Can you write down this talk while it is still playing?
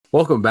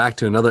Welcome back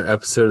to another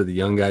episode of the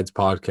Young Guides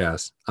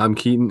podcast. I'm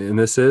Keaton, and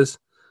this is.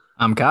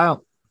 I'm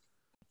Kyle.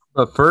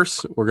 But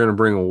first, we're going to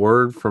bring a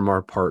word from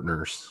our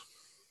partners.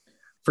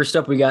 First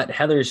up, we got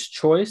Heather's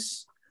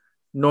Choice.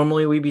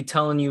 Normally, we'd be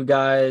telling you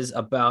guys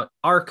about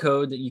our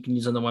code that you can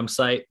use on the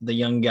website, the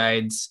Young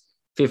Guides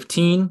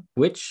 15,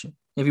 which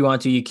if you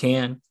want to, you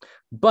can.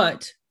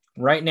 But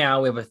right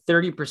now, we have a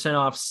 30%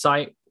 off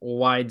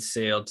site-wide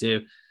sale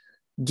to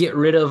get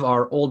rid of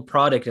our old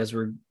product as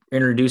we're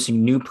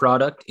introducing new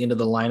product into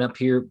the lineup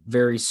here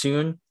very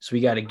soon. So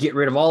we got to get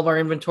rid of all of our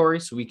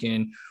inventory so we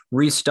can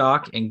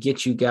restock and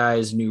get you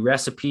guys new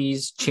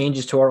recipes,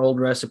 changes to our old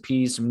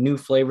recipes, some new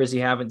flavors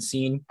you haven't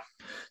seen.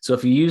 So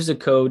if you use the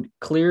code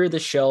clear the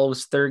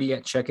shelves 30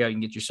 at checkout, you can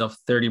get yourself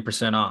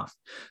 30% off.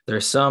 There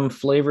are some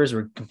flavors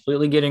we're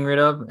completely getting rid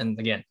of. And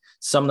again,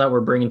 some that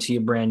we're bringing to you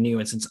brand new.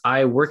 And since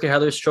I work at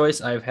Heather's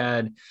Choice, I've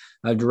had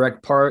a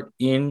direct part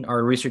in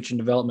our research and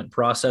development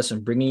process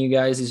and bringing you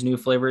guys these new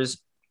flavors.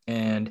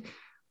 And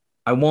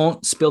I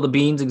won't spill the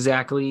beans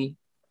exactly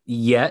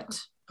yet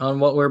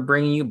on what we're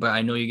bringing you, but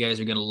I know you guys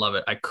are going to love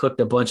it. I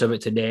cooked a bunch of it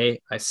today.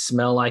 I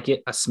smell like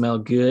it. I smell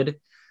good.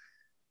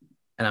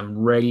 And I'm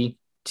ready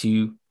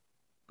to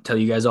tell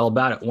you guys all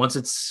about it. Once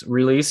it's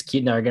released,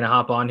 Keaton and I are going to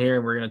hop on here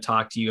and we're going to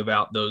talk to you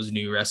about those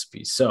new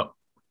recipes. So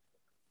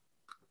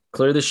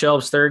clear the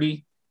shelves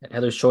 30 at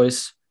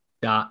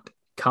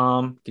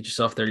heatherschoice.com. Get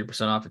yourself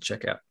 30% off at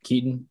checkout.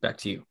 Keaton, back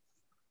to you.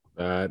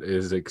 That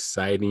is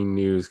exciting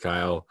news,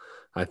 Kyle.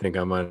 I think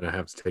I might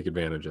have to take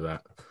advantage of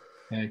that.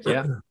 Heck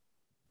yeah.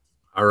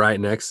 All right,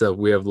 next up,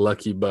 we have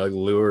Lucky Bug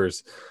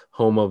Lures,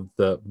 home of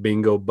the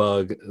Bingo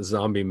Bug,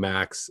 Zombie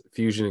Max,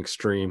 Fusion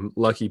Extreme,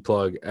 Lucky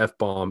Plug,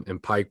 F-Bomb,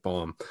 and Pike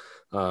Bomb.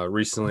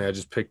 Recently, I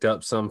just picked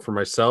up some for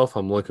myself.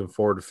 I'm looking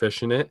forward to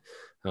fishing it.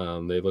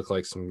 They look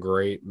like some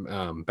great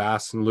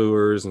bass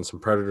lures and some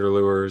predator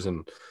lures,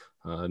 and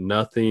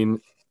nothing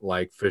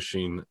like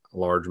fishing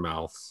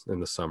largemouths in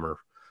the summer.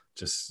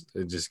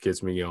 It just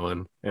gets me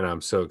going, and I'm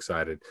so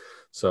excited.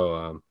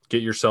 So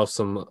get yourself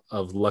some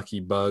of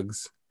Lucky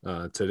Bugs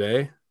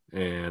today,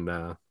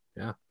 and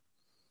yeah.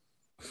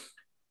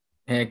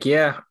 Heck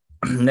yeah.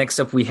 Next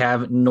up, we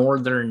have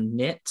Northern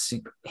Knits,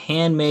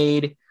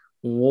 handmade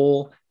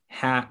wool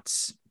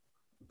hats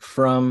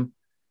from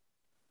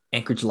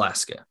Anchorage,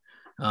 Alaska.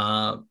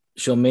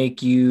 She'll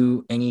make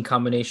you any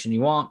combination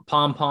you want,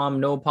 pom-pom,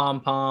 no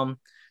pom-pom.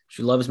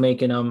 She loves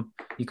making them.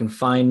 You can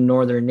find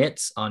Northern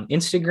Knits on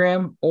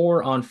Instagram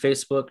or on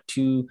Facebook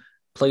to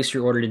place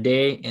your order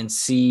today and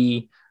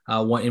see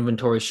what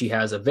inventory she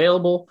has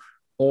available,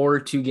 or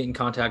to get in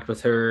contact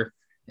with her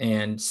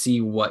and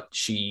see what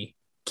she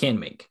can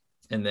make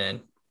and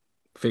then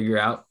figure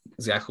out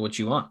exactly what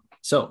you want.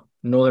 So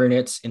Northern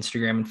Knits,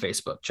 Instagram and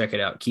Facebook. Check it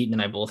out. Keaton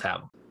and I both have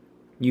them.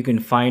 You can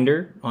find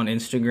her on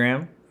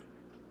Instagram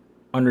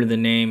under the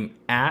name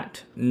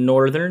at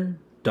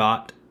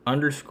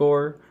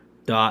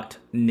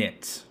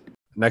northern._.knits.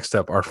 Next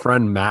up, our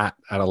friend Matt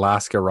at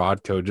Alaska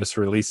Rod Co. just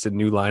released a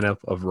new lineup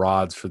of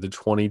rods for the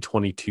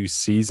 2022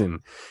 season.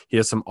 He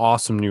has some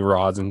awesome new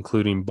rods,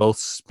 including both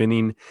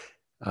spinning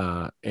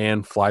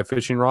and fly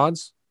fishing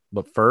rods.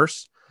 But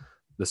first,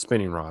 the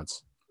spinning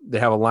rods. They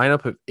have a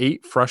lineup of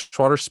 8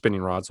 freshwater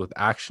spinning rods with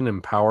action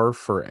and power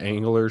for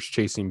anglers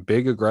chasing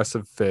big,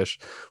 aggressive fish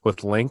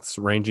with lengths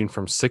ranging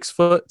from 6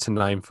 foot to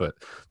 9 foot.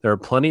 There are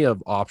plenty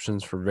of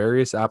options for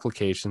various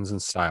applications and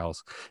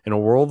styles. In a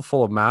world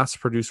full of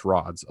mass-produced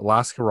rods,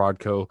 Alaska Rod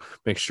Co.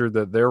 makes sure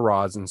that their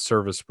rods and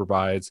service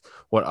provides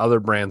what other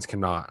brands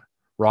cannot.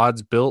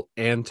 Rods built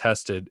and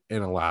tested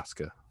in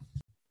Alaska.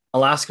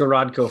 Alaska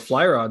Rod Co.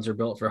 fly rods are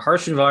built for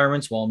harsh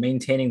environments while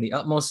maintaining the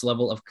utmost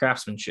level of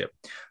craftsmanship.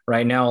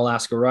 Right now,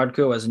 Alaska Rod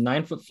Co. has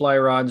 9-foot fly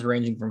rods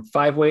ranging from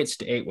 5 weights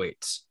to 8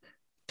 weights.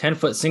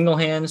 10-foot single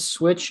hand,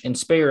 switch, and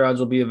spey rods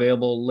will be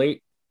available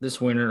late this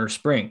winter or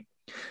spring.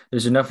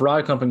 There's enough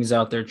rod companies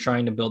out there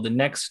trying to build the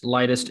next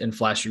lightest and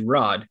flashy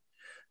rod.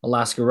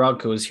 Alaska Rod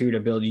Co. is here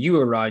to build you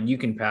a rod you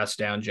can pass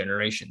down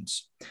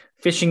generations.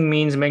 Fishing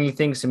means many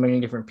things to many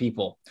different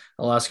people.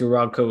 Alaska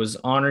Rod Co. is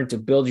honored to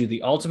build you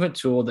the ultimate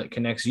tool that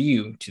connects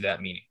you to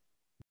that meaning.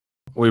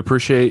 We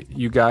appreciate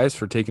you guys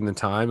for taking the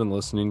time and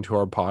listening to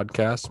our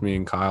podcast, me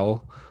and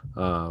Kyle.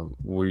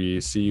 We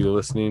see you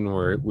listening.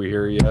 We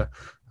hear you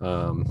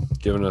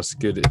giving us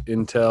good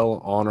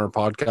intel on our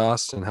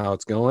podcast and how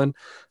it's going.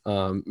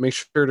 Make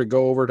sure to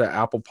go over to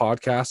Apple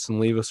Podcasts and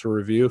leave us a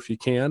review if you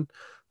can.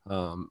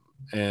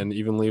 And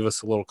even leave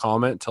us a little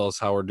comment. Tell us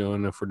how we're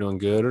doing, if we're doing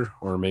good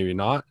or maybe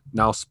not.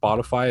 Now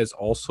Spotify is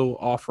also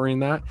offering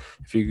that.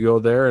 If you go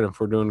there and if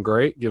we're doing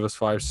great, give us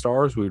 5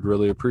 stars. We'd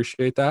really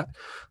appreciate that.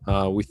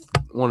 We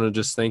want to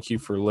just thank you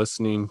for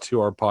listening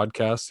to our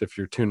podcast if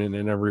you're tuning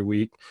in every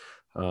week.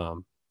 Yeah,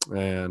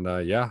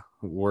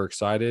 we're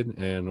excited,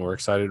 and we're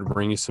excited to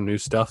bring you some new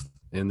stuff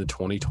in the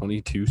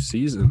 2022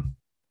 season.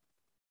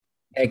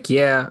 Heck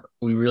yeah.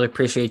 We really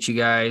appreciate you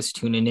guys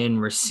tuning in.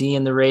 We're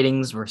seeing the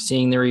ratings. We're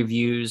seeing the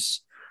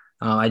reviews.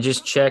 I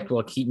just checked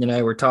while Keaton and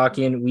I were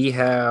talking. We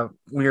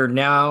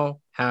now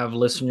have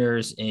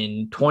listeners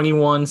in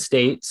 21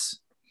 states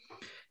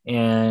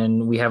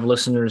and we have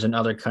listeners in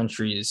other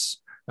countries.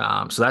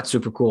 So that's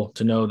super cool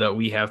to know that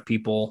we have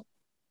people.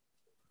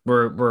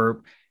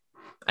 We're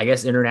I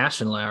guess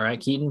internationally, all right,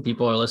 Keaton.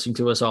 People are listening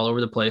to us all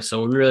over the place,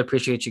 so we really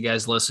appreciate you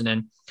guys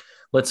listening.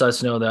 Lets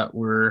us know that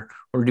we're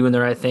doing the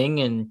right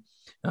thing, and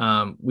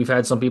we've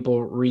had some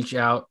people reach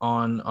out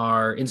on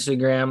our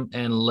Instagram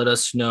and let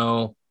us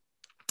know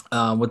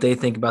what they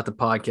think about the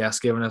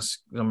podcast, giving us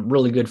some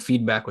really good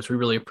feedback, which we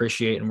really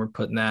appreciate, and we're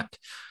putting that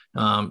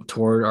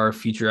toward our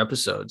future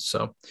episodes.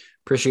 So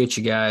appreciate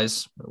you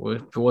guys.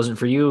 If it wasn't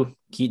for you,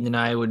 Keaton and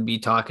I would be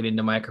talking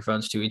into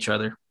microphones to each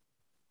other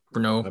for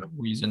no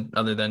reason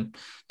other than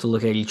to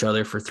look at each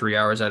other for 3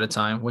 hours at a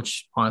time,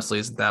 which honestly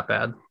isn't that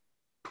bad.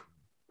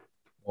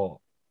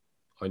 Well,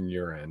 on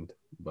your end,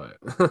 but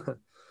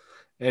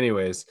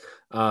anyways,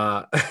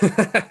 also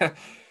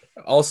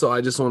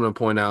I just want to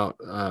point out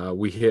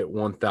we hit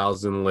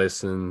 1,000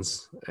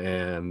 listens,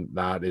 and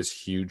that is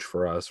huge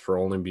for us. We've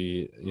only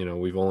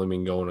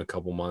been going a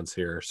couple months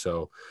here,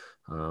 so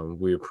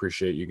we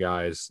appreciate you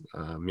guys.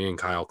 Me and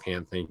Kyle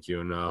can't thank you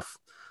enough.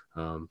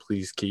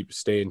 Please keep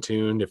staying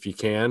tuned. If you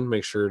can,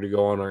 make sure to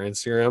go on our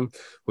Instagram.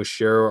 We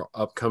share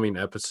upcoming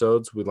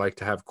episodes. We'd like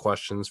to have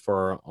questions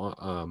for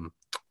our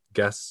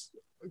guests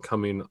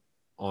coming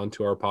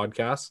onto our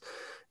podcast.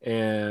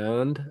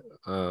 And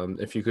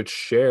if you could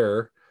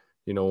share,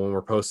 when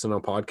we're posting a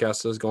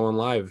podcast that's going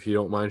live, if you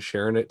don't mind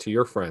sharing it to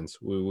your friends,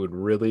 we would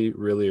really,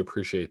 really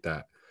appreciate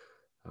that.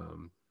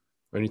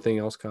 Anything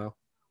else, Kyle?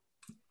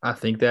 I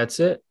think that's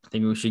it. I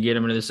think we should get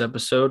him into this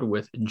episode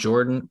with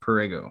Jordan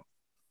Perrego.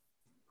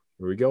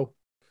 Here we go.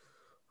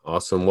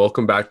 Awesome.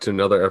 Welcome back to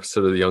another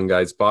episode of the Young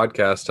Guys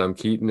Podcast. I'm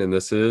Keaton, and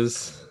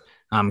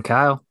I'm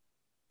Kyle.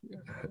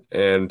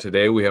 And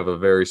today we have a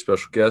very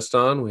special guest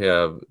on. We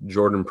have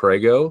Jordan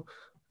Perrego.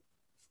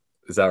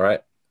 Is that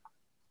right?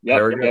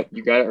 Yep,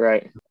 you got it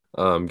right.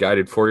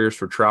 Guided 4 years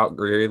for trout,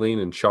 grayling,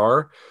 and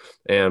char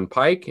and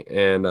pike.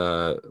 And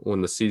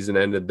when the season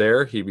ended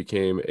there, he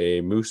became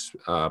a moose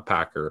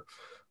packer.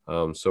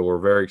 So we're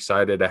very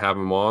excited to have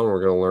him on.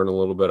 We're going to learn a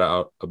little bit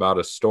about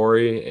his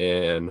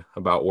story and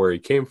about where he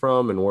came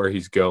from and where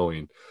he's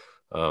going.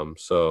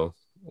 So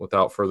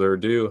without further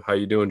ado, how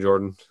you doing,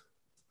 Jordan?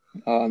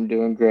 I'm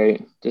doing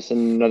great. Just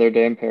another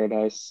day in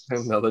paradise.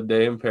 Another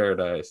day in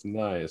paradise.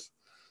 Nice.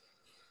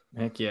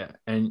 Heck yeah.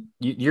 And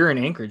you're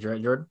in Anchorage,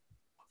 right, Jordan?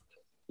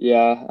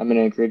 Yeah, I'm in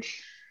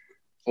Anchorage.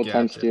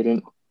 Full-time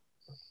student.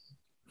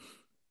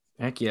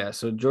 Heck yeah.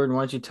 So Jordan,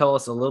 why don't you tell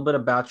us a little bit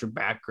about your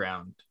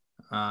background?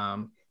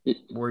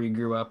 Where you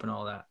grew up and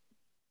all that.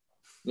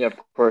 Yeah, of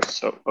course.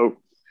 So,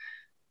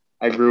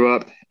 I grew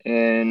up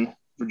in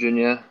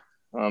Virginia,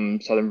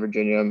 Southern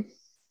Virginia,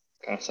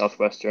 kind of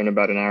southwestern,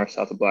 about an hour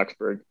south of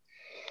Blacksburg.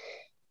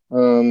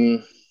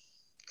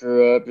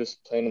 Grew up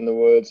just playing in the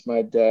woods.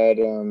 My dad,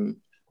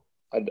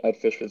 I'd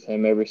fish with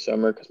him every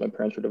summer because my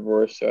parents were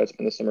divorced. So I'd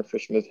spend the summer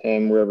fishing with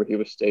him wherever he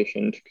was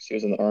stationed because he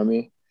was in the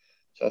Army.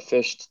 So I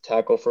fished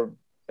tackle for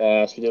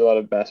bass. We did a lot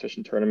of bass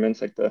fishing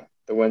tournaments, like the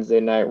Wednesday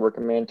night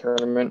working man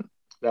tournament.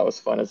 That was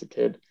fun as a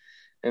kid.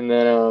 And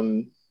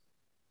then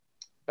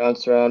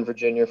bounced around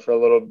Virginia for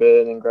a little bit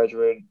and then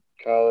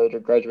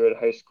graduated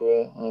high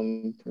school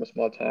from a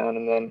small town,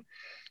 and then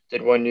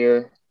did 1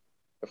 year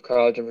of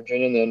college in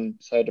Virginia, and then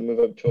decided to move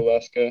up to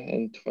Alaska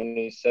in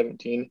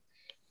 2017.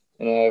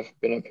 And I've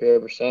been up here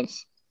ever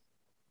since.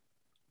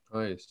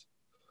 Nice.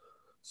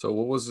 So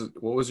what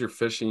was your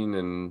fishing,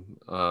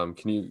 and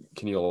can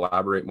you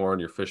elaborate more on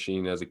your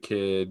fishing as a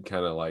kid?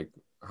 Kind of like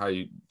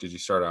did you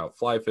start out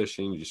fly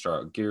fishing? Did you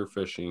start out gear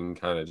fishing?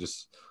 Kind of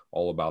just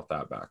all about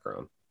that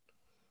background.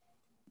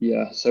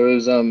 Yeah, so it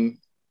was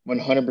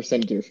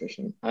 100% gear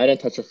fishing. I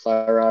didn't touch a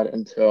fly rod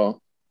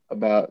until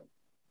about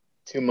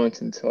 2 months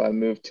until I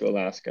moved to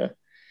Alaska,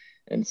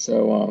 and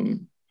so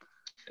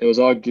it was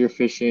all gear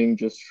fishing,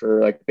 just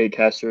for like bait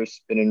casters,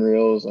 spinning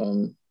reels,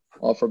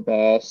 all for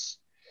bass.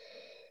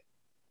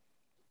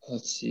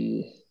 Let's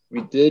see.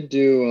 We did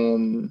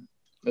do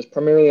it was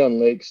primarily on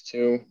lakes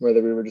too,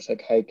 whether we were just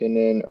like hiking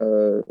in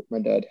or my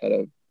dad had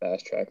a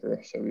bass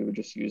tracker, so we would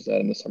just use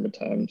that in the summer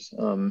times.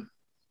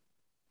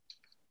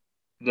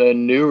 The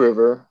New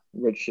River,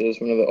 which is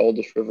one of the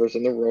oldest rivers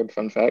in the world,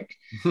 fun fact,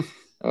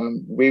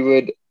 we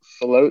would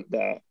float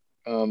that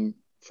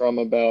from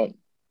about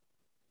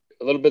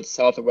a little bit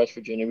south of West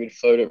Virginia. We'd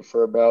float it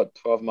for about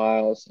 12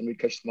 miles and we'd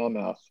catch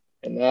smallmouth,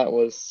 and that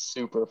was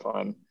super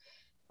fun.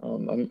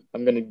 I'm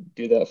gonna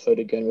do that float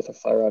again with a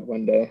fly rod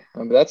one day.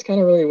 But that's kind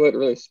of really what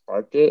really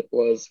sparked it.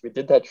 Was we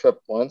did that trip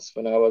once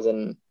when I was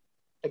in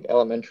like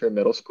elementary or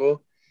middle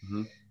school,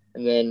 and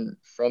then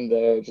from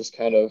there just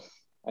kind of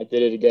I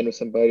did it again with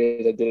some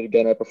buddies. I did it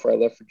again right before I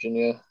left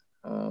Virginia,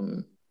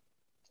 and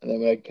then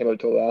when I came out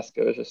to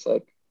Alaska, it was just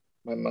like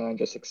my mind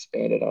just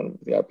expanded on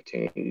the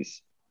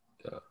opportunities.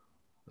 Yeah,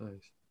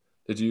 nice.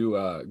 Did you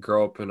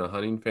grow up in a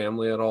hunting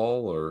family at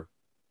all, or?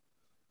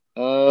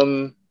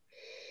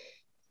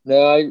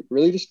 No, I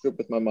really just grew up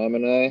with my mom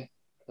and I.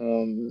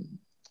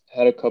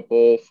 Had a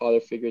couple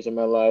father figures in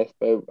my life,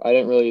 but I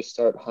didn't really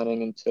start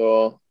hunting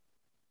until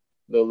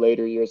the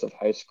later years of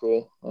high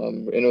school.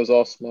 And it was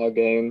all small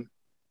game.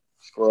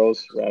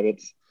 squirrels,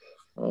 rabbits.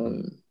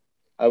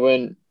 I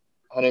went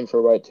hunting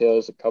for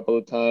whitetails a couple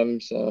of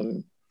times.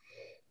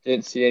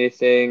 Didn't see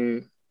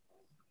anything.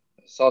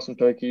 Saw some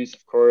turkeys,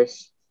 of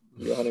course.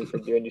 You go hunting for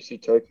deer and you see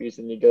turkeys,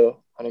 and you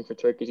go hunting for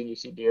turkeys and you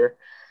see deer.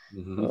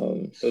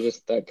 Mm-hmm. So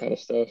just that kind of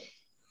stuff.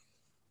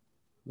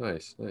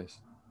 Nice, nice.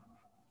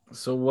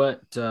 So,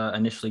 what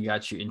initially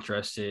got you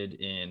interested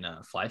in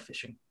fly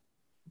fishing?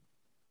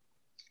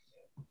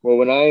 Well,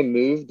 when I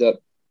moved up,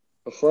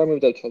 before I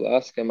moved up to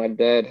Alaska, my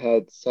dad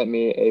had sent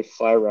me a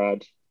fly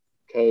rod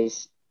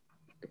because,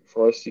 of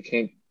course, you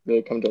can't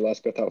really come to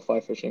Alaska without fly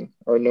fishing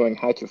or knowing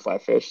how to fly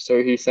fish.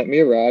 So he sent me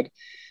a rod.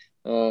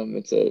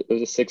 It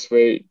was a 6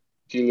 weight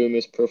G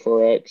Loomis Pro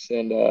 4X,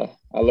 and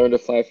I learned to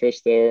fly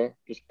fish there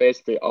just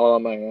basically all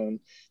on my own.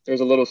 There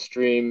was a little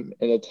stream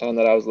in the town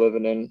that I was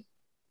living in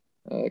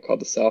called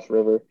the South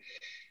River,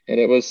 and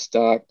it was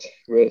stocked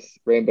with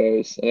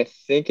rainbows. And I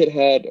think it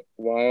had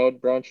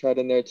wild brown trout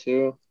in there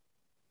too,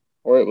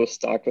 or it was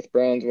stocked with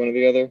browns, one or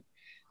the other.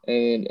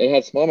 And it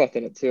had smallmouth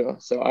in it too.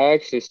 So I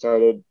actually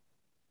started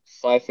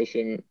fly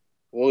fishing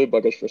woolly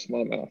buggers for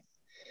smallmouth,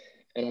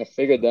 and I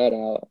figured that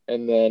out.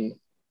 And then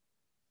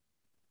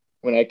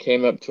when I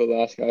came up to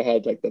Alaska, I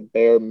had like the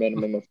bare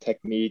minimum of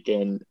technique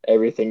and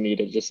everything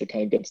needed just to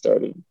kind of get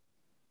started.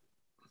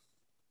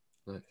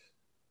 Nice.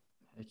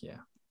 Heck yeah.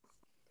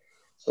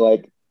 So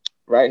like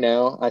right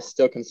now, I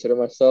still consider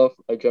myself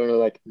a generally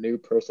like new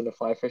person to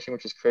fly fishing,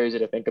 which is crazy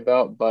to think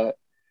about. But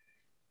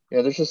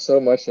there's just so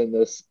much in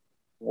this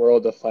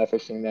world of fly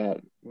fishing that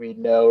we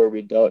know or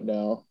we don't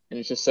know, and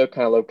it's just so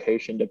kind of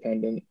location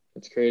dependent.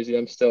 It's crazy.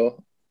 I'm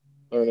still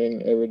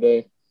learning every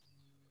day.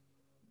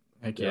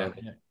 Heck Yeah.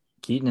 yeah. Yeah.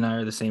 Keaton and I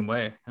are the same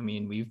way. I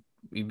mean,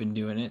 we've been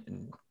doing it,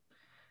 and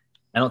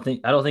I don't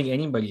think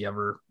anybody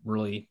ever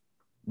really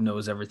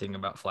knows everything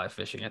about fly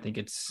fishing. I think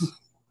it's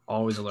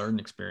always a learning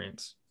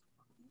experience.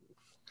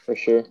 For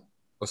sure.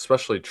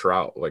 Especially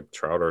trout. Like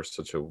trout are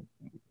such a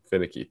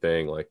finicky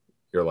thing. Like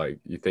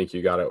you think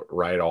you got it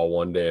right all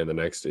one day, and the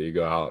next day you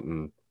go out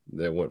and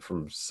they went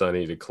from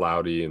sunny to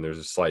cloudy, and there's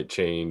a slight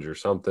change or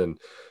something,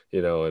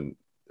 and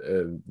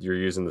you're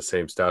using the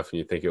same stuff, and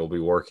you think it'll be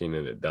working,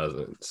 and it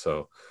doesn't.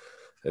 So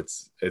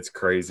it's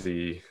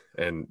crazy,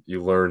 and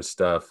you learn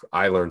stuff.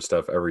 I learn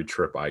stuff every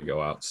trip I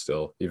go out.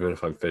 Still, even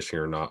if I'm fishing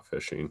or not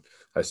fishing,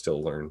 I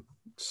still learn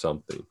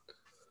something.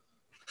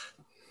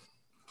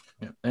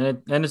 Yeah.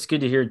 And it's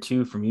good to hear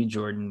too from you,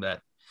 Jordan,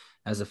 that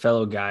as a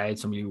fellow guide,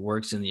 somebody who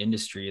works in the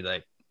industry,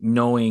 like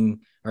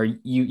knowing or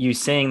you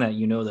saying that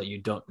you know that you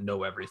don't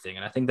know everything.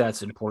 And I think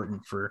that's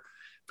important for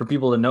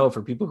people to know,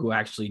 for people who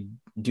actually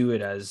do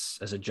it as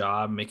a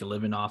job, make a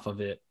living off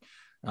of it.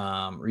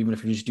 Or even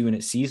if you're just doing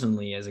it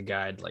seasonally as a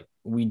guide, like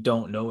we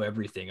don't know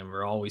everything and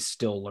we're always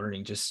still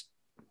learning, just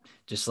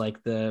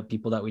like the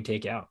people that we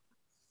take out.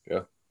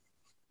 Yeah.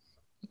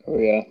 Oh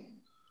yeah,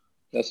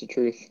 that's the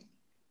truth.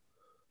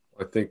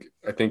 I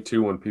think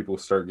too, when people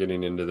start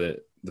getting into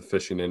the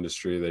fishing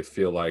industry, they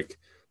feel like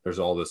there's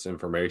all this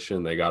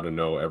information. They got to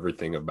know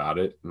everything about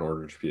it in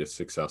order to be a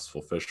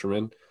successful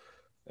fisherman.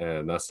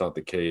 And that's not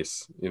the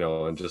case,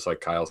 and just like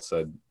Kyle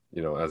said,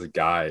 as a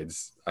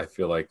guides, I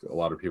feel like a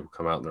lot of people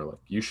come out and they're like,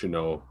 you should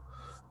know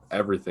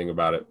everything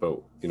about it,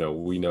 but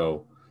we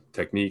know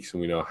techniques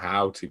and we know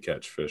how to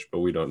catch fish, but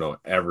we don't know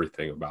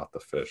everything about the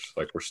fish.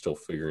 Like we're still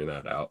figuring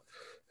that out.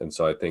 And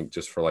so I think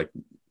just for like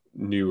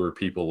newer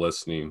people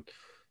listening,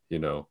 you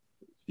know,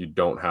 you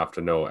don't have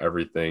to know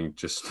everything,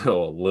 just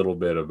know a little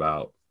bit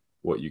about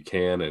what you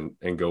can,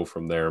 and go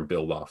from there and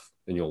build off,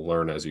 and you'll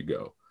learn as you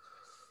go.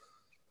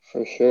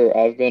 For sure.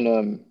 I've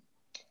been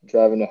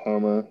driving to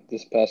Homer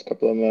this past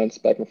couple of months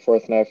back and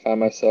forth, and I found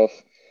myself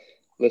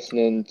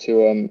listening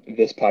to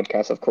this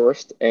podcast, of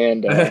course,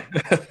 and the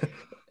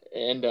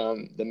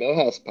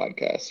Millhouse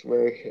podcast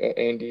where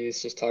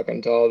Andy's just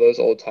talking to all those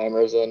old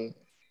timers, and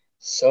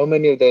so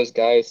many of those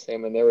guys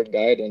saying when they were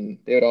guiding,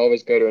 they would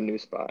always go to a new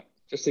spot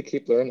just to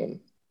keep learning.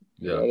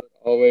 Yeah. They'd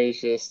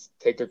always just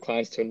take their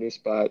clients to a new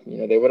spot.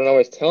 They wouldn't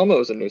always tell them it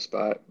was a new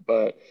spot,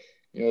 but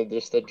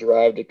just the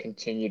drive to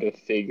continue to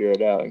figure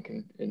it out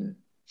and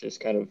just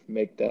kind of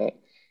make that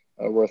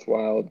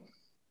worthwhile.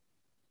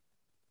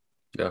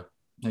 Yeah.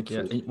 Like,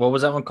 yeah. What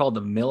was that one called?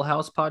 The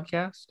Millhouse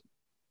podcast?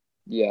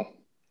 Yeah.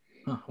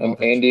 Huh, Um, well,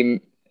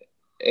 Andy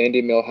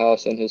Andy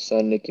Millhouse and his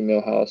son Nicky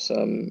Millhouse.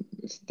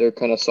 They're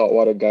kind of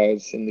saltwater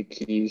guys in the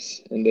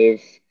Keys, and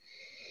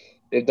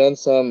they've done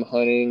some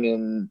hunting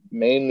and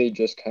mainly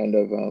just kind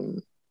of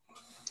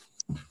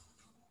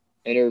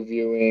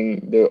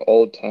interviewing the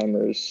old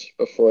timers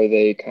before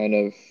they kind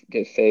of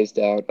get phased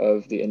out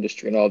of the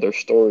industry, and all their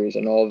stories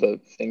and all the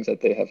things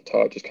that they have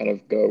taught just kind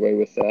of go away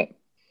with that.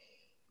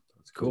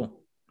 That's cool.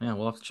 Yeah,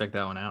 we'll have to check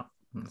that one out.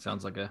 It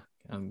sounds like a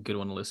good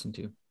one to listen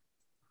to.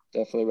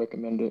 Definitely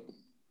recommend it.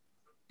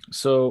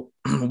 So,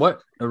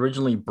 what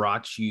originally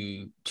brought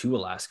you to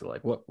Alaska?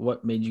 Like,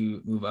 what made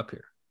you move up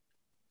here?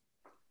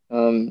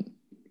 Um,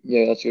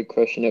 yeah, that's a good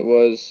question.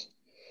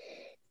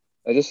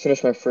 I just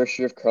finished my first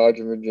year of college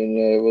in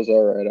Virginia. It was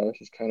all right. I was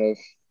just kind of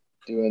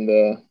doing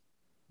the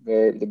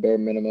bare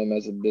minimum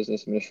as a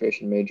business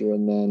administration major,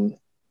 and then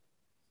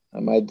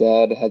My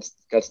dad had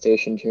got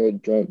stationed here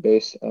at Joint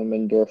Base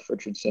in Dorf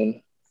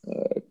Richardson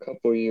a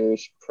couple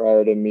years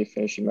prior to me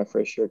finishing my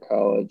first year of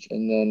college.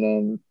 And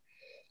then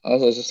I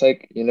was just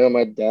like,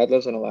 my dad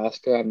lives in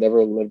Alaska. I've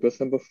never lived with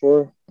him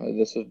before.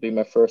 This would be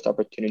my first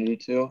opportunity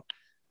to.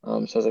 So I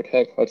was like,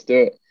 heck, let's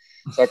do it.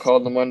 So I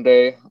called him one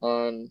day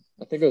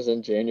I think it was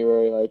in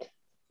January, like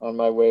on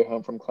my way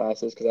home from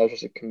classes, because I was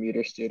just a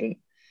commuter student.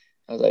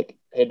 I was like,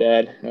 hey,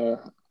 Dad,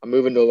 I'm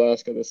moving to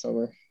Alaska this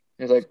summer.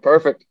 He's like,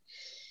 perfect.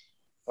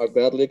 I'll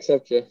gladly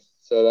accept you.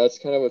 So that's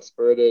kind of what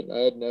spurred it. I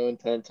had no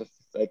intent to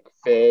like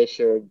fish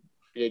or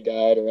be a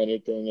guide or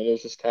anything. And it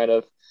was just kind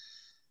of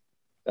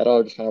that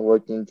all just kind of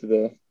worked into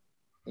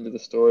the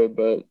story.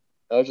 But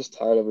I was just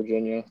tired of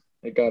Virginia.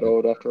 It got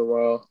old after a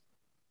while.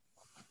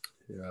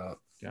 Yeah.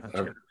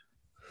 Gotcha.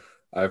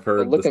 I've But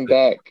heard the looking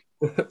back,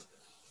 go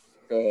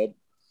ahead.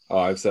 Oh,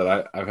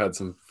 I've had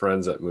some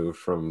friends that moved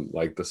from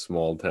like the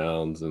small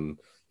towns and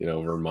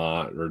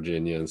Vermont,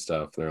 Virginia, and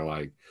stuff. And they're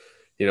like,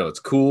 it's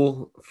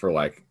cool for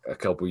like a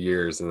couple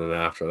years, and then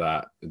after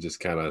that, it just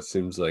kind of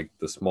seems like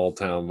the small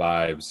town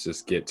vibes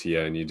just get to you,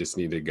 and you just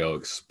need to go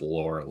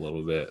explore a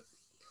little bit.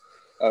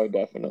 Oh,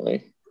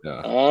 definitely.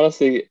 Yeah, I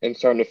honestly am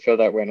starting to feel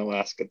that way in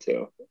Alaska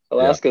too. yeah,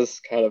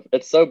 Alaska's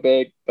it's so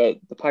big, but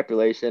the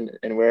population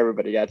and where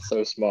everybody at's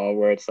so small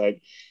where it's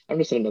like, I'm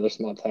just in another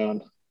small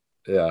town.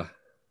 yeah.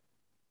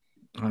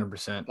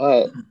 100%.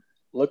 But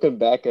looking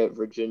back at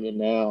Virginia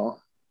now,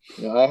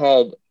 I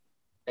had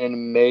an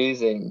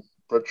amazing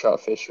brook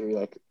trout fishery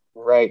like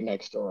right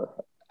next door,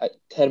 at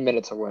 10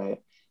 minutes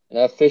away. And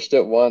I fished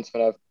it once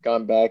when I've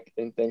gone back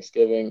in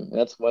Thanksgiving. And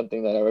that's one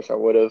thing that I wish I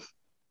would have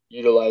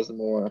utilized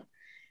more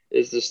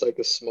is just like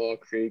a small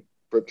creek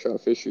brook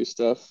trout fishery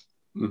stuff.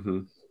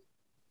 hmm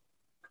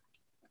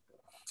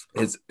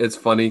It's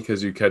funny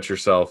because you catch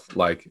yourself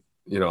like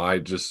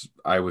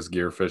I was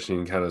gear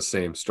fishing, kind of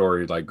same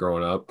story like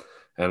growing up,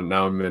 and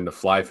now I'm into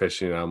fly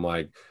fishing. And I'm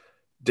like,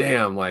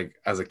 damn, like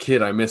as a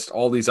kid, I missed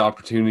all these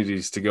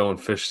opportunities to go and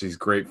fish these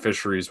great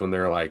fisheries when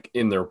they're like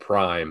in their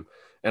prime.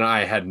 And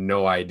I had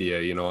no idea,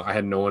 I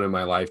had no one in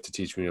my life to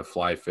teach me to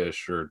fly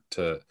fish or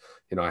to,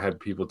 I had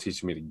people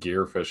teaching me to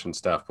gear fish and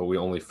stuff, but we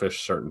only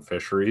fish certain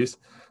fisheries.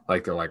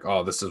 Like they're like,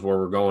 oh, this is where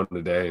we're going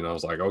today. And I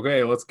was like,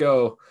 okay, let's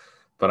go.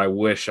 But I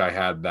wish I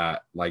had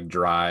that like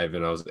drive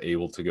and I was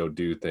able to go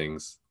do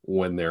things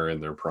when they're in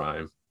their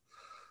prime.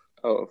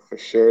 Oh, for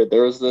sure.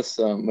 There was this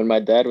when my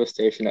dad was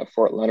stationed at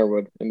Fort Leonard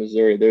Wood in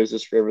Missouri, there's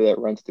this river that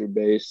runs through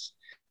base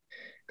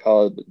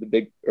called the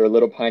Big or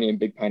Little Piney and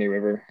Big Piney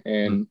River.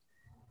 And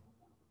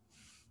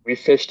we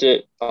fished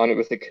it on it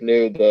with a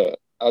canoe. The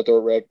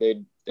outdoor wreck,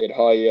 they'd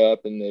haul you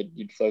up and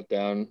you'd float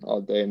down all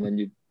day and then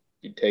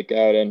you'd take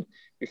out. And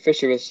we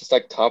fished it with just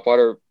like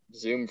topwater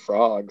Zoom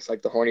frogs,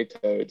 like the horny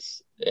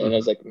toads. And I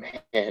was Mhm.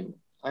 like, man,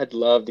 I'd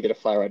love to get a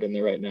fly rod in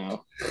there right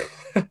now.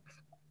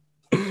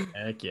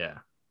 Heck yeah.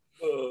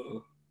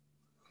 Oh.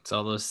 It's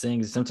all those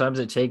things. Sometimes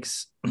it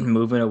takes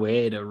moving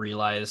away to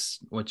realize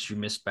what you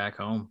missed back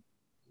home.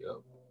 Yeah.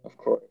 Of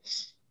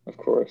course. Of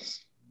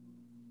course.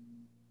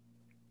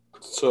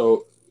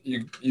 So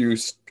you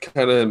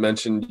kind of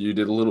mentioned you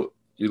did a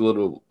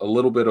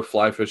little bit of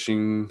fly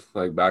fishing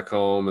like back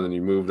home, and then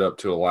you moved up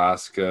to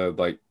Alaska.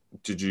 Like,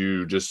 did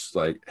you just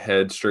like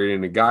head straight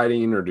into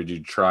guiding, or did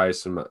you try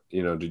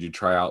did you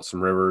try out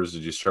some rivers?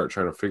 Did you start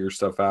trying to figure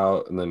stuff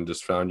out, and then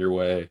just found your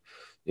way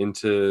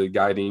into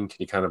guiding? Can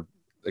you kind of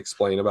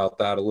explain about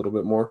that a little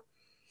bit more?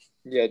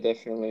 Yeah,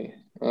 definitely.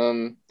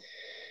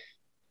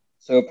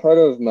 So part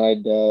of my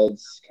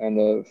dad's kind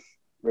of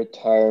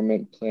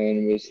retirement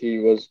plan was he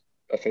was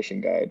a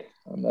fishing guide.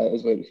 That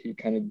is what he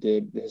kind of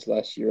did his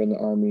last year in the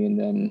army, and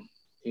then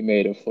he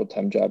made a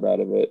full-time job out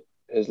of it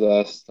his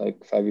last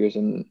like 5 years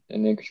in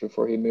Anchorage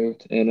before he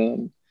moved.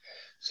 And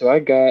so I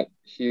got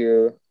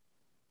here.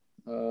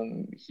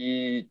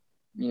 He,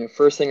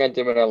 first thing I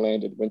did when I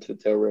landed, went to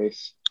the tail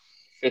race,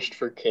 fished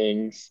for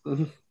kings.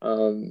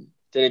 Mhm.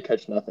 Didn't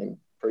catch nothing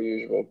per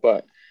usual,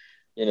 but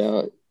you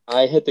know,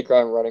 I hit the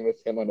ground running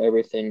with him on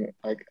everything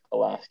like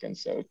Alaskan.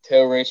 So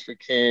tail race for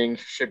kings,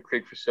 Ship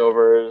Creek for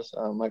silvers,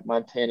 like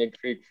Montana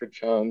Creek for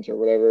chums or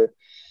whatever.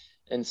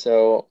 And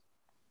so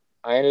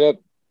I ended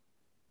up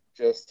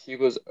he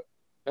was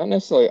not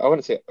necessarily, I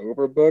wouldn't say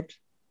overbooked,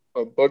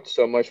 but booked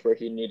so much where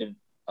he needed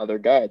other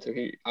guides. So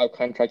he out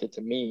contracted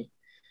to me,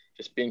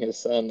 just being his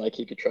son, like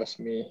he could trust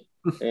me.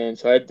 And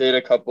so I did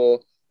a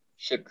couple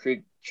Ship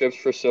Creek trips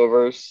for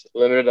silvers,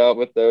 limited out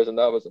with those, and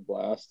that was a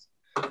blast.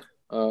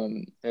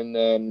 And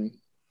then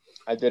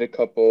I did a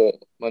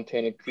couple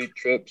Montana Creek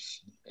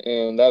trips,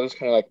 and that was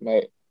kind of like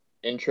my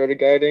intro to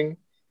guiding.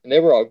 And they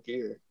were all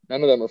gear.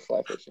 None of them were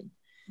fly fishing.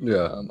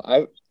 Yeah.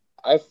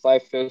 I fly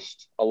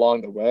fished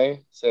along the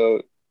way.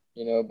 So,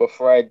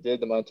 before I did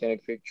the Montana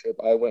Creek trip,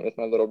 I went with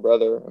my little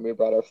brother and we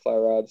brought our fly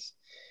rods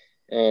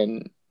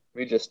and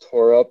we just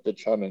tore up the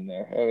chum in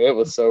there. I mean, it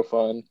was so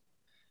fun.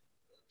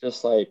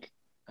 Just like,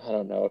 I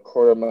don't know, a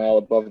quarter mile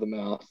above the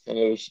mouth. And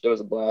it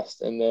was a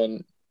blast. And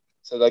then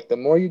so like the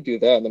more you do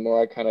that, the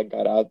more I kind of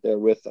got out there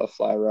with a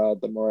fly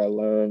rod, the more I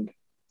learned.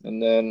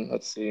 And then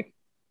let's see.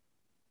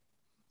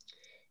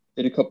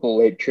 did a couple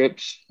lake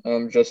trips,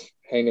 just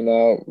hanging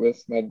out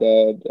with my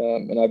dad,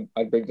 and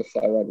I'd bring the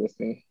fly rod with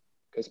me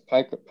because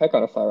pike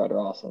on a fly rod are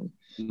awesome.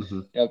 Hmm.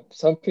 You know,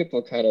 some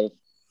people kind of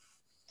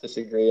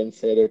disagree and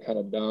say they're kind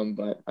of dumb,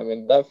 but I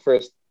mean that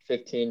first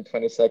 15,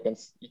 20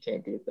 seconds, you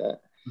can't beat that.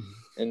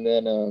 And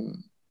then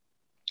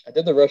I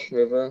did the Russian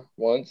River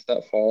once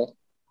that fall,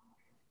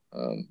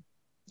 um,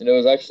 and it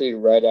was actually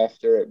right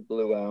after it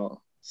blew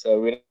out,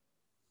 so we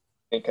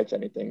didn't catch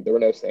anything. There were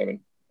no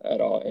salmon at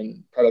all,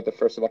 and probably like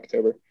the 1st of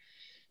October.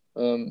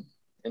 Um,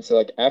 and so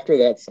like after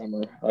that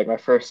summer, like my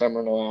first summer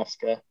in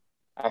Alaska,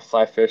 I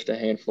fly fished a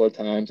handful of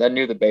times. I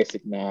knew the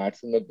basic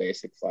knots and the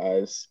basic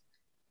flies.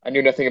 I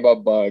knew nothing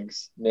about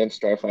bugs, nymph,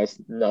 flies,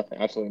 nothing,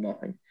 absolutely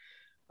nothing.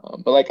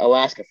 But like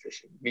Alaska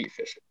fishing, meat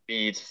fishing,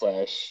 beads,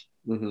 flesh,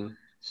 Hmm.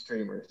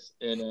 streamers,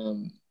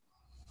 and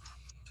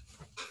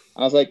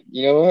I was like,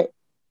 you know what?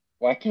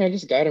 Why can't I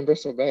just guide in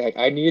Bristol Bay? Like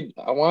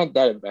I want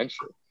that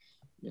adventure.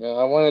 You know,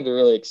 I wanted to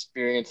really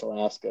experience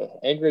Alaska.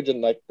 Anchorage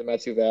and like the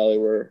Matsu Valley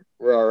were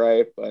all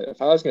right, but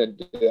if I was gonna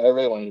do it, I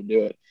really wanted to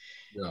do it.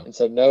 Yeah. And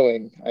so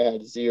knowing I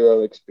had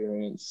zero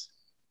experience,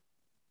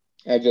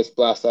 I just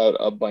blast out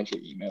a bunch of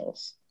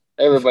emails.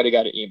 Everybody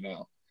got an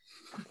email.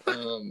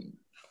 Um,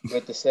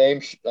 with the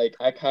same like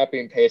I copy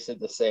and pasted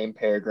the same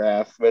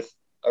paragraph with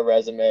a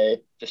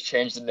resume, just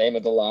changed the name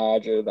of the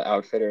lodge or the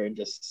outfitter and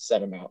just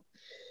sent them out.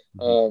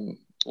 Hmm. Um,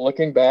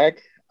 looking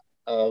back,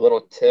 a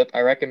little tip: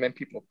 I recommend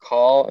people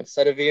call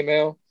instead of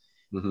email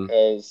Hmm.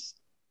 because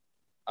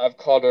I've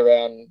called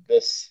around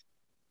this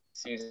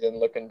season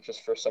looking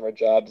just for summer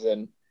jobs,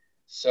 and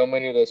so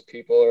many of those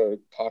people are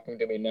talking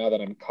to me now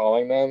that I'm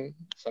calling them.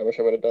 So I wish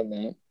I would have done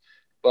that.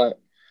 But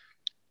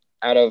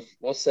out of,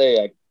 we'll say,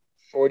 like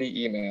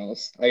 40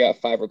 emails, I got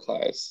 5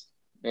 replies.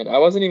 And I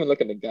wasn't even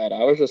looking to guide.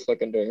 I was just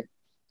looking to,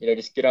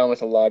 just get on with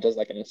the lodge as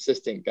like an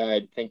assistant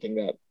guide, thinking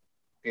that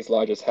these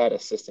lodges had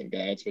assistant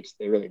guides, which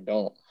they really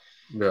don't.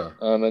 Yeah.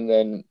 And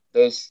then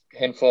those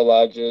handful of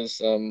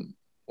lodges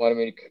wanted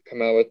me to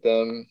come out with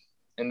them.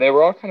 And they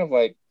were all kind of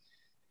like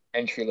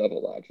entry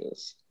level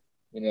lodges.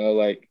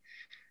 Like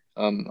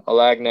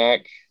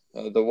Alagnac,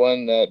 the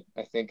one that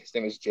I think his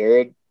name is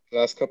Jared the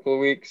last couple of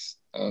weeks.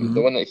 The Hmm.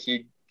 one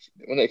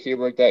that he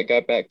worked at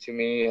got back to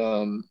me.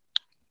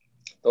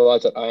 The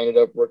lodge that I ended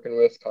up working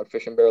with called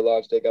Fish and Bear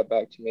Lodge, they got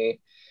back to me.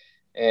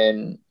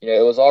 And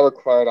it was all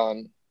required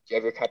on, do you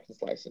have your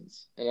captain's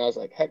license? And I was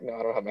like, heck no,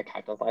 I don't have my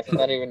captain's license.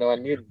 I didn't even know I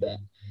needed that.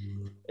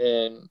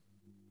 And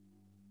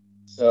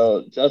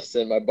so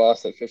Justin, my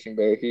boss at Fishing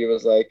Bear, he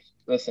was like,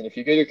 listen, if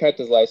you get your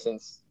captain's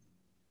license,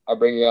 I'll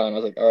bring you on. I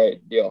was like, all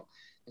right, deal.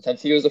 And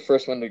since he was the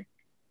first one to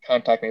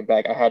contact me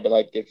back, I had to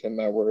like give him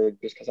my word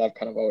just because I've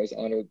kind of always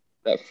honored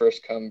that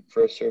first come,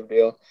 first serve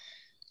deal.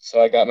 So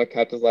I got my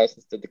captain's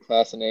license, did the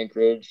class in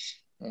Anchorage.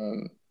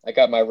 I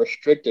got my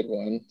restricted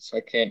one, so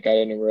I can't guide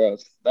anywhere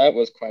else. That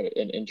was quite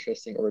an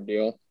interesting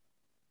ordeal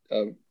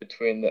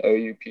between the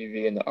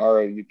OUPV and the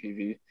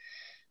ROUPV.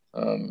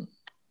 Um,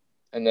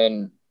 and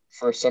then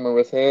for summer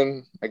with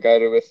him, I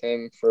guided with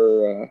him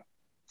for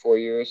 4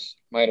 years,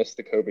 minus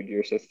the COVID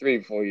year, so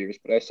 3 full years.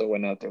 But I still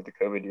went out there the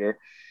COVID year.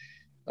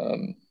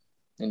 Um,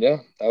 and yeah,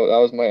 that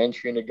was my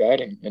entry into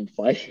guiding and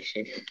fly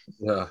fishing.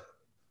 Yeah.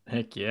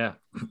 Heck yeah.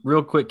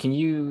 Real quick, can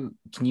you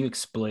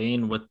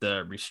explain what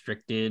the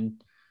restricted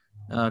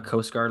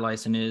Coast Guard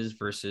license is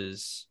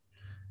versus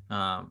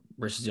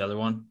the other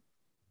one?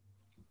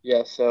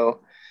 Yeah,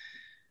 so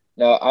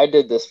now I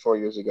did this 4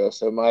 years ago,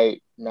 so my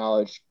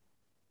knowledge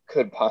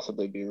could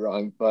possibly be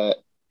wrong, but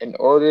in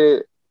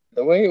order,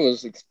 the way it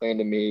was explained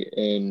to me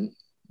in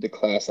the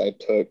class I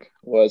took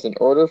was in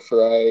order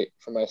for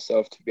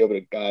myself to be able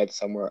to guide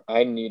somewhere,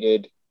 I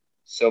needed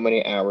so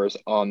many hours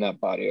on that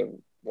body of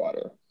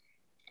water.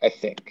 I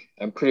think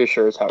I'm pretty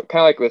sure it's how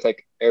kind of like with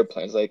like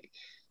airplanes. Like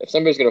if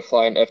somebody's gonna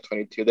fly an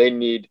F-22, they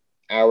need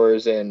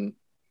hours in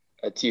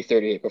a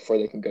T-38 before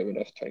they can go to an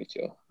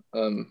F-22.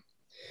 Um,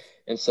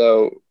 and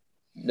so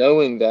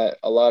knowing that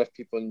a lot of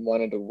people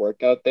wanted to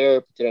work out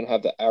there but didn't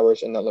have the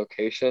hours in that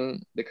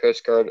location, the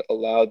Coast Guard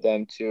allowed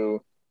them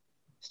to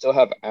still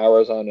have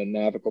hours on a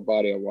navigable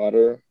body of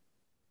water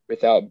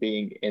without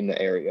being in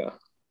the area.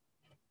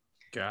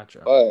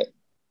 Gotcha. But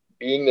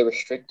being the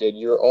restricted,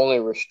 you're only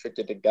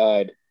restricted to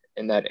guide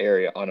in that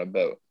area on a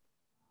boat.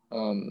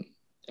 Um,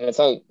 and it's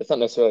not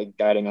necessarily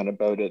guiding on a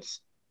boat,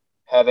 it's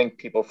having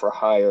people for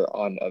hire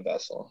on a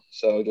vessel.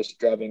 So just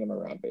driving them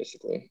around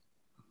basically.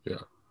 Yeah.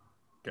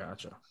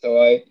 Gotcha.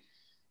 So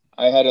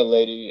I had a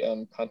lady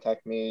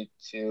contact me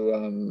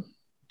to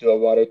do a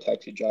water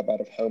taxi job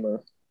out of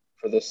Homer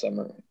for this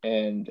summer,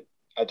 and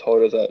I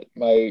told her that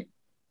my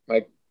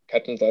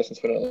captain's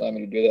license wouldn't allow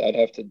me to do that. I'd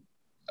have to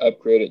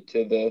upgrade it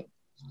to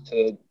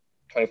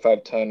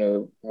 25 ton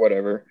or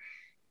whatever.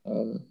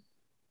 Um,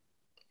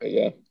 but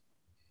yeah,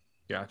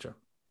 Gotcha.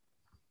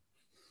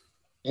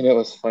 and it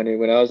was funny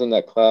when I was in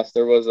that class.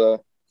 There was a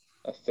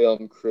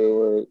film crew,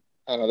 or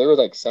I don't know. There was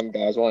like some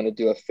guys wanting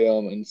to do a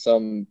film in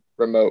some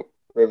remote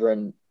river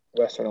in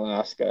Western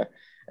Alaska,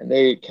 and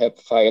they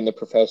kept fighting the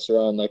professor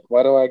on like,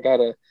 why do I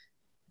gotta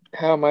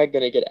how am I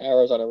going to get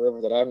hours on a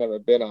river that I've never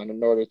been on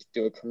in order to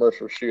do a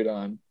commercial shoot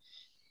on?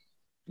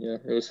 Yeah,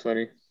 it was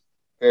funny.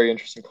 Very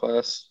interesting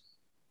class.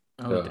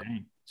 Oh Yeah.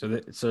 dang.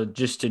 So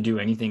just to do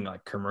anything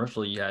like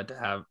commercial, you had to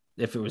have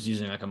if it was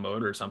using like a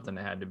motor or something,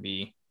 it had to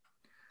be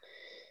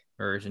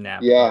or is it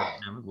Yeah,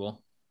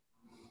 navigable.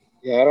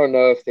 yeah. I don't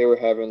know if they were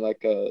having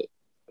like a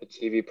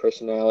TV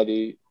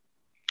personality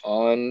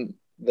on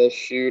the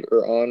shoot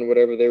or on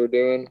whatever they were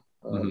doing.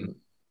 Hmm.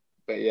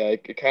 But yeah,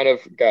 it kind of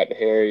got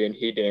hairy, and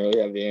he didn't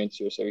really have the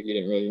answer, so he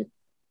didn't really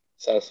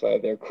satisfy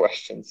their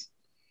questions.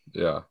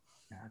 Yeah.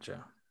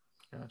 Gotcha.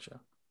 Gotcha.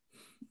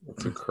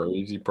 It's a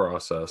crazy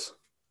process.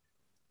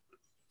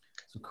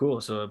 So cool.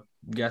 So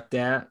you got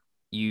that.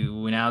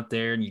 You went out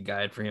there and you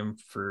guided for him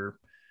for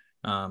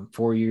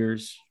 4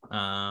 years,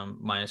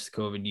 minus the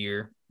COVID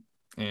year.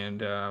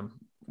 And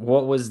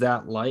what was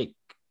that like?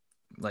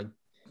 Like,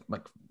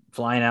 like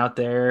flying out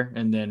there,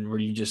 and then were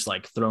you just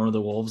like thrown to the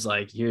wolves?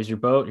 Like, here's your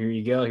boat, here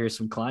you go, here's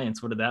some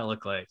clients. What did that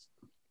look like?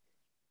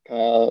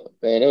 Kyle,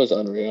 man, it was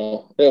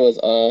unreal. It was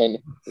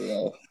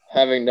unreal.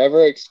 Having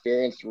never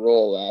experienced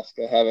rural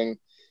Alaska, having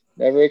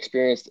never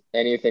experienced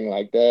anything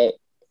like that,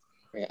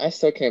 man, I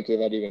still can't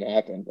believe that even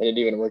happened and it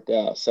even worked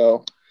out.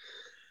 So,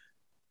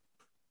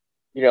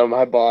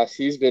 my boss,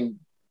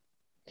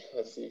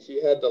 let's see,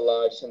 he had the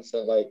lodge since the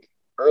like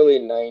early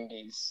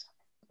 90s.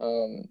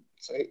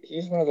 So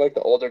he's one of like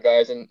the older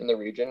guys in the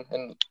region.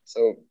 And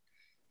so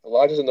the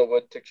lodge is in the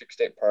Wood-Tikchik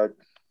State Park.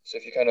 So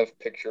if you kind of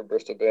picture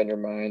Bristol Bay in your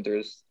mind,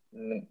 there's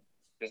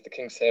the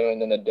King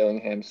Salmon and the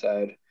Dillingham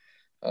side.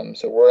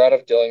 So we're out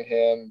of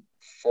Dillingham,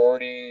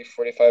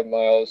 45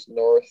 miles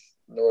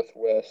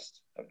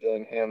northwest of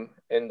Dillingham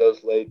in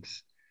those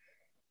lakes.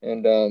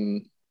 And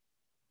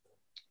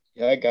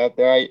yeah, I got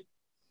there. I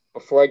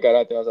Before I got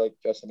out there, I was like,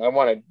 Justin, I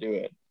want to do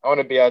it. I want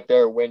to be out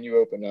there when you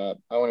open up.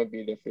 I want to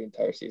be there for the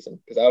entire season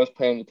because I was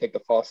planning to take the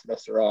fall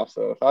semester off.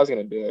 So if I was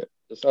going to do it,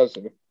 I was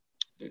going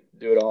to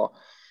do it all.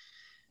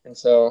 And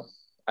so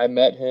I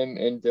met him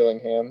in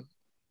Dillingham.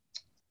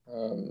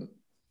 Um,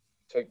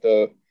 took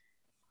the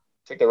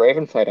took the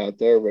Raven flight out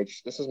there,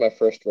 which this is my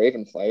first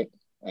Raven flight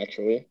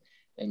actually.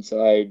 And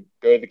so I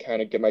go to the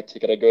counter, get my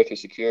ticket. I go through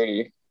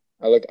security.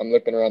 I'm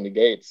looking around the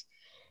gates,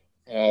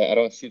 and I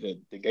don't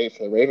see the gate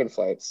for the Raven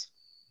flights.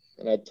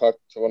 And I talked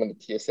to one of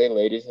the TSA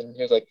ladies, and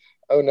he was like,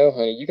 "Oh no,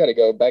 honey, you got to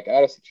go back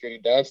out of security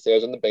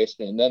downstairs in the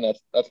basement, and then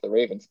that's the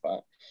Raven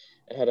spot."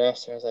 And I had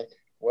asked her, I was like,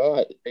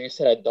 "Well, you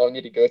said I don't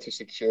need to go through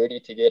security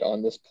to get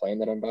on this plane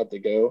that I'm about to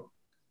go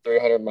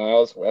 300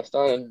 miles west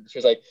on?" And she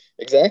was like,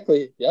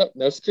 "Exactly. Yep,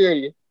 no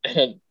security."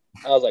 And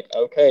I was like,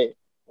 "Okay,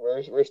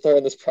 we're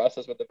starting this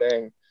process with a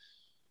bang."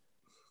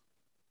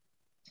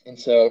 And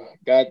so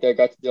got there,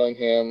 got to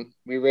Dillingham.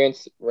 We ran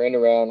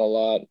around a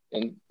lot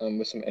and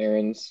with some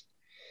errands,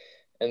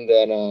 and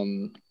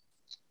then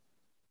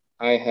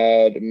I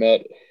had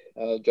met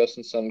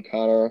Justin's son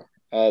Connor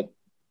at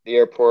the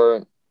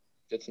airport,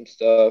 did some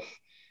stuff.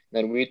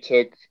 Then we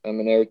took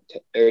an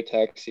air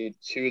taxi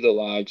to the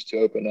lodge to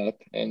open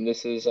up, and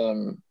this is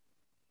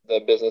the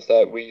business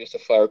that we used to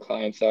fly our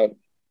clients out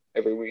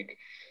every week.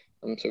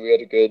 So we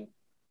had a good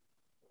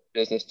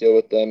business deal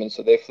with them, and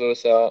so they flew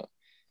us out.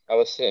 I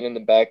was sitting in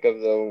the back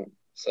of the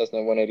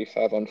Cessna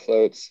 185 on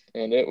floats,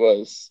 and it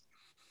was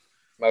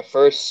my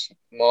first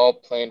small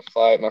plane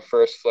flight, my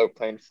first float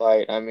plane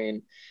flight. I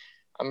mean,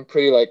 I'm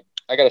pretty like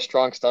I got a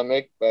strong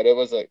stomach, but it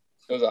was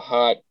a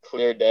hot,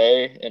 clear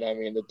day, and I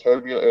mean the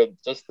turbulent or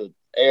just the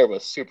air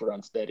was super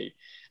unsteady.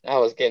 I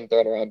was getting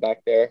thrown around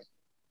back there,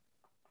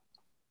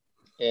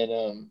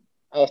 and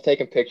I was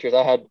taking pictures.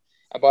 I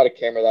bought a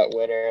camera that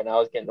winter, and I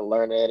was getting to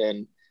learn it,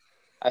 and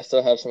I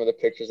still have some of the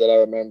pictures that I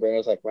remember. And I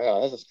was like,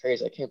 wow, this is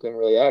crazy. I can't believe I'm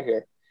really out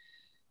here.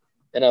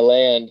 Then I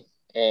land,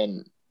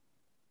 and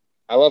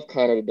I love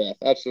Connor to death.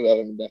 Absolutely love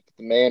him to death. But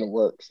the man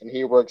works, and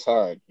he works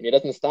hard, and he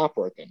doesn't stop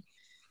working.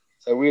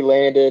 So we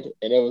landed,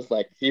 and it was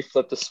like he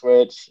flipped the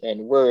switch,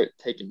 and we're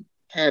taking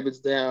cabins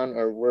down,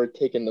 or we're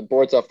taking the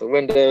boards off the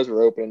windows,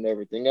 we're opening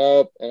everything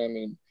up. And I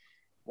mean,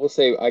 we'll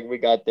say we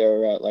got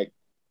there at like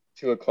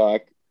 2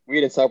 o'clock. We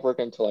didn't stop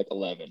working until like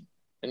 11,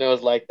 and it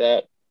was like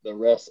that the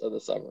rest of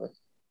the summer.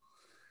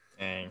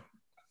 Dang.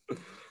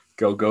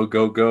 Go, go,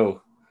 go,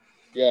 go.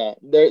 Yeah,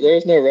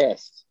 there's no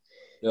rest.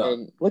 Yeah.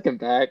 And looking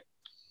back,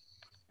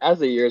 as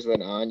the years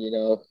went on,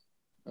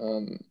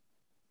 um,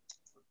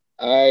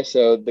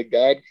 so the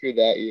guide crew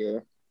that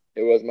year,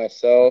 it was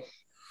myself,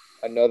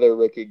 another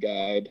rookie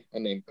guide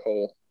named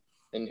Cole,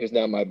 and who's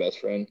now my best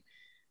friend,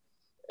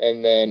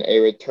 and then a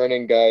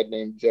returning guide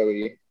named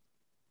Joey,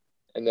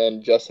 and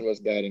then Justin was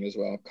guiding as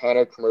well.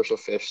 Connor commercial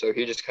fish, so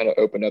he just kind of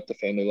opened up the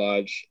family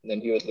lodge, and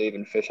then he was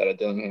leaving fish out of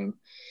Dillingham,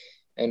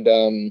 and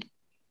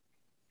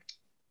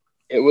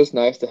it was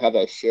nice to have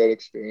that shared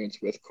experience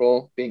with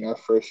Cole, being our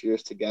first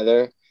years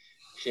together.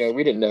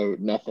 We didn't know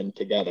nothing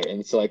together,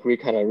 and so like we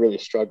kind of really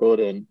struggled,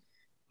 and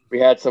we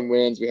had some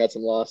wins, we had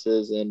some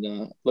losses,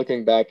 and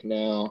looking back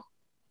now,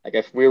 like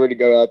if we were to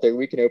go out there,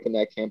 we can open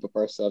that camp up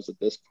ourselves at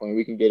this point.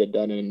 We can get it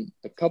done in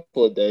a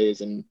couple of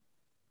days, and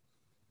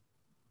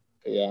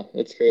yeah,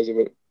 it's crazy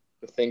what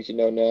the things you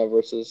know now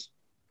versus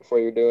before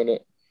you're doing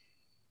it.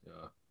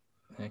 Yeah.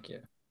 Heck yeah.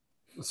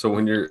 So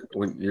when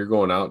you're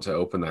going out to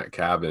open that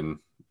cabin,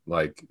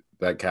 like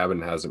that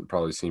cabin hasn't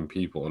probably seen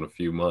people in a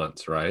few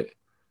months, right?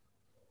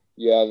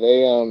 Yeah,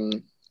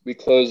 we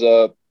close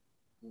up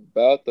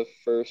about the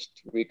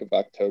first week of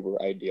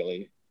October,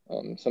 ideally.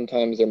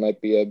 Sometimes there might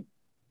be a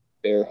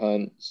bear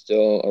hunt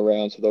still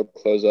around, so they'll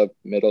close up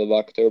middle of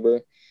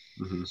October.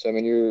 Mm-hmm. So I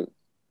mean,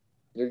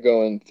 you're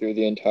going through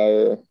the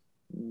entire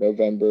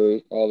November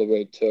all the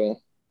way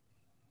till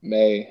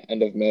May,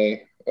 end of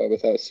May,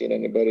 without seeing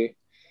anybody.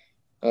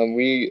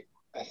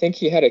 I think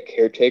he had a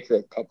caretaker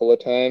a couple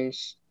of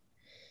times,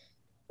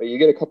 but you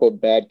get a couple of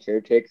bad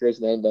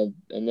caretakers, and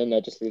then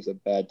that just leaves a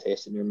bad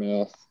taste in your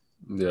mouth.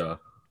 Yeah.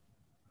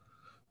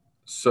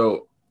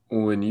 So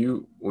when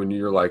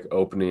you're like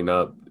opening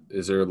up,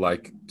 is there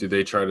like do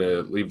they try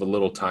to leave a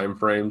little time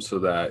frame so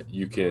that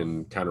you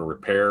can kind of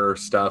repair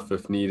stuff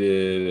if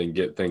needed and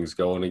get things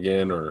going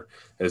again? Or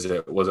was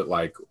it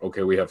like,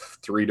 okay, we have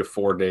 3 to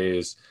 4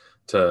 days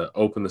to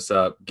open this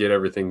up, get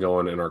everything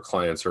going, and our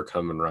clients are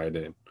coming right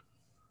in?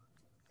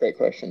 Great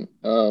question.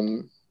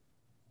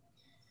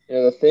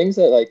 The things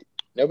that like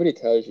nobody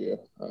tells you.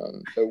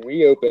 So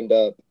we opened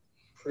up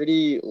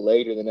pretty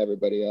later than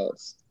everybody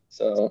else.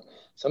 So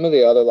some of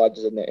the other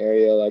lodges in the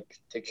area, like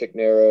Tick Chick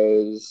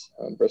Narrows,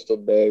 Bristol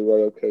Bay,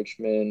 Royal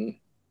Coachman,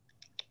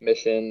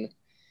 Mission,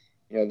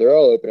 they're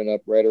all opening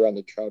up right around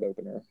the trout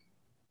opener,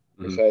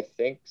 Mm-hmm. which I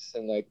think's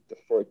in like the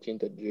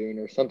 14th of June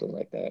or something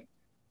like that.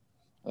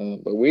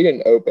 But we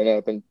didn't open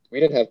up and we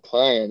didn't have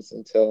clients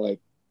until like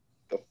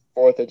the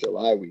 4th of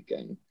July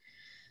weekend.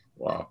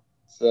 Wow.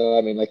 So,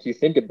 I mean, like you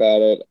think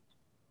about it,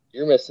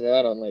 you're missing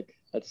out on like,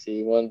 let's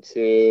see,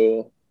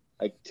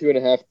 like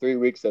 2.5, 3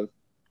 weeks of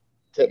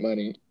tip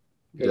money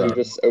because Yeah. you're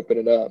just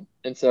opening up.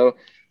 And so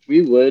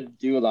we would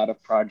do a lot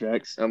of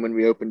projects when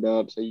we opened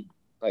up. So,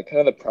 like, kind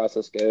of the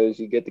process goes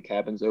you get the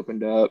cabins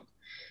opened up,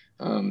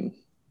 um,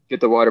 get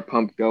the water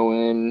pump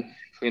going,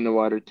 clean the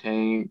water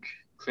tank,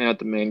 clean out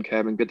the main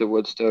cabin, get the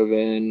wood stove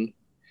in,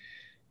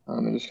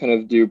 and just kind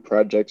of do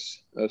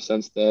projects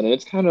since then. And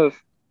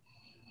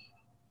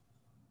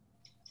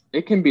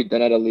it can be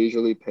done at a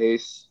leisurely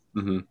pace,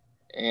 Mm-hmm.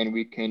 and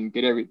we can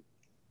get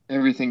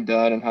everything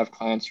done and have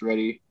clients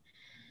ready,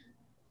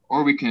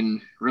 or we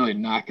can really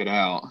knock it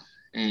out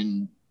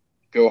and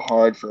go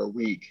hard for a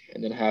week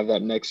and then have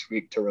that next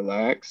week to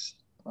relax.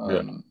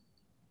 Yeah.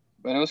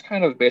 But it was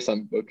kind of based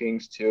on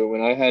bookings too.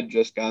 When I had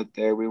just got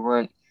there, we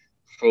weren't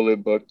fully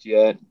booked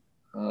yet.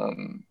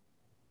 Um,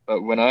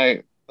 but when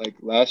I like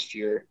last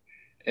year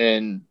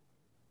in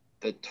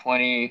the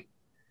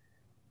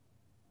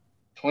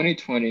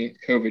 2020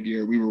 COVID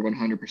year, we were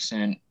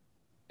 100%.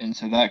 And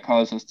so that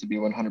caused us to be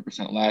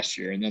 100% last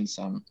year and then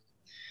some.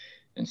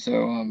 And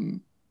so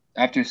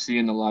after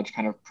seeing the lodge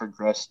kind of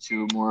progress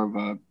to more of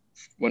a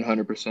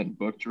 100%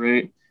 booked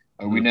rate,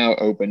 we Mm-hmm. now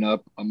open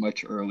up a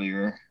much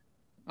earlier,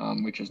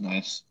 which is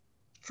nice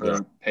Yeah.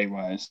 for pay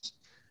wise.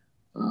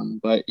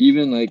 But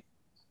even like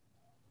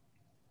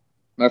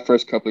my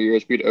first couple of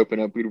years, we'd open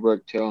up, we'd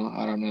work till,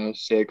 I don't know,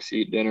 6,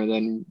 eat dinner,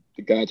 then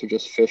the guys would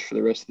just fish for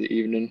the rest of the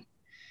evening.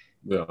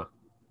 Yeah.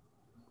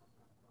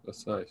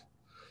 That's nice.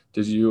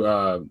 Did you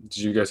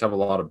guys have a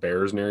lot of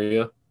bears near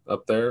you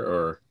up there,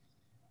 or?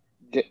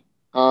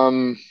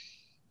 Um,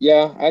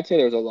 yeah, I'd say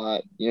there's a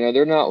lot.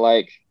 They're not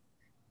like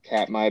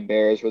Katmai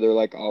bears where they're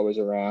like always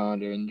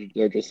around and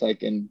they're just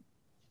like in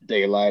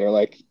daylight, or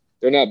like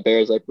they're not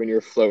bears like when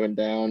you're floating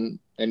down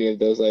any of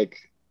those like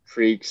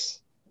creeks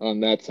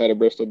on that side of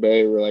Bristol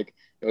Bay where like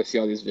you'll see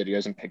all these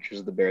videos and pictures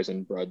of the bears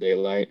in broad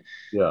daylight.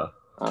 Yeah.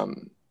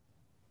 Um,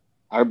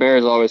 our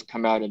bears always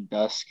come out at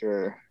dusk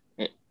or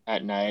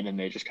at night and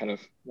they just kind of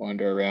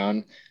wander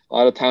around. A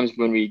lot of times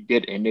when we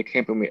get into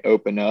camp and we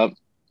open up,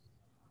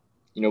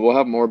 we'll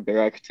have more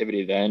bear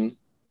activity then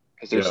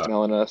because they're Yeah.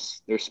 smelling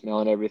us, they're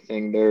smelling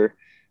everything, they're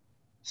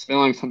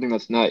smelling something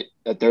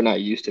that they're not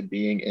used to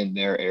being in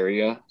their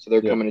area. So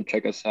they're Yeah. coming to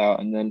check us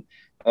out. And then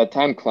by the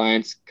time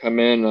clients come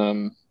in,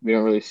 we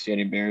don't really see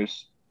any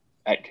bears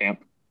at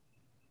camp.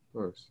 Of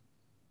course.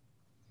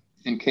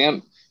 In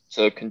camp,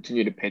 to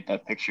continue to paint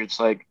that picture, it's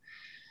like,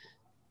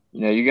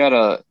 you got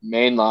a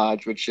main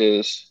lodge, which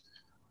is,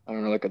 I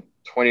don't know, like a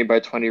 20 by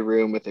 20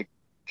 room with a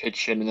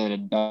kitchen and then a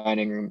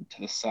dining room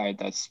to the side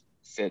that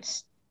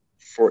fits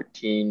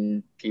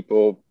 14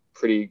 people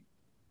pretty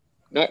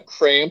not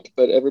cramped,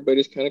 but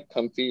everybody's kind of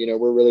comfy.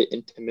 We're really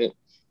intimate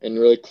and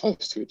really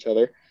close to each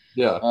other.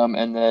 Yeah.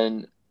 And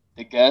then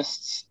the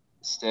guests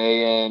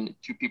stay in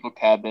two people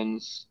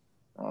cabins,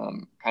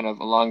 kind of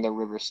along the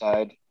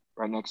riverside,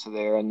 right next to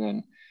there. And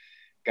then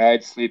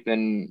guides sleep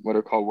in what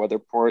are called weather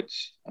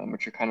ports,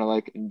 which are kind of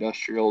like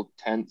industrial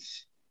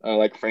tents,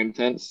 like frame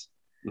tents.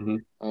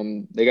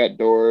 Mm-hmm. They got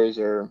doors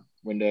or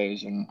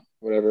windows and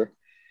whatever.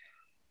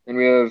 And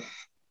we have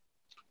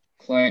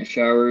client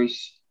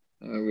showers.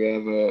 We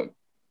have a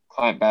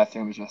client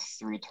bathrooms with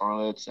 3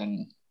 toilets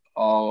and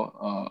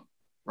all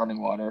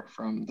running water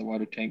from the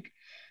water tank.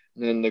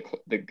 And then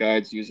the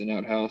guides use an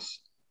outhouse.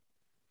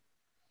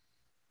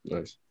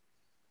 Nice.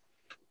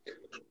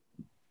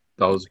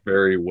 That was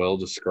very well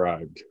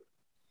described.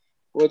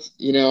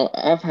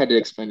 I've had to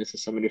explain this to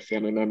so many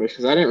family members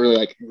because I didn't really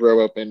like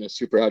grow up in a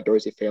super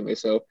outdoorsy family.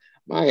 So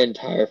my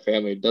entire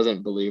family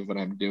doesn't believe what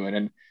I'm doing.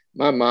 And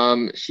my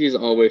mom, she's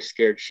always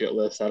scared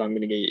shitless that I'm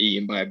going to get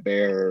eaten by a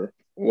bear or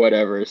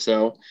whatever.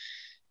 So,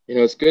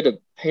 it's good to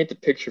paint the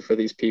picture for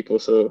these people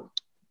so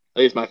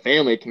at least my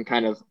family can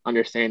kind of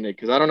understand it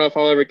because I don't know if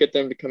I'll ever get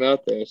them to come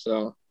out there.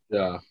 So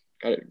Yeah.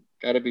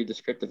 gotta be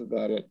descriptive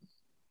about it.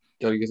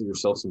 Gotta get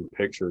yourself some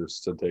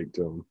pictures to take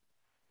to them.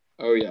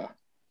 Oh yeah.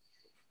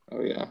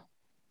 Oh yeah.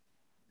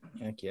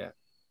 Heck yeah.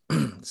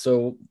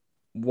 So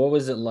what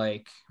was it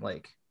like?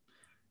 Like,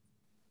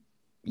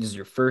 this is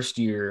your first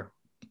year,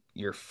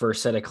 your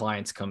first set of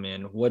clients come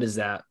in. What does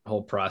that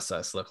whole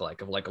process look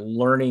like of like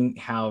learning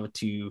how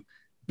to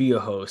be a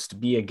host,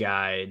 be a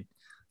guide,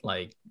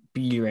 like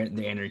be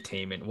the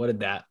entertainment? What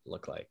did that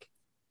look like?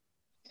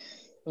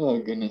 Oh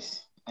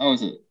goodness. I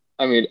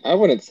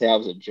wouldn't say I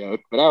was a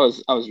joke, but I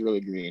was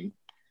really green.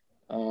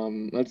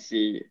 Let's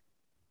see.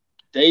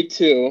 Day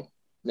two.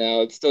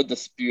 Now it's still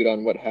dispute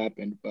on what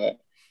happened, but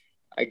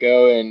I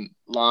go and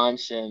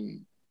launch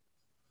and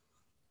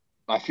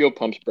my fuel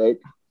pumps broke.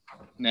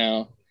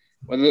 Now,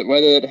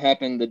 whether it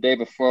happened the day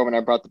before when I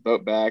brought the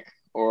boat back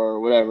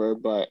or whatever,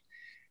 but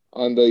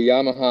on the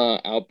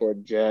Yamaha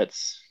outboard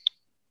jets,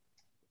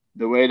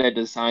 the way they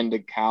designed the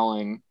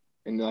cowling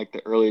in like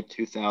the early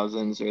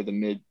 2000s or the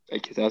mid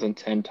like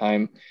 2010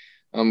 time,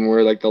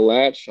 where like the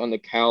latch on the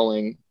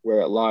cowling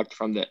where it locked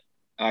from the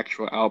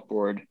actual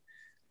outboard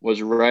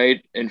was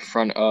right in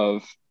front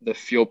of the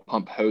fuel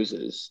pump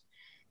hoses.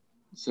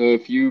 So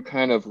if you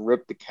kind of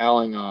rip the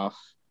cowling off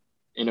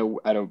at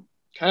a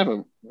kind of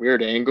a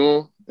weird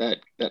angle,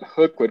 that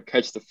hook would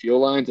catch the fuel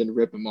lines and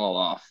rip them all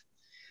off.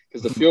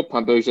 Because the fuel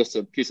pump it was just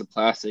a piece of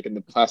plastic, and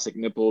the plastic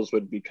nipples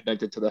would be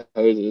connected to the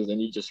hoses, and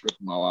you just rip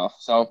them all off.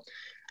 So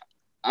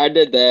I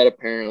did that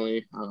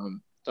apparently.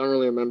 Don't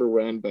really remember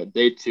when, but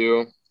day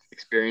two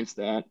experienced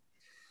that.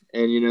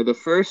 And the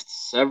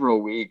first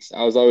several weeks,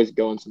 I was always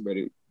going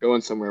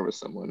somewhere with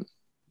someone.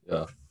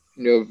 Yeah.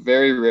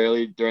 Very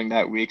rarely during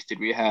that weeks did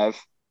we have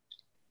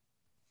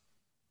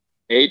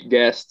 8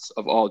 guests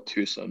of all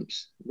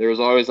twosomes. There was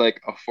always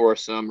like a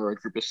foursome or a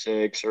group of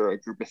 6 or a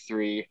group of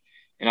 3,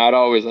 and I'd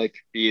always like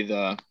be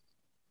the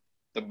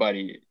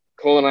buddy.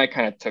 Cole and I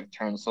kind of took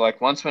turns. So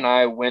like once when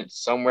I went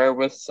somewhere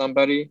with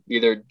somebody,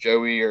 either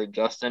Joey or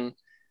Justin,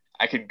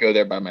 I could go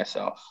there by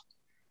myself.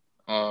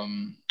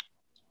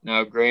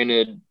 Now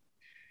granted,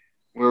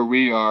 where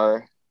we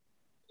are,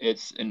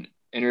 it's an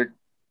inter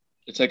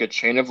it's like a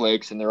chain of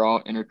lakes and they're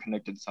all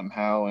interconnected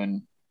somehow.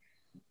 And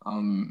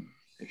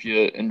if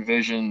you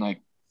envision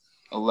like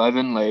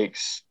 11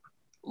 lakes,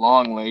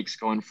 long lakes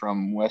going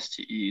from west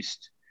to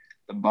east,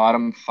 the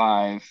bottom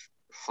 5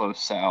 flow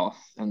south,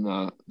 and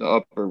the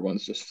upper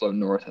ones just flow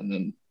north and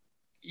then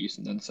east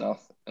and then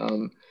south.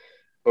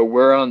 But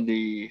we're on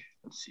the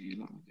let's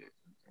see,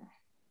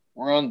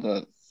 we're on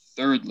the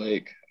third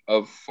lake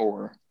of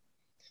 4,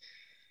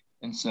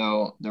 and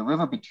so the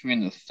river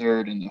between the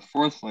third and the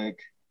fourth lake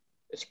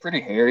it's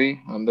pretty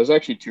hairy. There's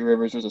actually 2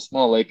 rivers. There's a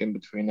small lake in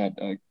between that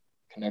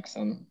connects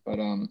them, but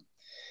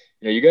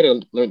you got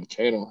to learn the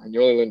channel, and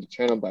you only learn the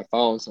channel by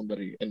following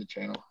somebody in the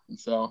channel. And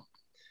so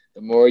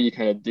the more you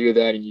kind of do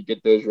that and you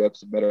get those reps,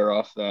 the better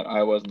off that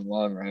I was in the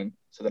long run.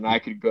 So then I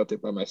could go up there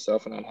by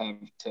myself and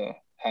I'd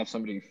have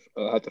somebody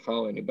have to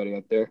follow anybody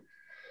up there.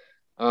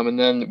 And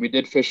then we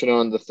did fishing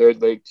on the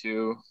third lake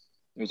too.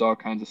 There's all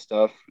kinds of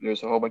stuff.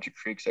 There's a whole bunch of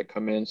creeks that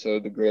come in, so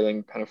the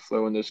grayling kind of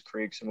flow in those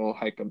creeks, and we'll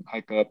hike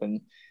up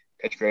and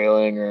catch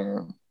grayling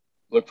or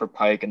look for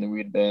pike in the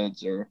weed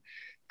beds or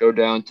go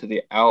down to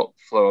the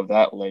outflow of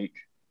that lake,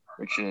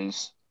 which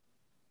is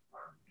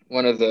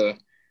one of the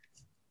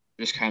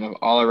just kind of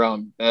all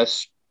around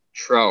best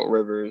trout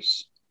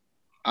rivers.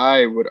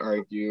 I would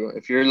argue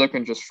if you're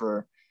looking just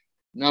for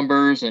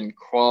numbers and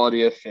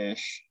quality of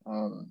fish,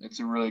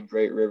 it's a really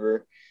great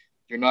river.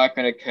 You're not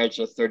going to catch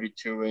a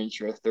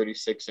 32-inch or a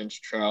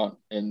 36-inch trout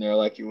in there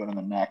like you would on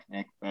the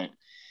Naknek, but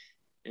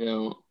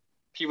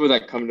people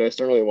that come to us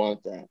don't really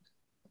want that.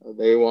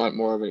 They want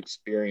more of an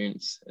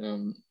experience.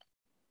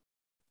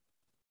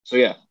 So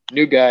yeah,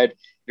 new guide,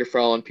 you're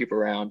following people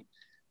around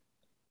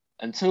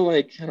until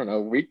like, I don't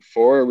know, week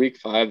 4 or week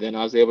 5, then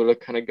I was able to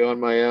kind of go on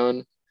my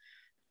own.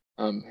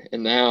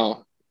 And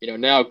now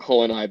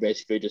Cole and I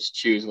basically just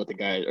choose what the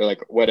guys or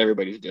like what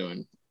everybody's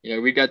doing.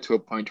 We got to a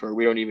point where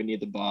we don't even need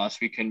the boss.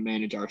 We can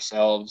manage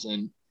ourselves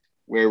and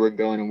where we're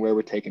going and where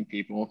we're taking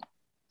people.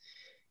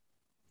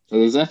 So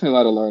there's definitely a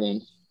lot of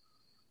learning.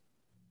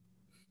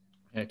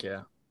 Heck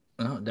yeah.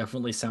 Oh,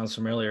 definitely sounds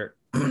familiar.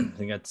 I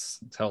think that's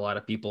how a lot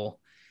of people,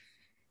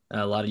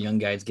 a lot of young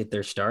guys get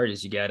their start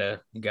is you gotta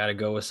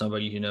go with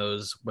somebody who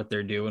knows what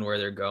they're doing, where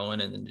they're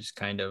going, and then just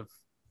kind of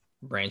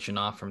branching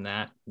off from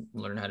that,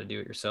 learn how to do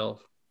it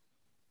yourself.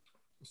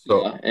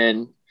 So, yeah,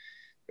 and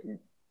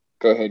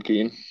go ahead,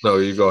 Keaton. no,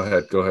 you go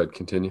ahead. Go ahead.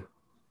 Continue.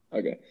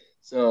 Okay.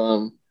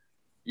 So,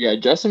 yeah,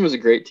 Justin was a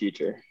great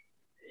teacher.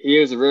 He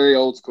was a very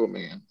old school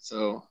man.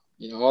 So,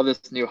 all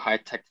this new high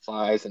tech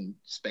flies and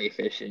spay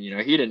fishing. He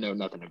didn't know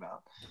nothing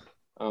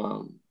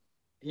about.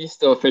 He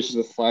still fishes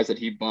with flies that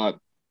he bought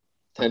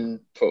 10,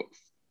 12,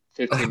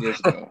 15 years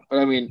ago. But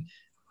I mean,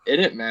 it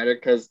didn't matter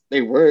because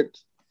they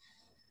worked.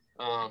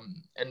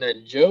 And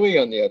then Joey,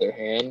 on the other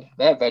hand,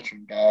 that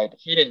veteran guide,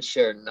 he didn't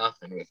share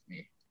nothing with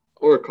me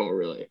or Cole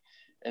really.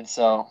 And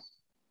so,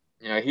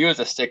 he was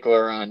a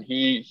stickler on.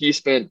 He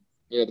spent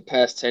the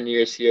past 10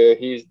 years here.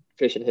 He's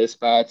fishing his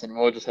spots, and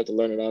we'll just have to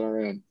learn it on our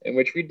own, and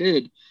which we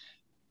did.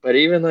 But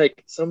even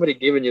like somebody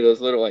giving you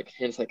those little like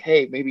hints, like,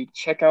 hey, maybe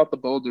check out the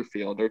Boulder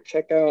Field or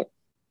check out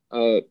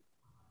uh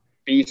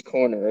Beast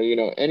Corner,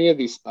 or any of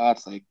these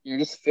spots, like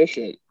just fish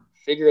it,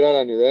 figure it out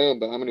on your own.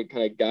 But I'm gonna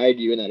kind of guide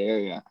you in that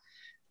area.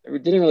 We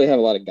didn't really have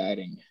a lot of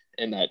guiding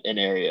in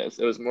areas.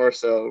 It was more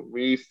so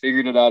we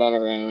figured it out on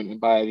our own,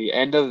 and by the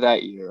end of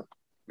that year,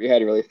 we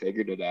had really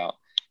figured it out.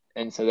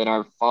 And so then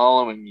our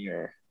following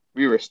year,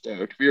 we were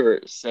stoked. We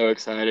were so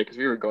excited because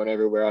we were going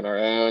everywhere on our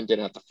own,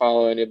 didn't have to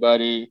follow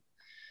anybody,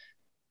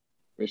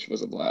 which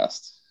was a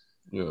blast.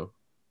 Yeah.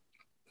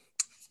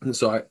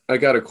 So I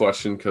got a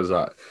question because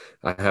I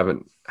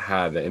haven't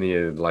had any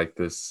of like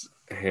this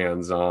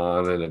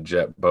hands-on in a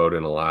jet boat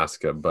in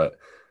Alaska, but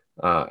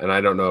and I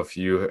don't know if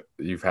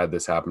you've had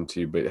this happen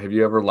to you, but have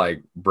you ever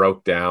like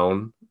broke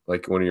down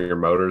like when your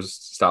motors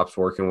stops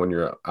working when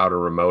you're out in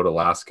remote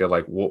Alaska?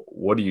 Like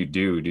what do you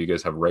do? Do you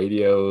guys have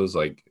radios?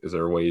 Like is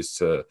there ways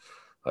to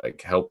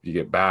like help you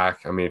get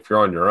back? I mean, if you're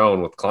on your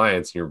own with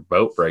clients and your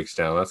boat breaks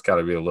down, that's got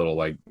to be a little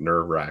like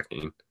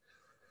nerve-wracking.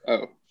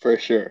 Oh, for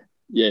sure.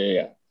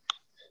 Yeah.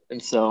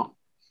 And so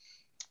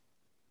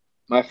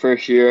my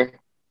first year,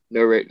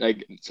 no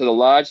like so the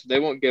lodge, they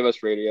won't give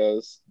us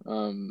radios.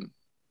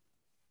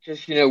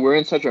 Just we're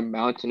in such a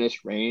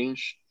mountainous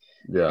range,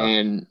 Yeah.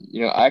 and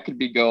I could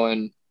be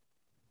going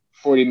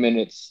 40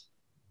 minutes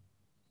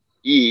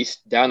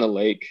east down the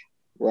lake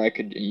where I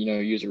could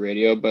use a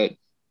radio, but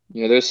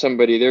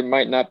there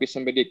might not be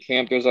somebody at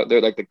camp. There's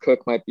there like the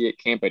cook might be at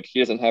camp, but he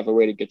doesn't have a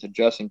way to get to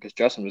Justin because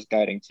Justin was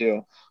guiding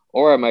too.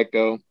 Or I might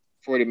go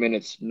 40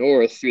 minutes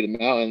north through the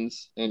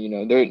mountains,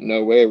 and there's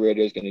no way a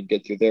radio is going to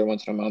get through there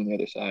once I'm on the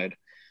other side.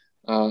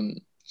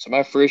 So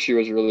my first year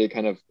was really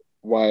kind of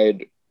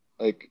wide,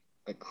 like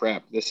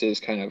crap. This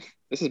is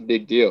a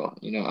big deal.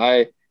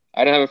 I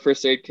didn't have a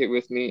first aid kit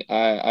with me.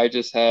 I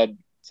just had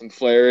some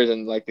flares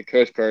and like the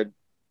Coast Guard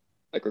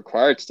like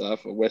required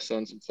stuff, a whistle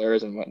and some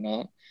flares and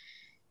whatnot.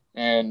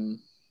 And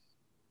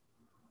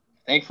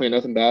thankfully,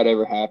 nothing bad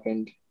ever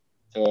happened.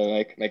 To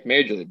like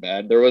majorly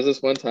bad. There was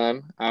this one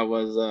time I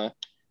was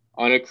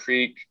on a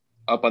creek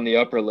up on the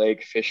upper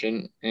lake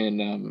fishing,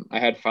 and I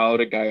had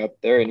followed a guy up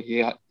there, and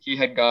he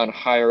had gone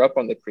higher up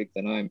on the creek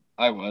than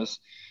I was,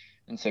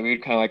 and so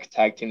we'd kind of like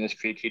tag team this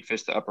creek. He'd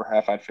fish the upper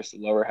half, I'd fish the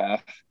lower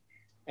half,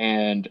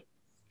 and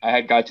I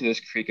had got to this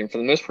creek, and for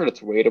the most part, it's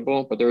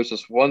wadable, but there was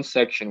this one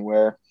section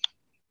where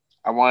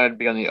I wanted to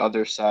be on the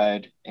other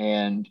side,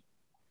 and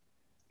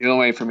the only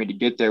way for me to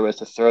get there was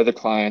to throw the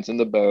clients in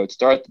the boat,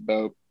 start the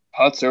boat,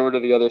 putz over to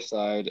the other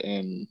side,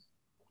 and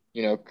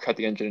cut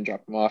the engine and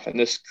drop them off. And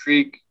this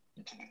creek,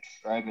 to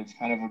describe it, it's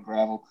kind of a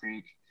gravel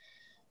creek.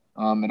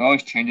 It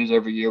always changes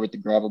every year with the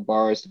gravel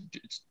bars.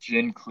 It's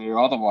gin clear.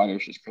 All the water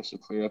is just crystal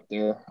clear up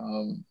there.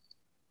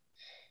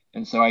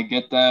 And so I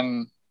get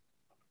them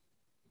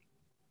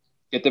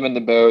in the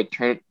boat,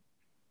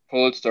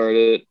 pull it, start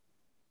it,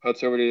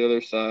 putz over to the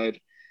other side,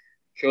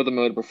 kill the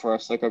motor before I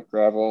suck up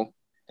gravel,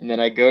 and then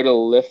I go to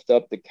lift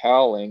up the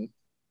cowling,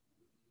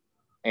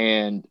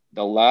 and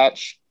the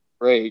latch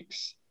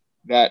breaks.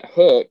 That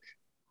hook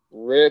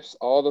rips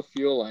all the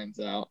fuel lines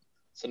out.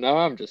 So now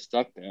I'm just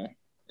stuck there.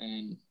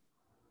 And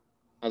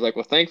I was like,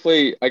 well,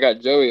 thankfully I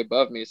got Joey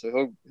above me,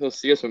 so he'll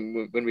see us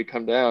when we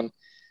come down.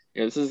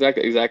 This is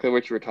exactly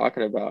what you were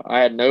talking about. I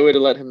had no way to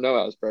let him know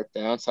I was broke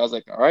down. So I was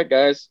like, all right,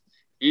 guys,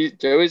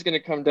 Joey's going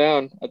to come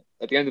down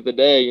at the end of the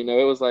day.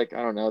 It was like,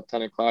 I don't know,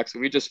 10 o'clock. So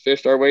we just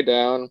fished our way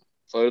down,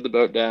 floated the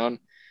boat down.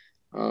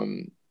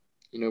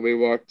 We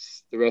walked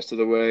the rest of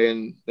the way,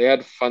 and they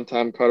had a fun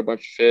time, caught a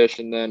bunch of fish.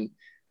 And then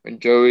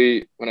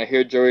when I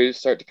hear Joey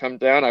start to come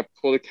down, I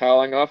pull the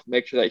cowling off,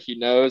 make sure that he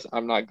knows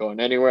I'm not going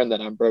anywhere and that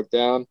I'm broke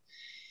down.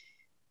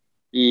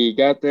 He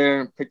got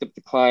there and picked up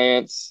the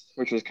clients,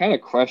 which was kind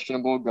of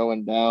questionable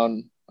going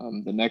down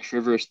the next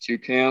rivers to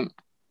camp,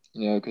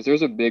 because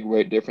there's a big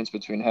weight difference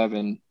between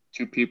having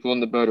two people in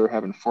the boat or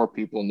having four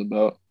people in the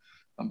boat.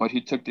 But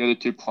he took the other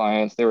two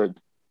clients. They were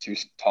two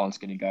tall and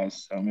skinny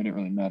guys, so it didn't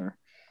really matter.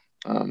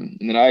 And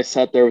then I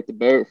sat there with the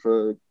boat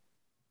for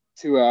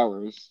 2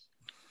 hours.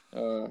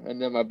 And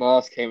then my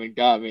boss came and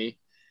got me.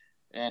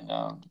 And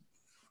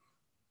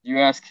you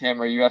ask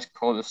him or you ask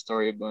Cole this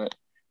story, but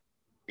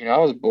I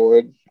was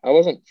bored. I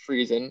wasn't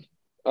freezing.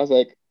 I was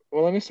like,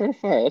 well, let me start a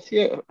fire. Let's see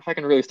if I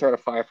can really start a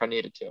fire if I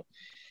needed to.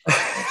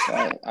 And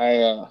so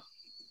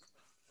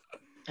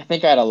I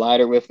think I had a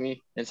lighter with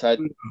me, and so I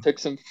took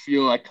some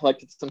fuel. I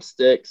collected some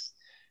sticks,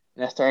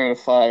 and I started a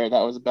fire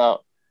that was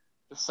about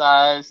the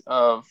size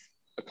of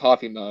a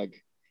coffee mug.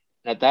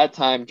 And at that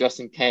time,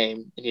 Justin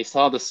came, and he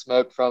saw the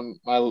smoke from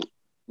my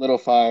little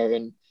fire,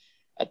 and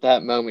at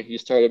that moment, he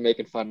started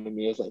making fun of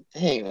me. He was like,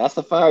 "Dang, that's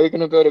the fire you're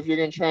gonna build if you're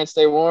gonna try and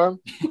stay warm."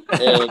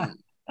 And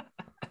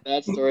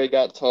that story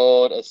got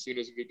told as soon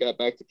as we got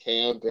back to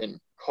camp, and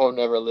Cole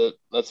never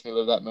lets me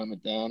live that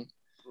moment down.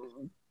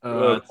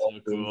 Oh, that's so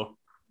cool.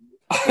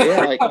 But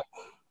yeah, like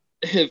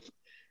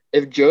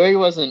if Joey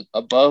wasn't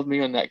above me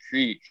on that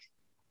creek,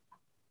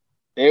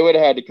 they would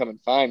have had to come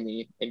and find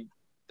me. And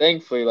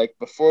thankfully, like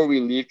before we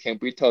leave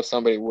camp, we tell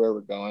somebody where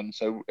we're going.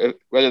 So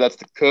whether that's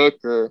the cook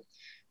or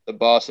the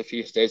boss, if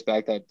he stays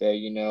back that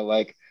day,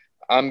 like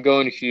I'm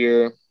going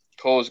here,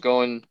 Cole's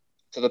going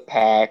to the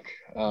pack.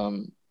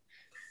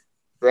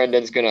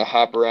 Brendan's gonna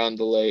hop around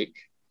the lake.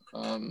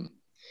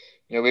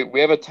 We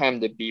have a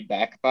time to be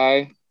back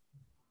by,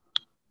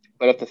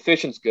 but if the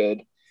fishing's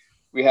good,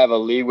 we have a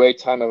leeway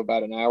time of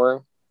about an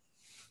hour.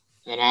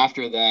 And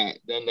after that,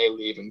 then they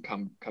leave and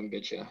come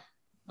get you.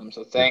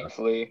 So Yeah.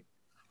 thankfully,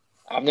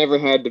 I've never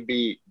had to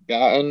be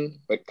gotten,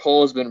 but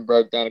Cole's been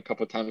broke down a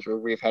couple of times where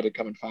we've had to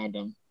come and find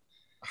him.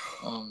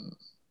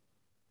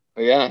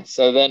 But yeah,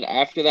 so then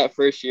after that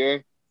first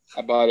year,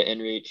 I bought an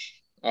inReach.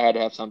 I had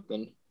to have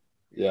something.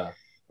 Yeah.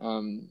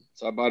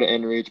 So I bought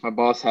an inReach. My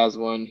boss has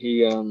one.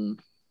 He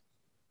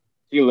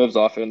lives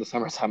off it in the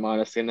summertime,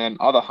 honestly. And then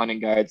all the hunting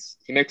guides,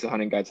 he makes the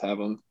hunting guides have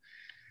them.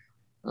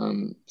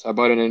 So I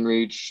bought an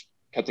inReach,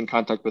 kept in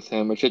contact with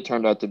him, which it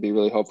turned out to be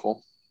really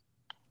helpful.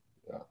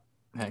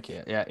 Heck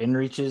yeah. Yeah.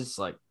 InReaches,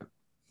 like,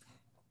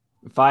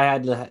 if I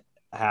had to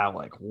have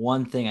like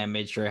one thing I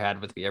made sure I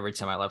had with me every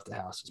time I left the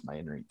house was my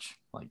inReach.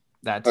 Like,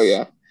 Oh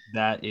yeah.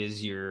 that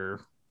is your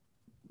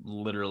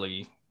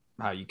literally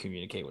how you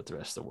communicate with the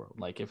rest of the world.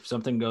 Like, if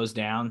something goes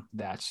down,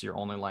 that's your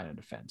only line of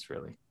defense,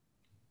 really.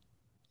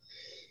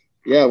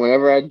 Yeah,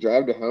 whenever I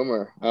drive to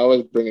Homer, I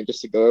always bring it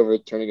just to go over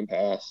Turning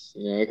Pass,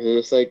 because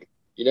it's like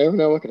you never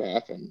know what could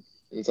happen.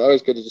 And it's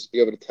always good to just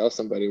be able to tell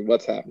somebody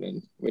what's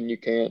happening when you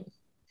can't.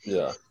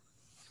 Yeah.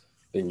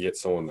 You can get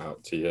someone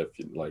out to you if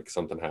like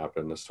something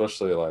happened,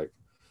 especially like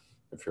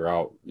if you're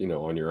out,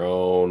 on your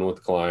own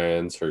with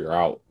clients, or you're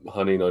out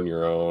hunting on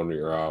your own, or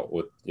you're out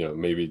with,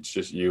 maybe it's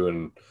just you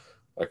and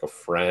like a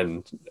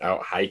friend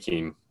out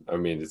hiking. I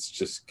mean, it's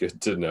just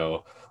good to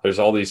know there's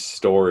all these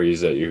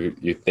stories that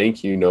you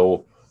think, you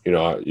go,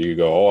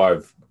 oh,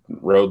 I've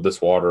rode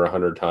this water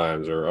 100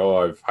 times, or, oh,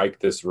 I've hiked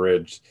this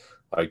ridge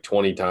like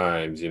 20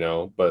 times,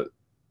 but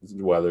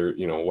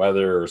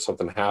weather or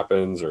something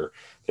happens, or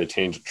they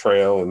change a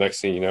trail, and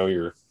next thing you know,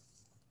 you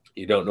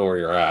don't know where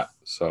you're at.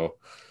 So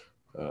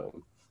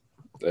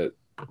that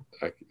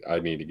I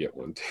need to get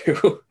one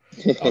too.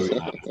 I'll be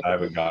honest, I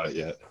haven't got it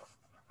yet.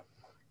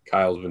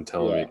 Kyle's been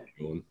telling me to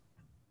get one.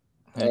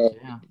 Heck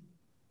yeah.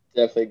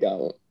 Definitely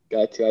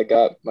got to. I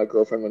got my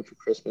girlfriend one for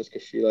Christmas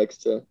because she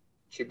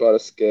bought a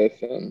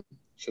skiff and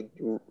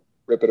she'll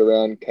rip it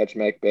around, catch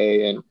Mac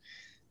Bay. And I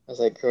was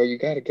like, girl, you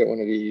got to get one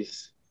of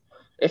these.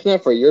 If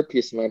not for your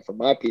peace of mind, for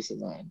my peace of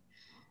mind.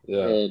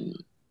 Yeah. And,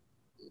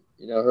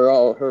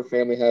 her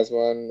family has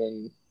one.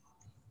 And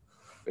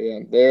but yeah,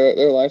 they're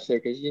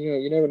lifesaver because,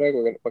 you never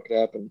know what could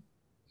happen.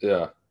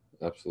 Yeah,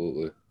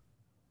 absolutely.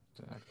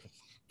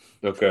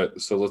 Okay,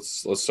 so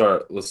let's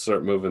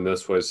start moving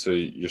this way. So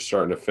you're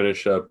starting to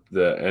finish up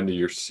the end of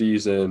your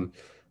season,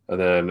 and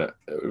then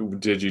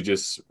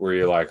were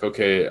you like,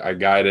 okay, I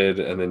guided,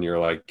 and then you're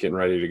like getting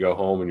ready to go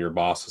home, and your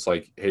boss was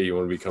like, hey, you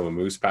want to become a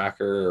moose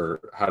packer,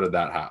 or how did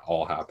that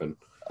all happen?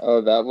 Oh,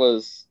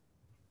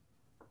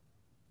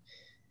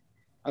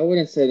 I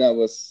wouldn't say that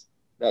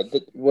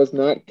was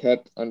not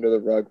kept under the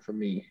rug for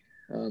me.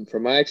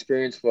 From my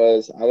experience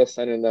was I was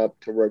signing up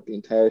to work the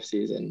entire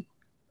season,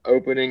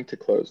 opening to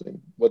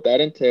closing. What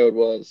that entailed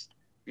was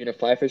being a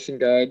fly fishing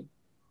guide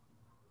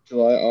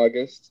July,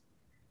 August,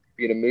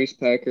 being a moose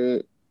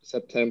packer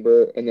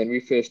September, and then we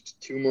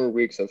fished 2 more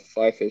weeks of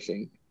fly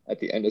fishing at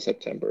the end of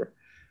September.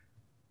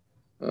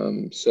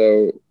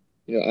 So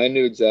I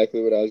knew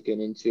exactly what I was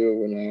getting into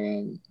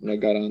when I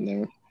got on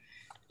there,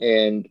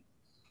 and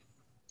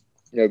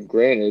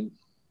granted,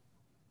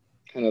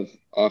 kind of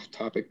off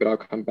topic, but I'll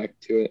come back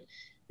to it.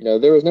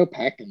 There was no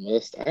packing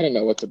list. I didn't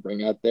know what to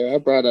bring out there. I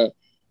brought a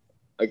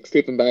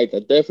sleeping bag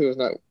that definitely was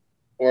not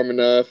warm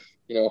enough.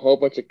 A whole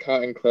bunch of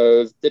cotton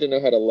clothes. Didn't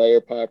know how to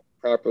layer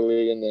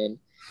properly, and then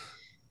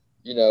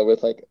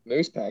with like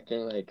moose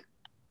packing, like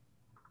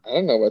I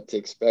don't know what to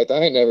expect.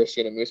 I had never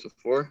seen a moose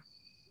before.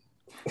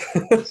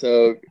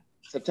 So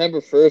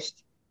September 1st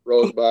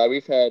rolls by.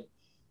 We've had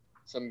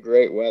some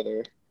great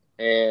weather,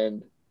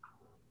 and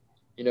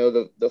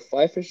the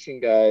fly fishing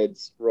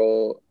guides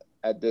role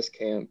at this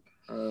camp.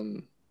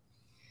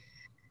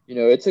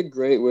 It's a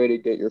great way to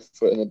get your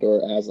foot in the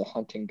door as a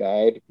hunting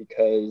guide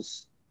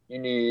because you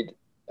need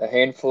a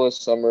handful of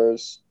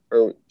summers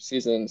or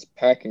seasons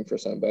packing for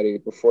somebody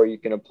before you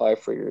can apply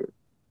for your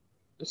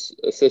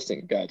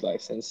assistant guide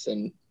license.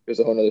 And there's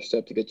a whole other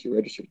step to get you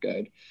registered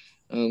guide.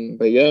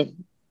 But yeah,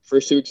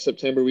 first 2 weeks of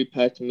September, we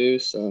packed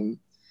moose.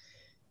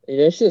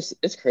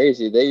 It's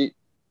crazy.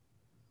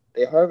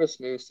 They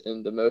harvest moose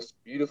in the most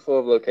beautiful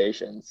of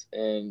locations.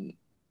 And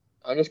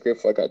I'm just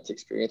grateful I got to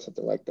experience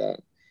something like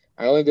that.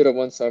 I only did it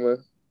one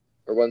summer.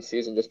 or one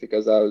season just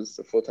because I was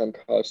a full-time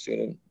college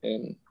student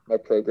and my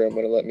program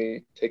wouldn't let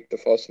me take the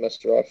fall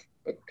semester off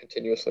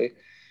continuously.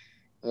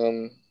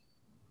 Um,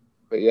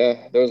 but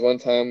yeah, there was one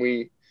time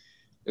there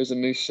was a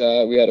moose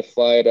shot. We had to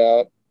fly it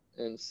out,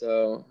 and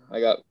so I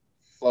got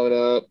flown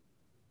up,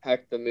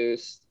 packed the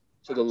moose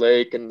to the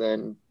lake, and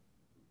then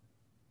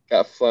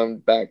got flown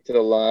back to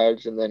the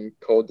lodge. And then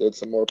Cole did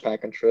some more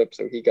packing trips,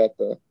 so he got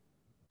the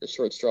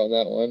short straw on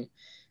that one.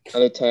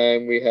 Another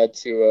time we had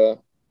to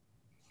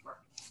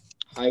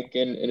hike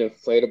in an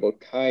inflatable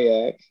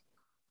kayak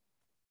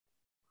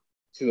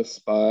to a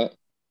spot,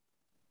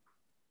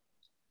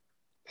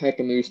 pack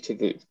a moose to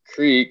the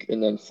creek,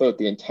 and then float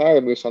the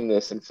entire moose on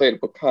this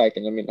inflatable kayak.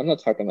 And I mean, I'm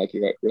not talking like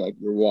you're like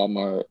your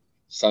Walmart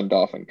Sun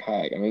Dolphin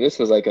kayak. I mean, this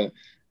was like a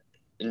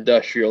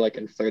industrial like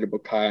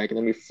inflatable kayak, and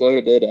then we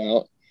floated it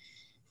out.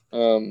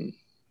 Um,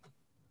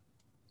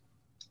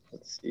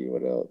 let's see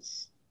what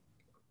else.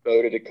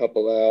 Boated a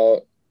couple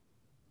out.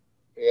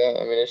 Yeah,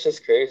 I mean, it's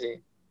just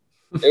crazy.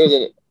 It was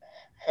a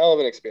hell of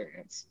an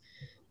experience.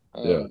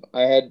 Yeah.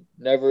 I had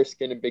never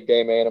skinned a big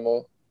game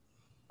animal.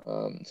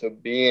 So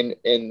being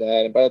in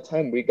that, and by the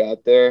time we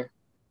got there,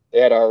 they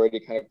had already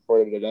kind of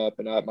corded it up,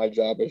 and my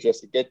job was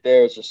just to get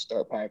there, just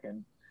start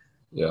packing.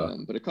 Yeah.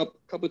 But a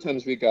couple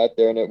times we got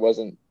there, and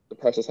the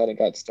process hadn't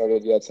got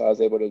started yet, so I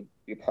was able to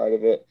be part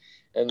of it.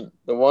 And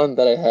the one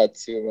that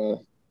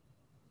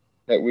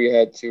that we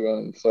had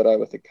to float out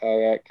with the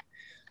kayak,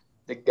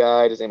 the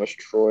guide, his name was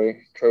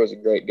Troy. Troy was a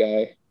great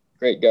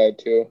guy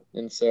too.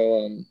 And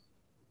so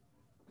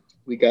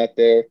we got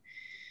there.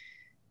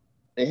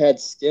 They had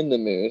skinned the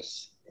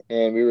moose,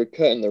 and we were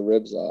cutting the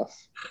ribs off.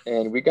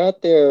 And we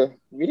got there.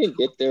 We didn't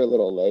get there a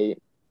little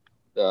late.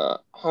 The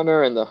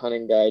hunter and the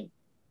hunting guide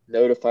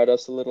notified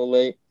us a little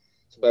late.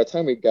 So by the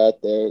time we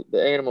got there,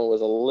 the animal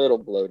was a little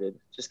bloated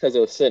just because it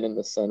was sitting in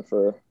the sun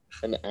for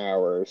an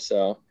hour or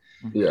so.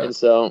 Yeah. And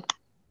so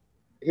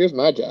here's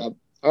my job.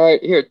 All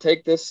right, here,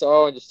 take this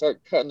saw and just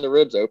start cutting the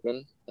ribs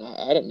open.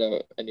 I didn't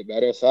know any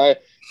better, so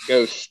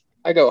go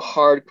I go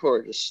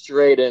hardcore, just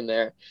straight in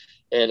there,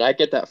 and I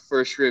get that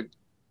first rib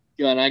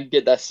gun. I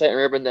get that second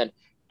rib, and then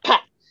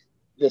pop,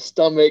 the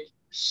stomach,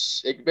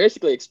 it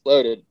basically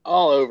exploded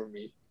all over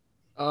me.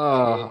 I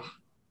Oh,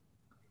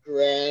 mean,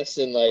 grass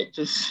and like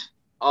just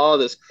all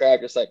this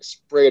crap just like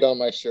sprayed on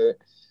my shirt,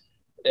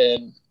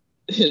 and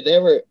they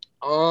were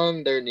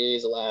on their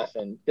knees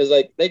laughing because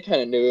like they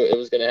kind of knew it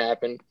was going to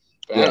happen,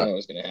 but I didn't yeah. know it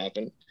was going to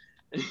happen.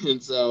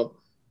 And so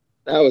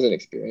that was an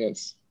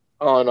experience.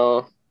 All in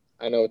all,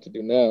 I know what to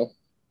do now.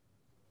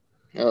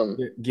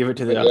 Give it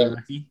to But the yeah, other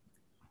rookie.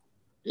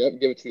 yep,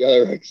 give it to the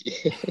other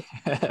rookie.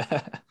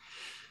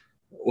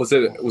 Was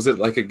it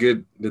like a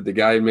good, did the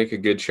guy make a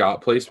good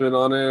shot placement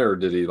on it, or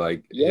did he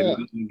like hit it Yeah,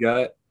 in the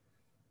gut?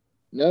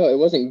 no, it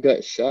wasn't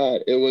gut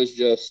shot. It was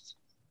just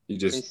You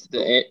just,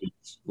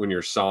 since when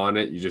you're sawing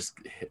it, you just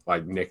hit,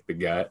 like nick the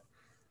gut.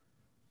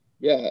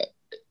 yeah,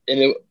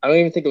 and I don't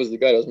even think it was the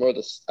gut. It was more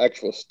the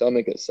actual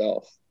stomach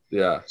itself.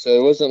 Yeah. So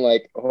it wasn't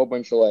like a whole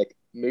bunch of like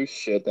moose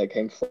shit that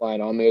came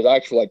flying on me. It was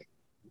actual like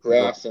Right.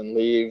 grass and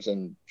leaves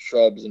and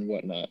shrubs and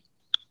whatnot.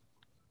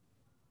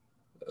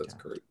 That's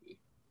crazy.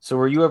 So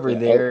were you ever Yeah.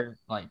 there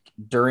like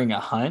during a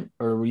hunt,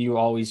 or were you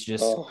always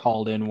just Oh,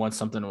 called in once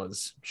something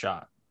was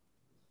shot?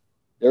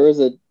 there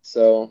was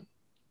so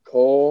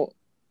Cole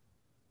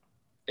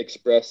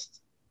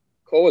expressed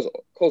Cole's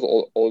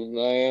older than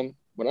I am.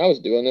 When I was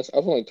doing this, I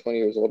was only 20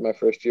 years old my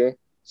first year,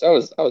 so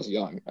I was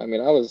young. I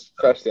mean, I was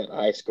freshly in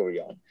high school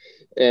young,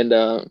 and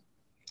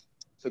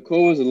so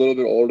Cole was a little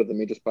bit older than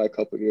me just by a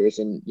couple of years,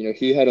 and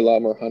he had a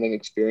lot more hunting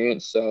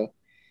experience. So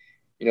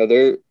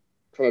they're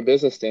from a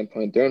business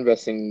standpoint, they're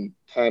investing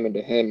time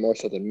into him more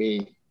so than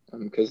me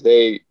because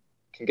they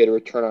can get a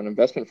return on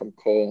investment from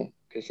Cole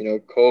because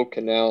Cole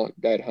can now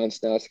guide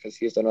hunts now because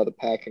he's done all the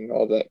packing,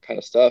 all that kind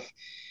of stuff.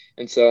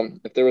 And so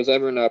if there was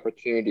ever an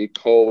opportunity,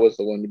 Cole was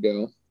the one to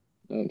go.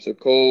 So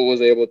Cole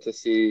was able to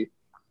see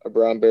a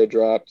brown bear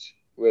dropped,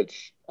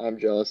 which I'm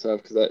jealous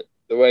of because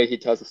the way he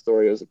tells the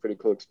story was a pretty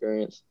cool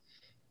experience.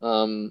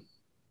 Um,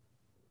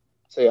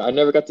 so yeah, I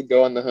never got to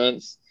go on the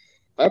hunts.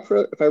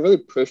 If I really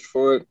pushed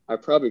for it, I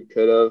probably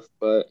could have,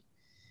 but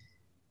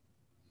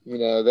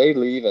they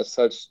leave at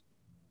such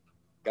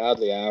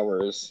godly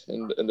hours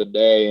in the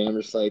day, and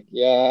I'm just like,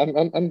 yeah,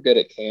 I'm good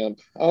at camp.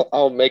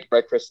 I'll make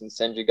breakfast and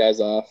send you guys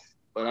off,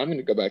 but I'm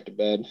gonna go back to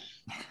bed.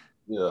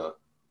 Yeah.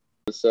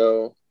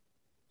 So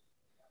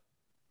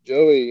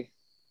Joey,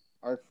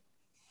 our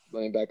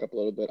let me back up a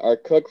little bit. Our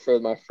cook for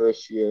my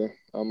first year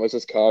was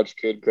this college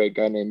kid, great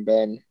guy named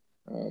Ben.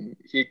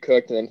 He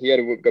cooked, and then he had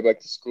to go back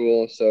to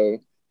school. So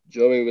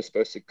Joey was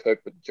supposed to cook,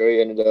 but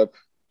Joey ended up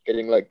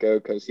getting let go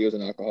because he was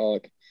an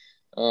alcoholic.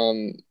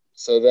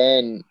 So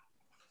then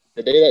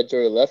the day that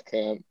Joey left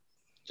camp,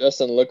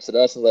 Justin looks at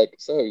us and like,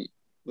 so he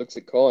looks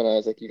at Cole and I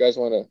was like, you guys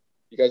want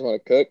to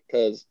cook?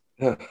 Because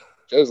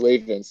Joe's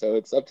leaving, so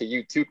it's up to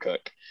you to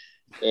cook.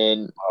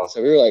 And Wow.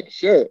 so we were like,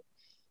 sure.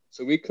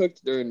 So we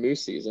cooked during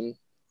moose season.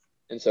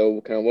 And so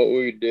kind of what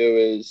we would do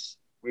is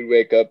we'd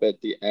wake up at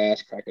the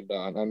ass crack of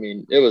dawn. I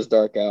mean, it was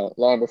dark out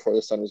long before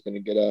the sun was going to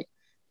get up.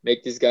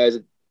 make these guys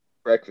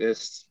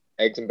breakfast,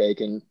 eggs and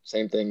bacon,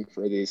 same thing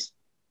for these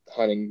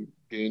hunting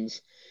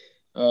goons.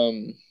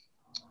 Um,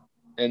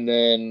 and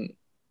then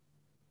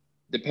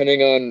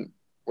depending on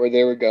where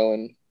they were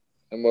going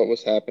and what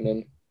was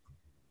happening,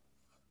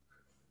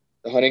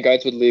 the hunting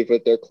guides would leave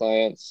with their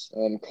clients.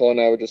 Cole and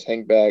I would just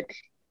hang back,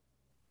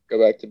 go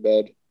back to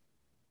bed.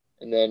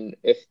 And then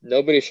if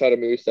nobody shot a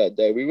moose that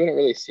day, we wouldn't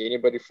really see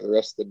anybody for the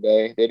rest of the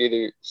day. They'd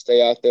either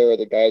stay out there or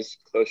the guys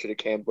closer to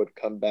camp would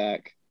come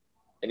back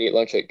and eat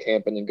lunch at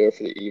camp and then go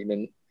for the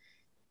evening.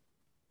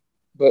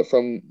 But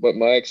from what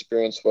my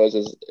experience was,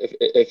 is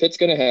if it's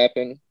going to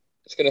happen,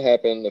 it's going to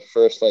happen the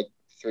first like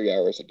 3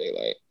 hours of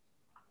daylight.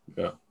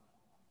 Yeah.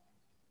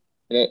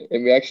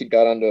 And we actually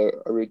got onto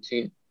a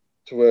routine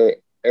to where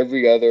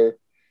every other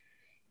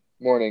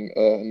morning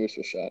a moose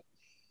was shot.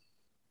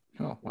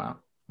 Oh, wow.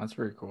 That's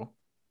very cool.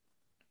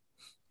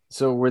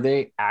 So were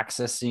they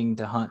accessing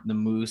to hunt the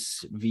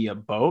moose via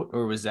boat,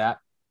 or was that,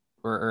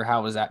 or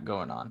how was that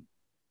going on?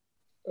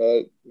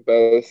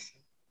 Both,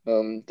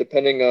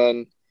 depending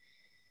on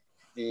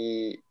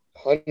the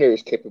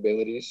hunter's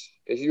capabilities,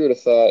 because you would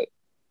have thought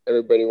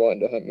everybody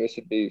wanting to hunt moose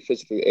would be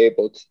physically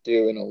able to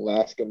do an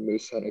Alaska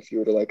moose hunt if you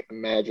were to like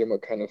imagine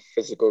what kind of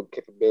physical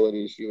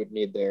capabilities you would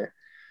need there.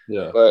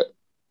 Yeah. But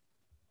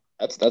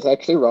that's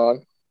actually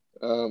wrong.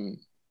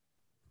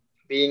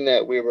 Being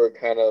that we were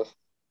kind of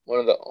one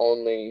of the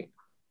only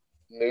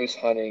moose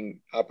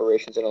hunting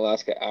operations in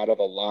Alaska out of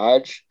a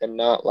lodge and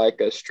not like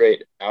a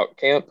straight out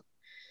camp,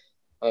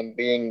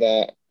 being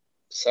that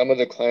some of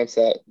the clients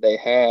that they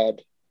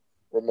had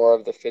were more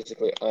of the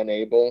physically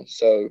unable.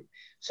 So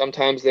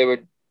sometimes they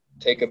would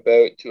take a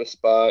boat to a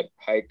spot,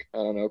 hike, I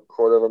don't know,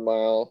 quarter of a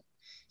mile.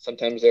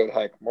 Sometimes they would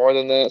hike more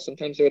than that.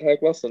 Sometimes they would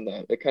hike less than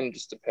that. It kind of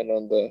just depends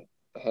on the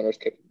hunter's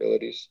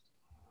capabilities.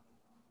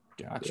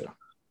 Gotcha.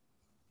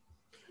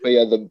 But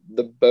yeah,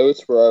 the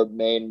boats were our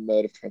main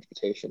mode of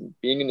transportation.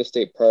 Being in a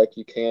state park,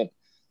 you can't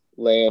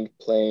land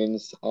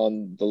planes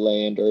on the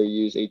land or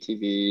use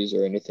ATVs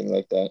or anything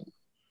like that.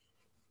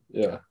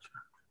 Yeah.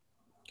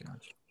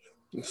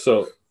 Gotcha.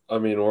 So, I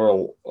mean,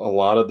 were a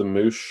lot of the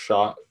moose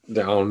shot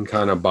down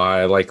kind of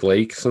by like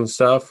lakes and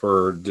stuff,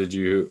 or did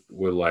you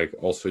would like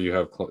also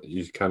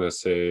you kind of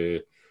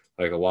say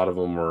like a lot of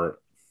them were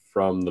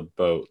from the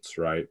boats,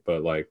 right?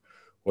 But like,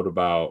 what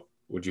about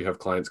would you have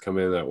clients come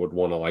in that would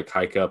want to like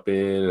hike up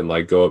in and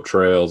like go up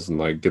trails and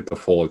like get the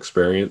full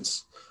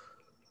experience?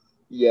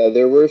 Yeah,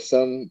 there were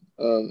some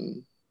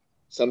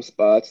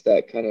spots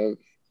that kind of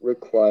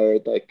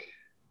required like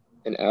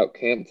an out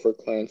camp for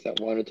clients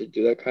that wanted to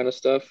do that kind of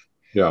stuff.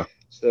 Yeah.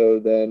 So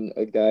then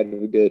a guide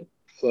would get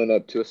flown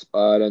up to a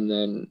spot, and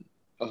then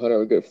a hunter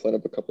would get flown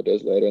up a couple of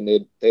days later, and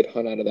they'd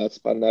hunt out of that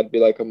spot, and that'd be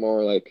like a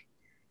more like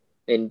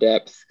in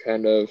depth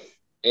kind of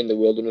in the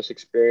wilderness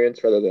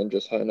experience rather than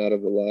just hunting out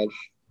of the lodge.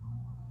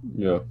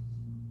 Yeah.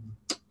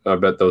 I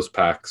bet those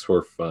packs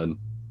were fun.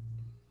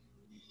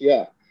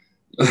 Yeah,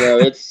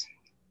 it's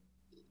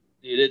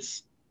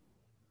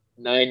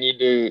 90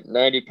 to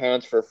 90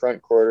 pounds for a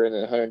front quarter, and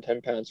then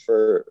 110 pounds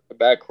for a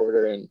back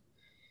quarter, and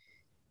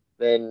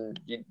then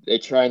they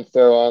try and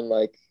throw on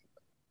like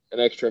an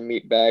extra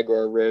meat bag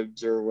or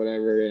ribs or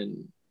whatever,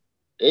 and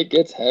it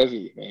gets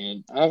heavy,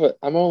 man.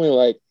 I'm only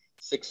like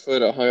 6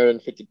 foot,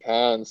 150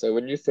 pounds. So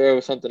when you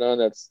throw something on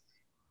that's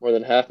more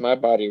than half my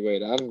body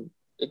weight,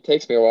 it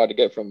takes me a while to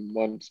get from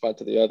one spot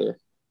to the other.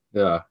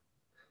 Yeah.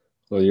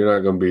 Well, you're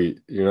not going to be,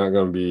 you're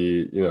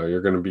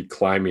going to be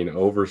climbing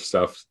over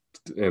stuff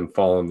and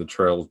following the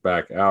trails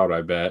back out,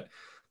 I bet.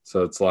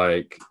 So it's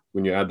like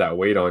when you add that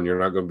weight on, you're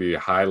not going to be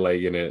high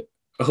legging it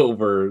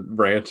over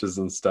branches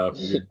and stuff.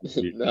 You're going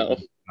to be No.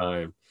 taking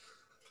time.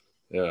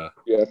 Yeah.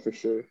 Yeah, for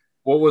sure.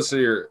 What was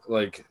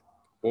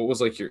what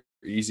was like your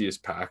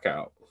easiest pack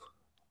out?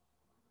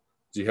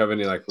 Do you have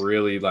any like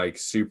really like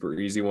super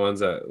easy ones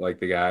that like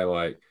the guy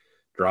like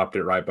dropped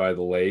it right by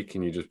the lake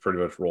and you just pretty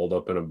much rolled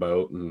up in a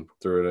boat and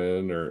threw it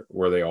in, or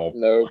were they all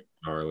No,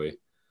 gnarly?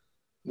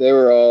 they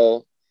were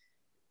all.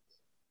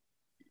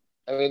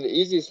 I mean, the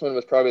easiest one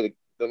was probably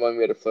the one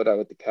we had to float out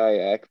with the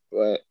kayak,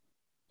 but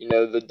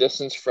the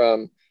distance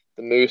from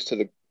the moose to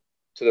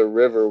the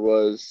river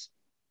was,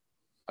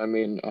 I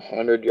mean,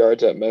 100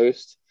 yards at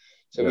most.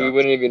 So we Yeah.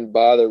 wouldn't even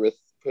bother with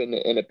putting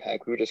it in a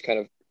pack. We would just kind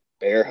of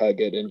bear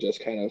hug it and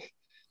just kind of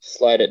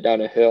slide it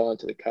down a hill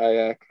onto the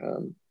kayak.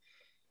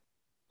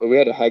 But we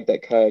had to hike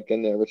that kayak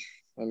in there, which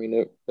I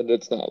mean,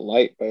 it's not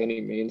light by any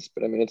means,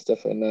 but I mean, it's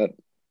definitely not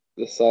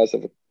the size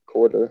of a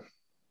quarter.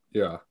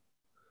 Yeah.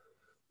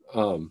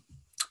 Um,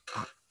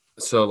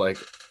 so like,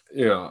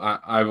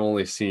 I've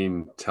only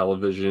seen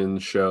television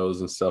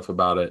shows and stuff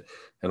about it.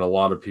 And a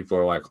lot of people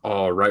are like,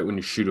 oh, right when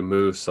you shoot a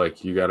moose,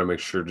 like you got to make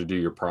sure to do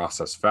your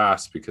process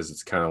fast because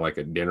it's kind of like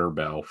a dinner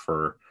bell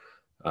for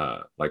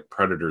like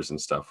predators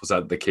and stuff. Was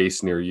that the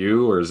case near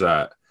you, or is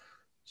that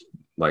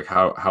like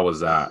how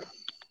was that?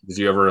 Did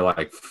you ever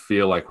like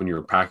feel like when you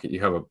were packing,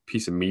 you have a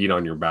piece of meat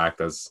on your back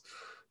that's,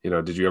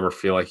 did you ever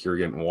feel like you were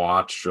getting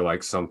watched or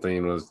like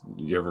something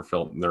you ever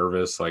felt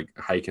nervous like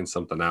hiking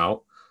something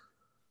out?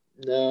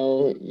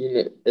 No,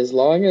 as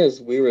long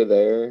as we were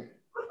there,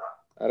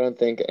 I don't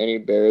think any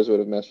bears would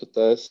have messed with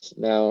us.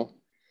 Now,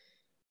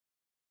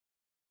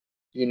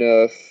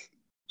 if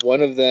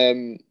one of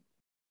them,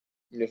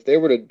 if they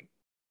were to,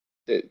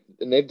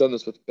 and they've done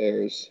this with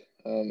bears.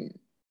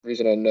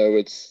 Reason I know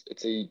it's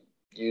a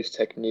used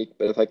technique,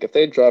 but if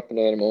they drop an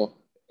animal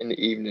in the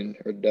evening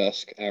or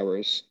dusk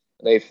hours,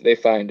 they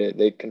find it,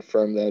 they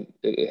confirm that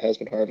it has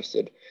been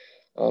harvested.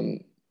 Um,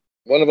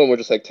 One of them would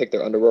just like take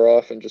their underwear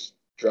off and just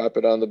drop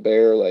it on the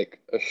bear like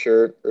a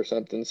shirt or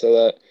something, so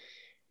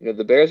that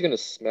the bear's gonna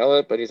smell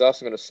it, but he's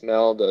also gonna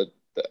smell the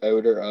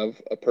odor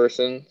of a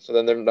person, so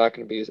then they're not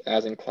gonna be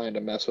as inclined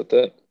to mess with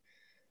it.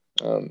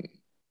 Um,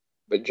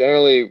 but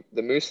generally,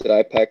 the moose that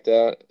I packed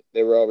out,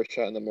 they were always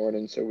shot in the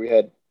morning, so we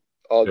had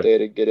all Yeah. day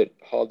to get it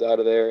hauled out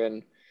of there.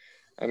 And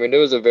I mean, it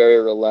was a very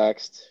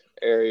relaxed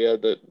area.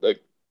 The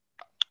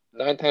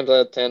 9 times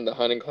out of 10, the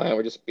hunting clan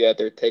would just be out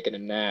there taking a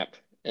nap,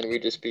 and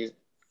we'd just be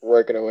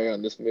working away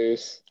on this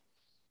moose.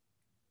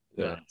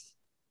 Yeah. Nice.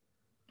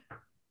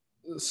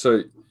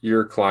 So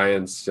your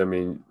clients, I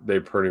mean, they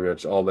pretty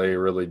much all they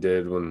really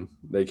did when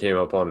they came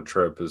up on a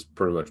trip is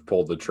pretty much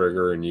pulled the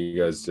trigger, and you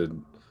guys did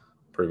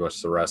pretty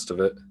much the rest of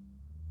it.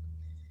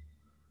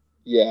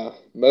 Yeah,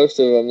 most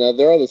of them. Now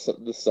there are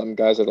some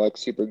guys that are like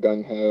super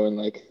gung ho and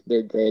like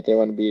they're great. They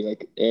want to be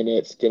like in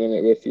it, skinning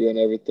it with you and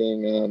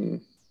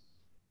everything.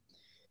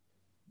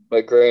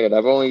 But granted,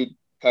 I've only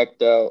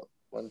packed out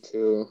one,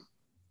 two,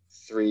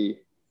 three,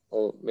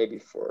 or maybe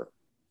four,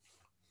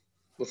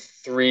 with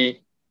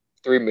three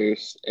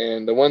moose,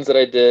 and the ones that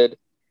I did,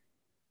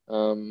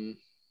 um,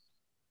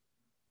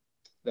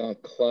 the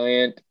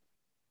client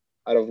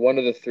out of one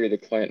of the three, the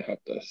client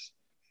helped us.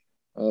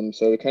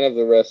 So the kind of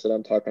the rest that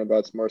I'm talking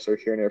about is more so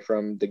hearing it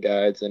from the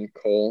guides and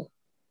Cole.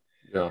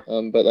 Yeah.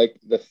 But like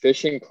the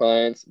fishing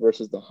clients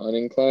versus the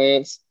hunting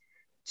clients,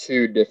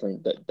 two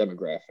different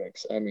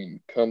demographics. I mean,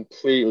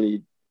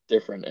 completely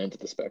different ends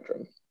of the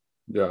spectrum.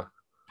 Yeah.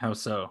 How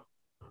so?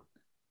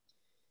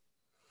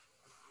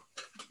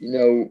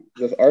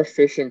 With our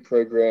fishing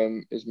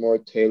program is more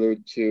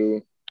tailored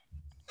to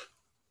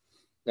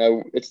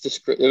now.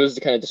 It was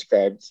kind of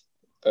described,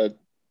 uh,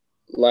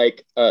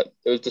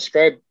 it was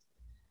described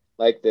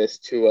like this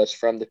to us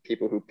from the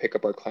people who pick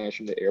up our clients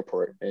from the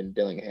airport in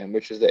Dillingham,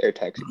 which is the air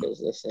taxi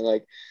business. And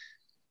like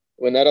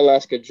when that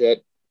Alaska jet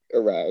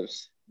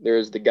arrives,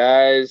 there's the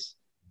guys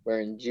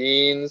wearing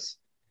jeans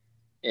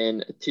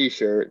and a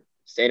t-shirt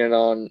standing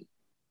on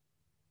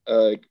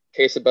a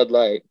case of Bud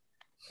Light,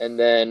 and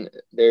then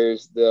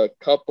there's the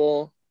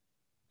couple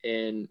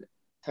in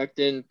tucked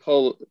in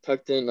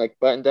like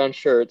button down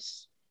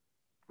shirts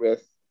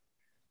with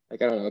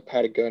like I don't know, a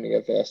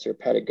Patagonia vest or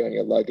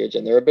Patagonia luggage,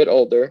 and they're a bit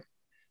older,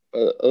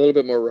 but a little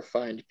bit more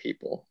refined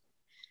people.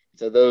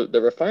 So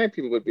the refined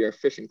people would be our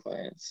fishing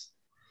clients,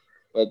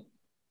 but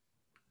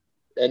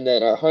and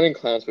then our hunting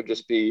clients would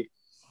just be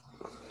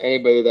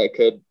anybody that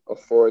could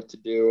afford to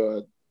do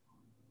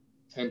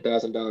a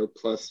 $10,000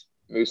 plus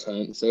moose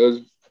hunt. So it was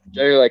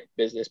generally like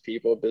business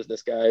people,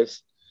 business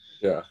guys,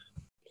 Yeah.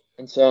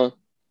 and so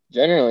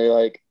generally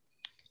like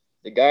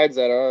the dudes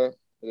that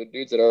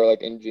are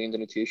like in jeans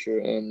and a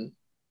t-shirt and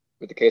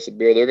with a case of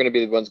beer, they're going to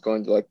be the ones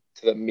going to like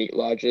to the meat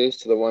lodges,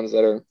 to the ones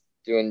that are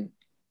doing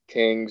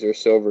kings or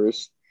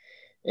silvers.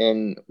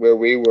 And where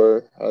we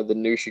were, the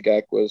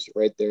Nooshagak was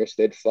right there, so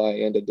they'd fly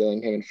into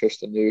Dillingham and fish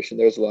the Noosh, and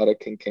there's a lot of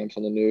king camps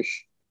on the Noosh.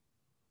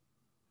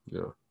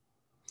 Yeah.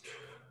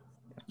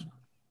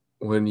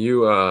 When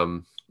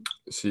you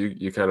so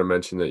you kind of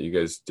mentioned that you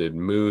guys did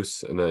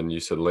moose, and then you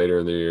said later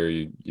in the year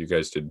you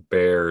guys did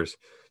bears.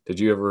 Did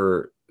you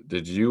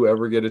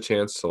ever get a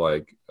chance to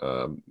like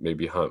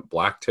maybe hunt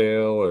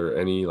blacktail or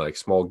any like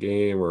small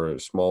game or a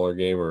smaller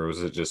game, or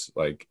was it just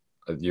like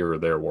you were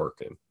there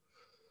working?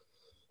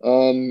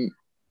 Um,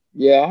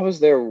 yeah, I was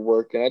there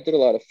working. I did a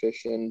lot of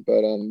fishing,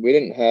 but we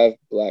didn't have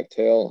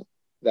blacktail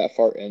that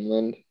far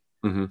inland,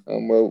 Hmm.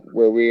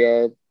 where we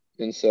are,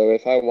 and so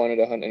if I wanted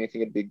to hunt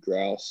anything, it'd be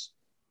grouse.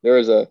 There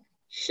was a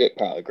shit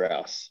pile of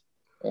grouse.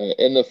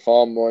 In the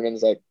fall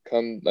mornings, like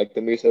come like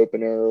the moose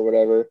opener or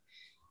whatever,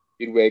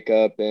 you'd wake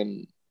up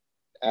and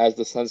as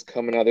the sun's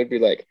coming out, there'd be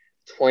like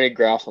 20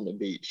 grouse on the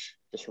beach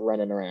just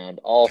running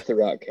around all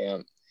throughout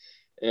camp.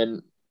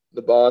 And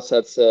the boss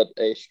had set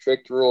a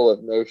strict rule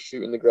of no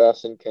shooting the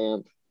grouse in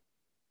camp.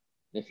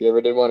 If you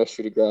ever did want to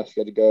shoot a grouse,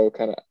 you had to go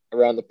kind of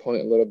around the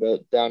point a little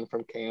bit down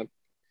from camp.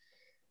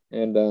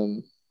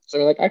 And so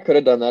like I could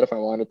have done that if I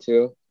wanted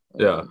to.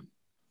 Yeah. Um,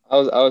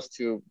 I was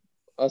too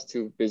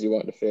busy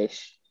wanting to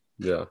fish.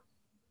 Yeah.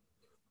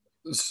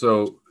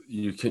 So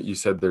you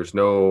said there's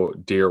no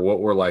deer. What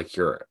were like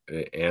your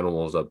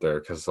animals up there?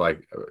 Because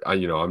like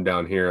I'm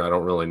down here. I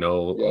don't really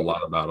know a Yeah,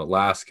 lot about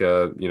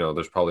Alaska.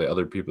 There's probably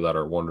other people that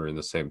are wondering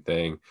the same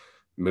thing.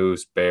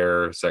 Moose,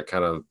 bear, is that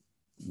kind of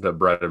the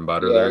bread and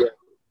butter yeah. there?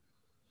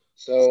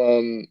 So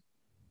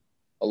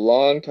a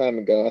long time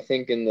ago, I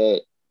think in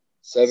the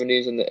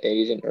 70s and the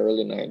 80s and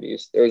early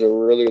 90s, there was a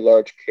really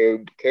large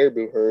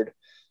caribou herd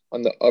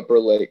on the upper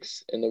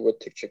lakes in the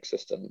Wittichik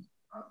system.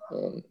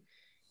 Um,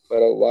 but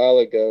a while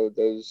ago,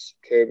 those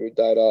caribou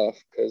died off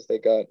because they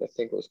got, I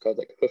think it was called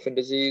like hoofing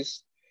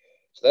disease.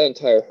 So that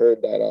entire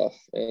herd died off,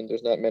 and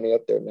there's not many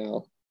up there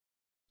now.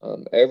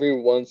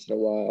 Every once in a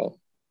while,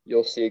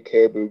 you'll see a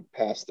caribou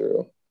pass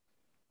through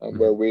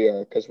where we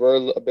are, because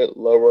we're a bit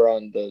lower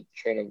on the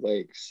chain of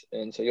lakes,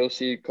 and so you'll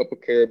see a couple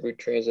caribou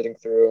transiting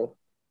through.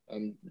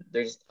 I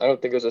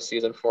don't think there's a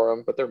season for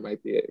them, but there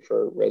might be it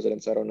for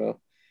residents. I don't know,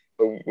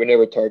 but we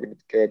never targeted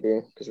the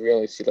caribou because we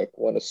only see like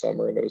one a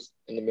summer, and it was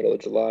in the middle of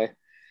July.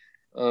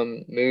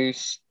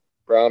 Moose,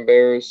 brown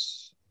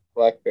bears,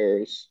 black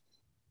bears.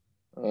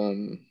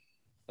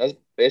 That's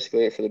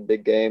basically it for the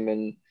big game,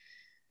 and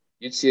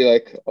you'd see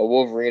like a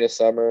wolverine a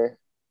summer.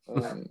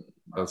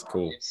 That's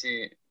cool.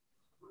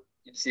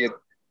 You'd see a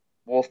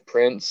wolf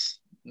prints.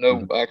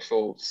 No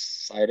actual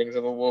sightings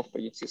of a wolf,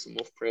 but you'd see some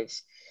wolf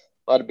prints.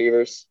 A lot of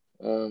beavers,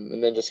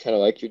 and then just kind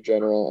of like your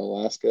general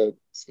Alaska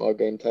small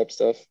game type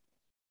stuff.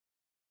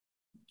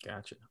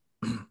 Gotcha.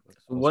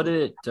 What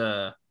did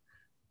it?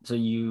 So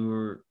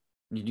you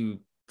do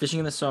fishing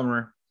in the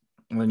summer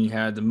when you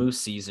had the moose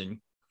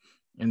season,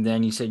 and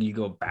then you said you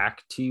go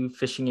back to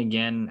fishing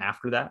again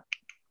after that.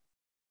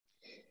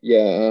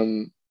 Yeah,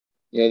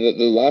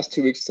 the last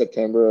 2 weeks of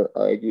September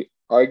are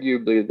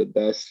arguably the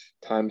best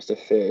times to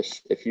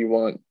fish if you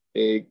want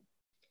big,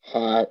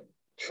 hot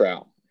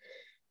trout.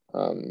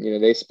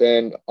 They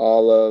spend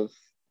all of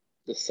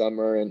the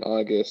summer and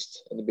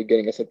August and the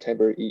beginning of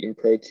September eating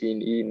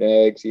protein, eating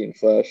eggs, eating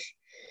flesh.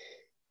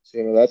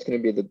 So, that's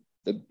going to be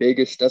the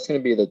biggest, that's going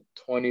to be the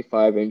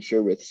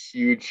 25-incher with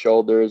huge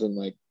shoulders and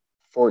like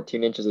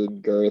 14 inches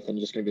of girth and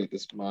just going to be like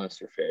this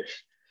monster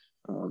fish.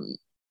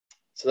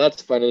 So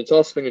that's fun. And it's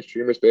all swinging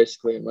streamers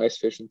basically and mice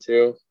fishing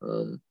too.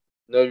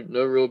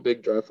 No real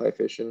big dry fly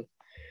fishing.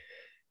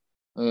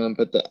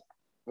 But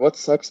what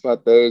sucks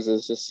about those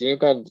is just you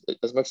don't got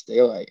as much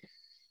daylight.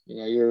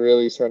 You're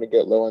really starting to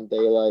get low on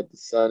daylight. The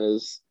sun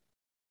is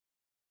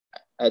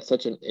at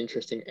such an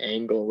interesting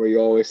angle where you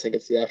always think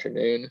it's the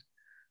afternoon.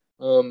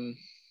 But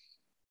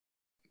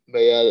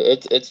yeah,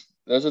 it's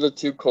those are the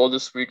two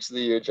coldest weeks of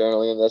the year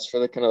generally, and that's for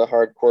the kind of the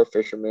hardcore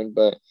fishermen.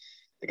 But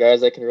the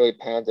guys that can really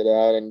pound it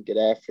out and get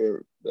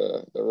after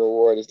the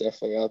reward is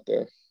definitely out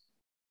there.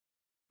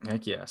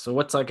 Heck yeah. So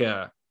what's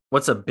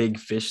a big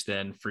fish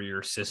then for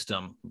your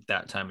system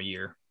that time of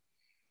year?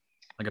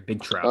 Like a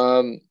big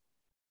trout.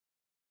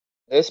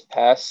 This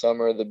past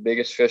summer, the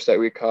biggest fish that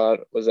we caught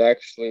was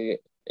actually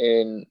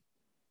in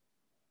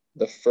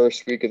the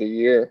first week of the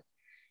year,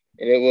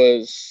 and it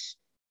was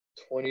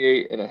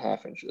 28 and a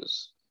half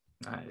inches.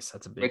 Nice.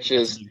 That's a Which big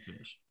is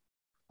fish.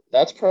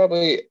 that's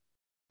probably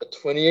a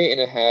 28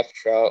 and a half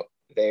trout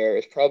there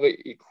is probably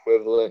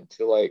equivalent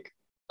to like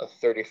a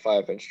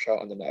 35-inch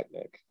trout on the neck.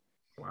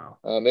 Wow.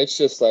 It's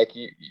just like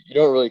you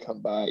don't really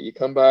come by. You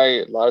come by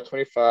a lot of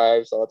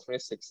 25s, a lot of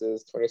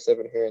 26s,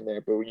 27 here and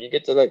there. But when you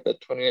get to like the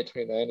 28,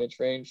 29-inch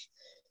range,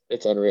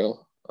 it's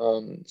unreal.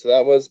 So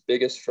that was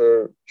biggest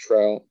for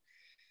trout.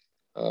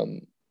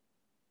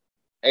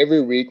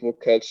 Every week we'll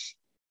catch,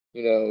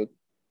 1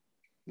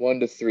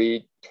 to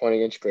 3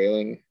 20-inch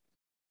grayling.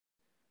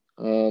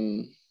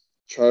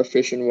 Char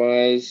fishing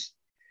wise,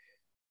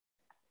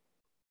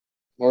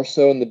 more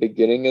so in the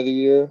beginning of the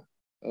year.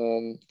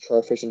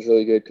 Char fishing is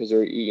really good because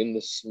they're eating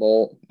the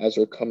smolt as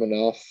they're coming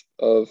off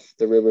of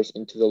the rivers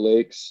into the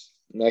lakes,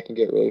 and that can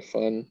get really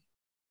fun.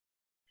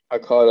 I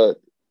caught an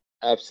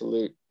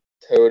absolute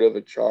toad of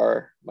a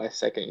char my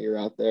second year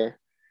out there,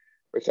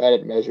 which I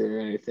didn't measure or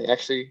anything.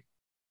 Actually,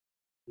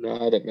 no,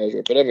 I didn't measure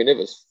it, but I mean, it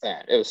was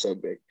fat. It was so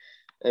big.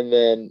 And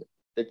then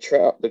the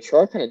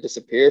char kind of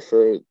disappeared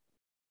for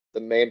the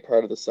main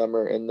part of the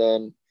summer, and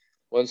then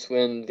when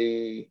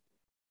the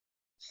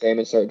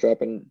salmon start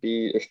dropping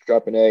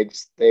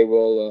eggs, they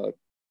will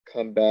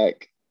come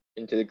back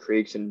into the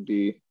creeks and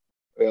be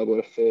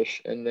available to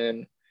fish. And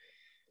then,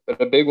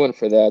 but a big one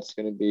for that's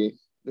going to be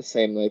the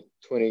same, like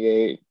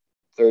 28,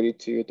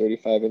 32,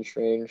 35-inch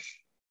range.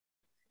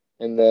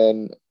 And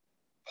then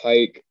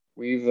pike,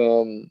 we've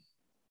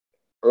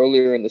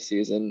earlier in the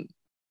season,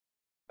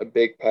 a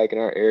big pike in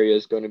our area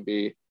is going to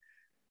be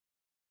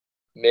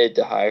mid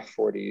to high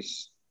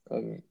 40s.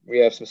 We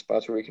have some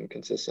spots where we can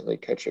consistently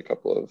catch a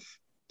couple of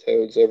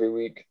toads every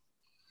week.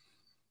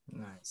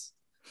 Nice.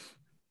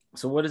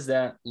 So what does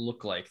that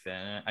look like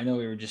then? I know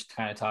we were just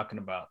kind of talking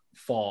about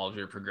fall as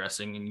you're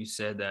progressing, and you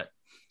said that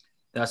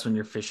that's when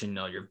you're fishing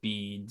all your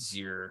beads,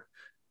 your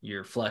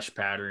flesh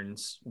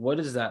patterns. What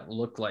does that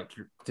look like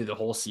through the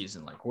whole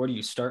season? Like, where do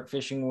you start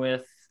fishing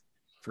with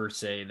for,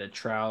 say, the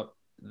trout,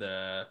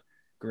 the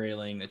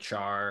grayling, the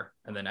char,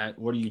 and then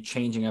what are you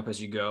changing up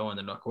as you go? And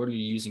then what are you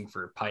using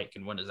for pike,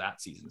 and when does that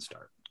season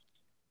start?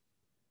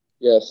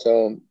 Yeah,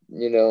 so,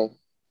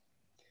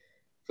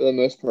 for the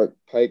most part,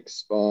 pike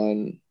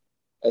spawn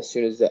as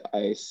soon as the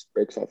ice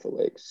breaks off the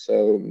lakes,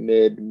 so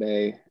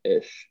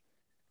mid-May-ish.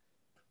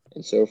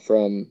 And so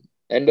from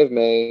end of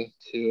May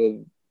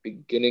to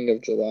beginning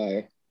of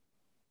July,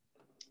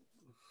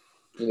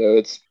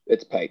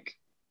 it's pike.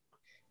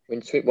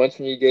 Once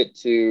when you get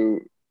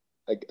to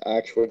like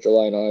actual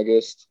July and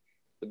August,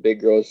 the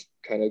big girls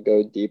kind of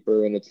go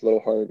deeper and it's a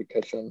little harder to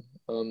catch them.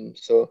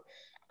 So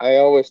I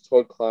always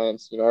told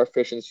clients, our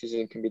fishing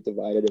season can be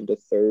divided into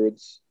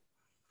thirds.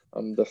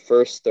 The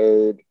first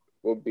third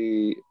will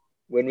be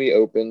when we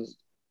open,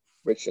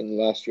 which in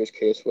last year's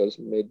case was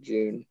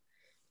mid-June,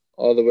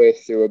 all the way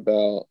through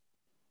about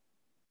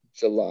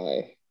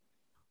July.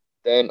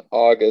 Then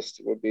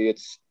August will be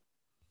its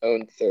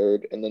own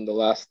third, and then the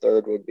last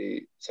third will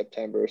be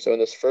September. So in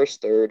this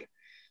first third,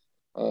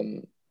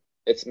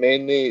 it's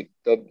mainly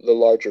the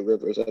larger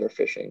rivers that are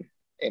fishing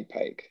and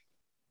pike.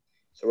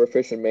 So we're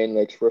fishing main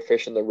lakes. We're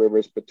fishing the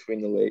rivers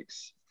between the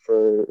lakes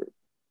for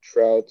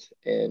trout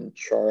and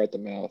char at the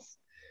mouth.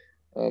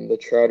 The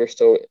trout are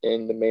still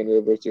in the main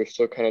rivers. They're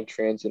still kind of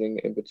transiting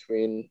in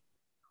between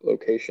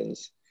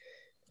locations,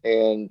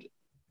 and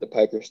the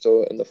pike are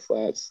still in the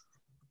flats.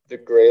 The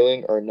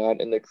grayling are not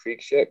in the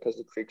creeks yet because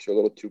the creeks are a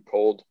little too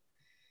cold,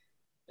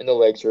 and the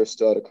lakes are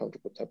still at a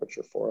comfortable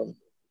temperature for them.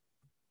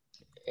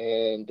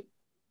 And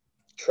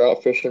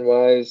trout fishing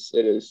wise,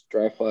 it is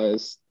dry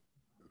flies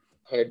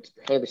 100%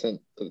 of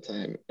the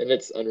time, and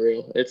it's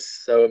unreal.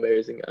 It's so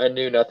amazing. I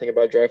knew nothing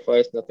about dry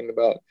flies, nothing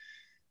about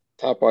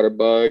topwater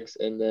bugs,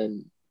 and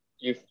then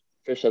you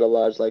fish at a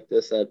lodge like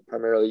this that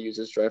primarily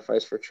uses dry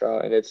flies for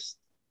trout, and it's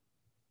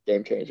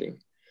game changing.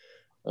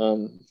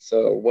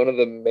 So one of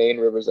the main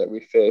rivers that we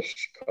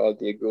fish called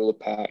the Agula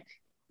Pack,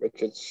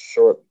 which its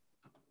short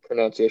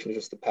pronunciation is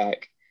just the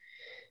Pack.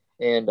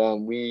 And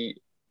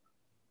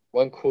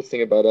one cool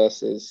thing about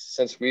us is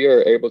since we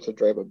are able to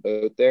drive a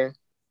boat there,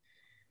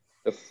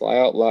 the fly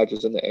out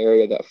lodges in the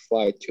area that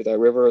fly to that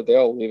river,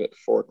 they'll leave at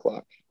 4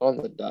 o'clock on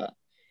the dot.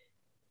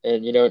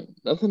 And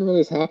nothing really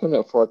has happened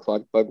at 4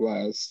 o'clock bug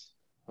wise.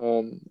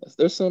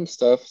 There's some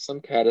stuff,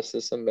 some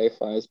caddises, some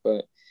mayflies,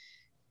 but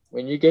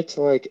when you get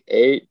to like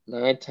 8,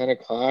 9, 10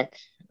 o'clock,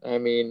 I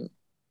mean,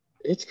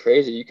 it's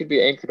crazy. You could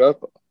be anchored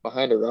up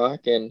behind a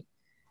rock and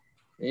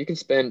you can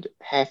spend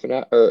half an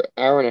hour or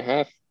hour and a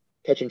half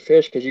catching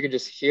fish because you can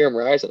just hear them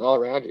rising all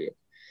around you.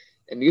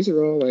 And these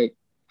are all like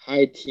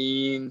high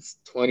teens,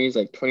 20s,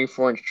 like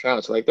 24-inch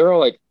trout. So like they're all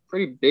like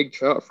pretty big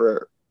trout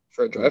for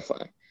a dry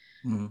fly.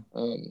 And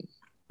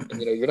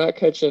you're not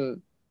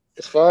catching,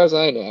 as far as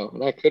I know,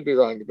 and I could be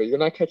wrong, but you're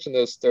not catching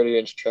those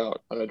 30-inch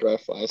trout on a dry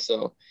fly.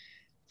 So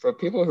for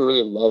people who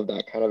really love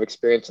that kind of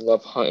experience and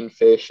love hunting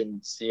fish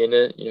and seeing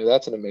it,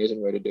 that's an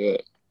amazing way to do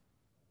it.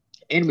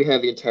 And we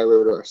have the entire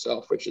river to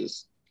ourselves, which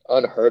is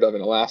unheard of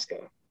in Alaska.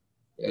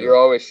 You're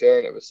always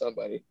sharing it with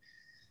somebody.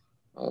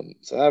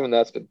 So having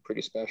that's been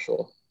pretty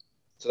special.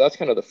 So that's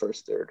kind of the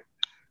first third,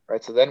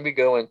 right? So then we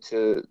go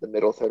into the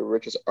middle third,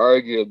 which is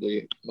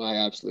arguably my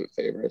absolute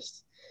favorite.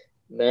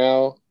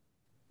 Now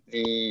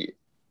the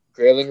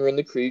grayling are in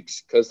the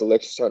creeks because the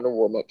lakes are starting to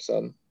warm up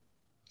some.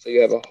 So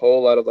you have a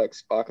whole lot of like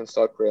spock and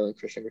stock grayling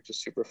fishing, which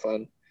is super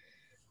fun.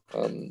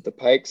 The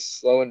pike's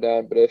slowing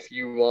down, but if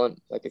you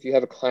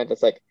have a client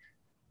that's like,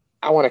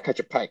 I want to catch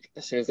a pike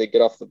as soon as they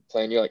get off the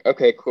plane, you're like,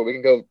 okay, cool, we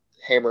can go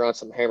hammer on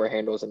some hammer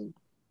handles and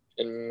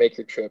make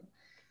your trip.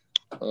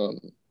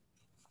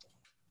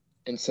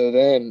 And so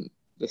then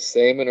the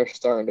salmon are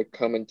starting to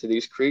come into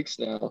these creeks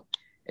now,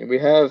 and we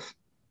have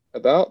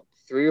about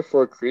 3 or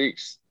 4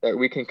 creeks that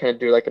we can kind of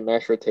do like a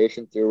nice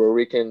rotation through where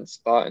we can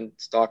spot and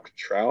stock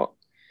trout.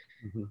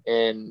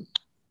 And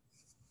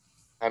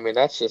I mean,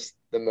 that's just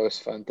the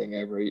most fun thing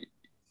ever.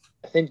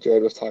 I think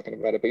Jared was talking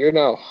about it, but you're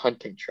now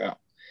hunting trout,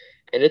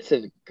 and it's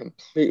a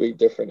completely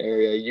different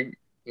area.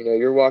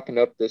 You're walking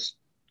up this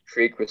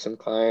creek with some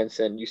clients,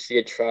 and you see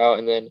a trout,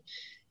 and then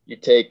you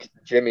take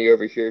Jimmy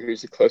over here,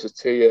 who's the closest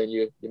to you, and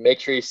you make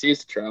sure he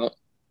sees the trout.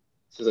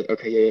 So he's like,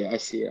 okay, yeah, I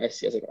see it. I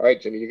was like, all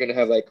right, Jimmy, you're gonna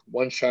have like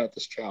one shot at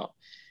this trout.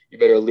 You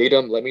better lead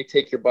him. Let me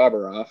take your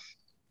bobber off,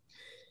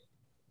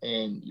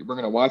 and we're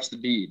gonna watch the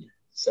bead.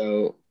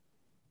 So,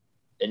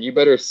 and you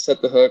better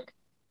set the hook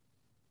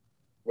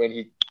when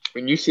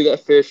you see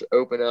that fish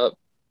open up.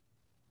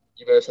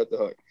 You better set the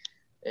hook,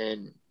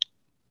 and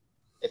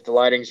if the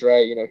lighting's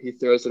right, he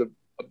throws it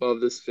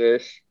above this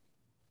fish.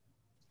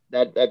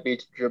 That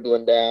beat's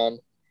dribbling down,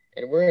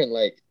 and we're in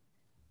like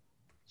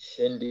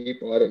shin deep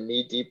water,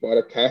 knee deep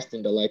water,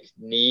 casting to like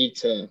knee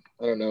to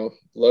I don't know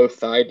low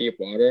thigh deep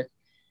water,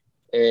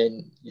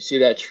 and you see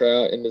that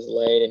trout in his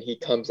lane, and he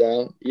comes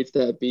out, eats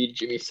that bead.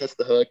 Jimmy sets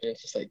the hook, and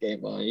it's just like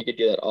game on. You could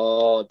do that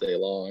all day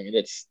long, and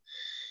it's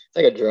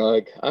like a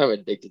drug. I'm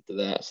addicted to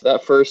that. So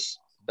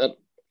that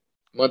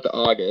month of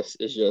August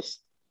is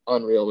just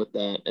unreal with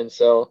that, and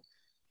so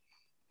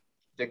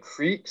the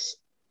creeks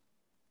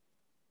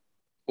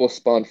will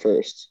spawn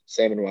first,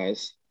 salmon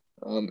wise,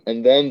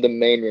 and then the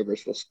main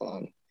rivers will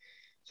spawn.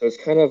 So it's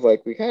kind of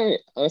like we kind of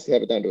honestly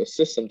have it down to a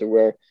system to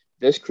where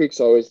this creek's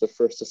always the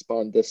first to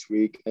spawn this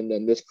week, and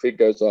then this creek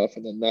goes off,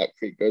 and then that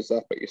creek goes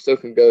off, but you still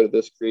can go to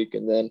this creek,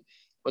 and then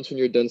once when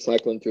you're done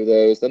cycling through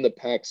those, then the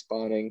pack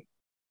spawning,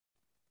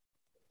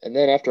 and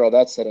then after all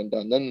that's said and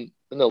done, then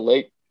the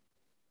lake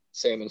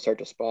salmon start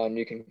to spawn.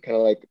 You can kind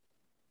of like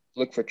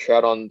look for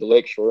trout on the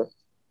lake shore,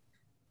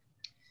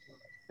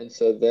 and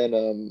so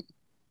then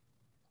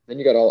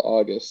you got all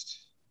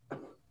August,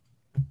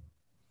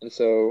 and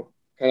so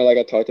kind of like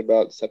I talked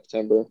about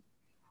September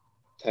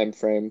time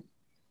frame.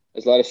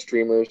 There's a lot of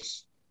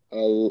streamers. a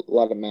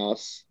lot of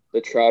mouse.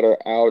 The trout are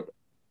out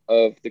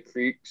of the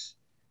creeks.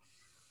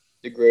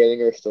 The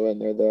grayling are still in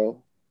there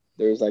though.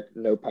 There's like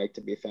no pike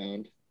to be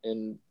found,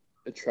 and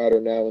the trout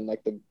are now in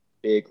like the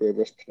big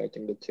rivers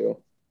connecting the two.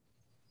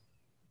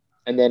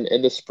 And then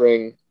in the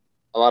spring,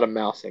 a lot of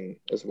mousing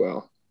as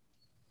well,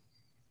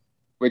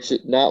 which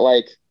not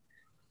like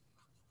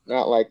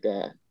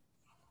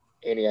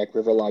Antioch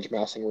River Lodge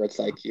mousing where it's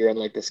like you're in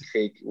like this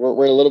creek.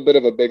 We're in a little bit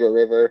of a bigger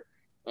river.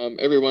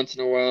 Every once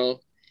in a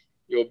while,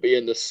 you'll be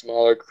in the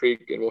smaller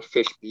creek and we'll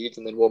fish beads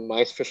and then we'll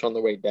mice fish on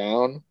the way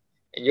down.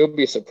 And you'll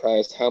be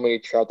surprised how many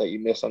trout that you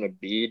miss on a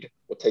bead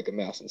will take a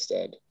mouse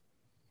instead.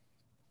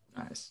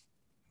 Nice.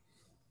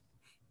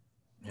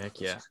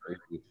 Heck yeah.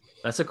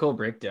 That's a cool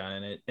breakdown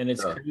in it. And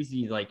it's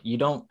crazy. Like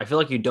I feel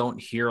like you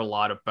don't hear a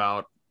lot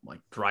about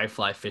like dry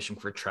fly fishing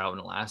for trout in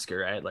Alaska,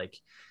 right? Like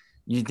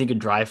you think of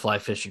dry fly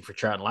fishing for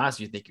trout in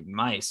Alaska, you think of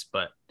mice,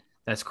 but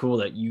that's cool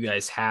that you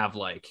guys have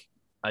like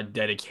a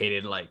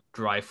dedicated like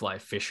dry fly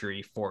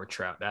fishery for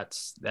trout.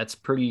 That's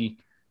pretty,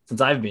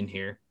 since I've been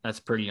here, that's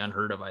pretty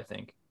unheard of, I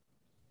think.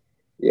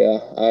 Yeah,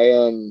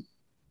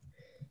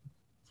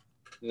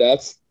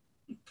 that's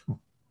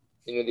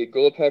the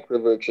Gullah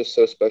River is just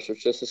so special.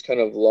 It's just this kind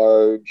of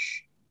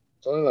large.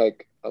 It's only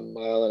like a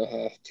mile and a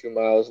half, 2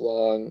 miles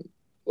long,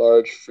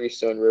 large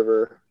freestone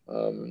river.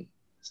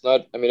 It's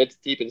not. I mean, it's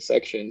deep in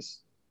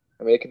sections.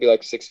 I mean, it could be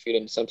like 6 feet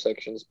in some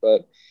sections,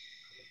 but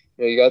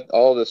you got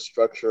all this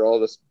structure, all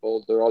this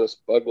boulder, all this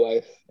bug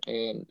life,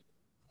 and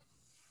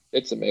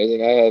it's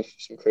amazing. I have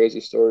some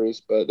crazy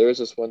stories, but there was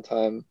this one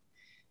time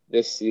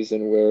this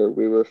season where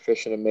we were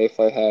fishing a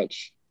mayfly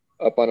hatch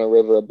up on a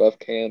river above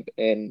camp,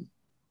 and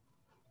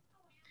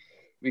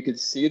we could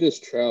see this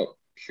trout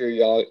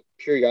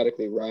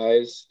periodically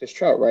rise. This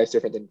trout rise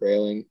different than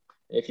grayling.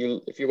 If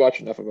you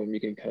watch enough of them, you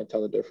can kind of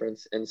tell the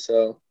difference. And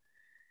so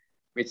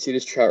we'd see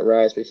this trout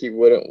rise, but he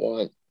wouldn't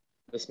want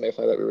this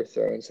mayfly that we were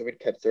throwing, so we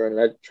kept throwing,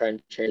 and I'd try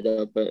and change it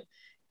up. But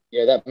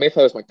that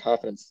mayfly was my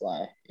confidence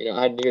fly.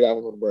 I knew that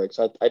one would work,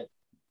 so I'd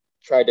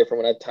try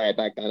different when I'd tie it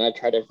back on. I'd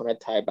try different when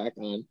I'd tie it back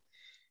on,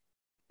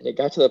 and it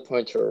got to the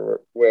point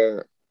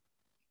where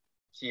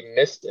he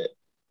missed it.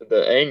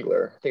 The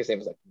angler, I think his name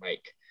was like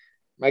Mike.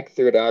 Mike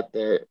threw it out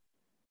there.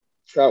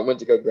 Trout went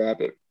to go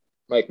grab it.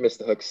 Mike missed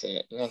the hook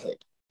set, and I was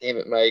like, "Damn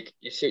it, Mike!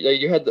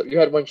 You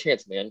had one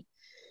chance, man."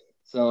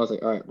 So I was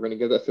like, "All right, we're gonna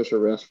give that fish a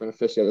rest. We're gonna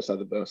fish the other side of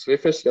the boat." So we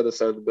fished the other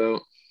side of the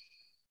boat,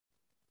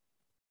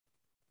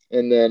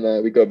 and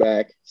then we go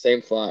back,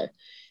 same fly,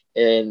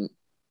 and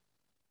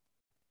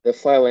the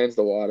fly lands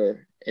the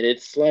water, and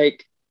it's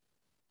like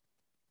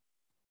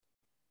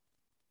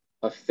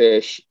a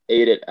fish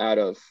ate it out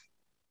of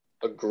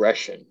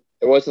aggression.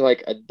 It wasn't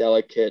like a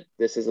delicate,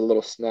 this is a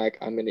little snack,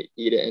 I'm gonna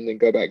eat it and then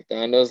go back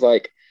down. It was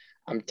like,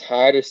 I'm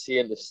tired of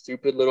seeing the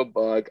stupid little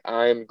bug.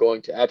 I'm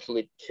going to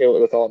absolutely kill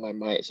it with all my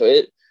might. So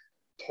it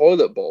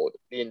toilet bowled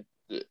the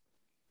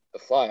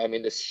fly. I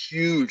mean, this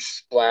huge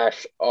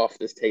splash off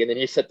this take, and then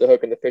he set the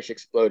hook and the fish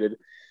exploded. I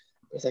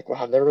was like,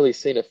 wow, I've never really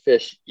seen a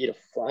fish eat a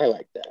fly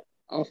like that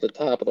off the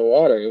top of the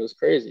water. It was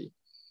crazy.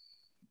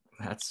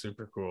 That's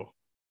super cool.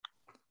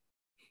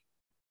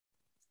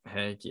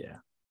 Heck yeah.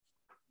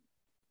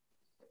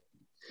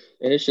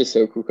 And it's just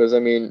so cool because, I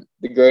mean,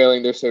 the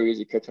grayling, they're so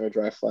easy catching a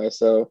dry fly.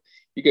 So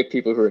you get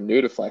people who are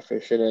new to fly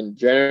fishing. And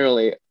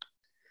generally,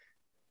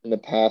 in the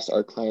past,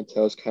 our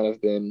clientele has kind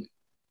of been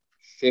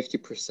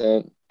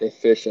 50% they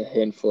fish a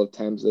handful of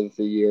times of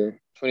the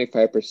year,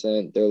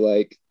 25% they're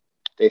like,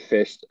 they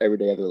fished every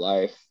day of their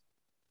life.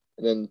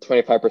 And then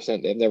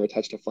 25% they've never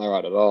touched a fly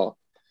rod at all.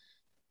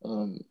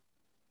 Um,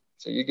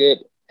 so you get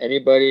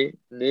anybody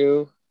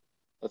new,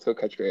 let's go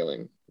catch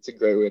grayling. It's a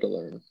great way to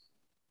learn.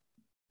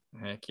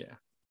 Heck yeah.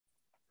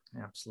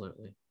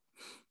 Absolutely.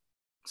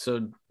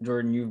 So,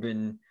 Jordan, you've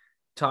been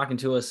talking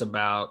to us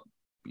about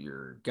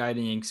your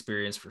guiding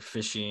experience for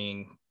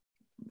fishing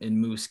in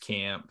moose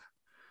camp.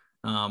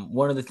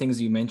 One of the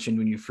things you mentioned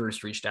when you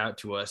first reached out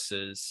to us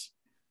is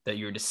that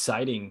you're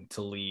deciding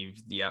to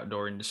leave the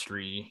outdoor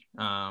industry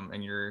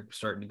and you're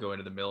starting to go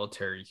into the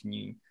military. Can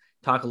you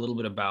talk a little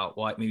bit about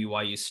why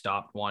you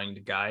stopped wanting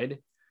to guide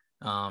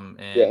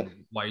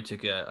and why you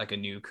took a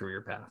new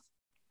career path?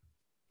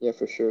 Yeah,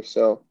 for sure.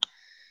 So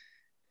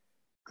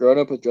growing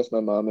up with just my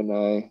mom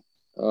and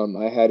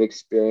I had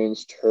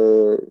experienced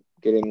her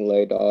getting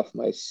laid off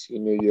my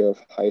senior year of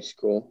high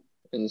school.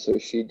 And so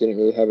she didn't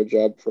really have a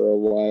job for a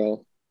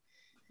while.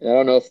 And I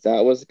don't know if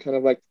that was kind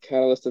of like the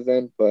catalyst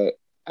event, but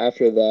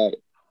after that,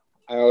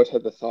 I always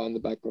had the thought in the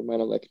back of my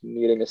mind of like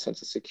needing a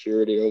sense of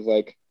security of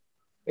like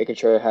making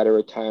sure I had a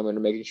retirement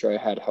and making sure I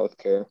had health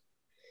care.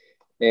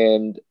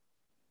 And,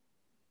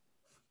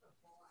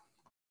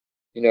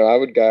 I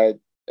would guide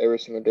every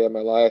single day of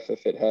my life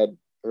if it had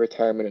a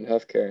retirement and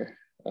health care.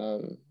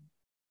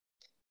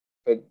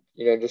 But,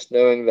 just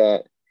knowing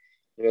that,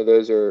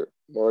 those are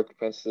more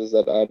expenses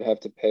that I'd have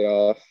to pay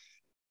off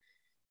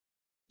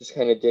just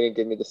kind of didn't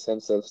give me the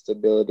sense of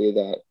stability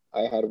that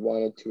I had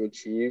wanted to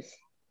achieve.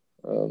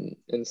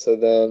 And so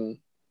then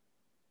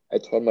I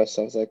told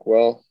myself, like,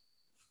 well,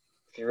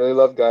 if you really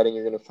love guiding,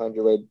 you're going to find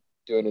your way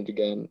doing it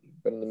again.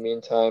 But in the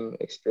meantime,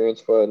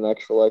 experience what an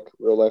actual like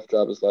real life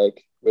job is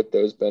like with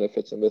those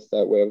benefits and with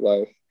that way of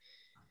life.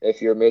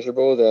 If you're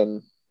miserable,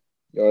 then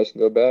you always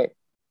can go back.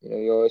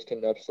 You always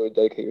can absolutely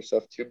dedicate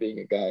yourself to being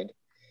a guide.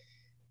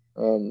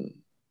 Um,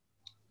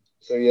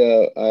 so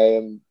yeah, I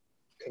am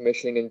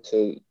commissioning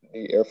into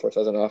the Air Force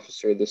as an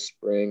officer this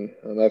spring.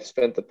 I've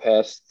spent the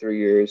past 3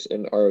 years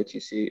in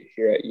ROTC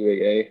here at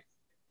UAA.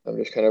 I'm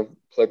just kind of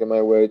plugging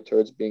my way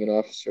towards being an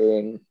officer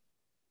and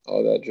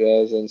all that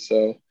jazz. And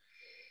so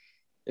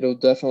it'll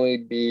definitely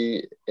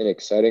be an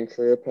exciting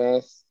career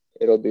path.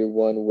 It'll be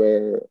one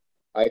where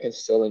I can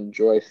still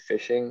enjoy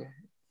fishing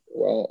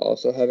while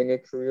also having a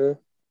career.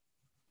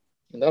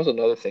 And that was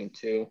another thing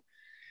too.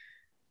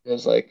 It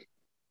was like,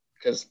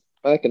 because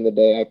back in the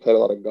day, I played a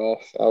lot of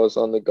golf. I was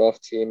on the golf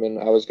team and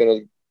I was going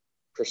to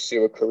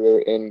pursue a career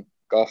in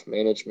golf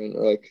management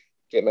or like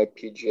get my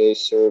PGA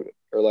cert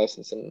or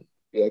license and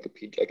be like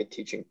like a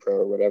teaching pro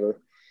or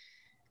whatever.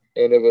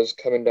 And it was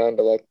coming down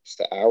to like just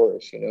the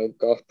hours.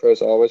 Golf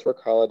pros always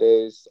work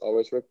holidays,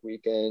 always work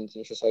weekends,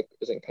 and it's just like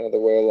isn't kind of the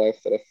way of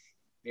life that I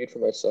viewed for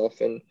myself.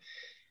 And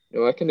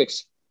I can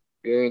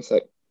experience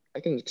that. I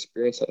can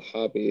experience that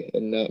hobby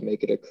and not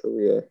make it a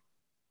career.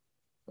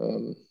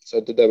 So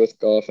I did that with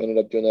golf. I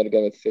ended up doing that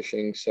again with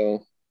fishing.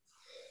 So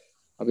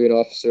I'll be an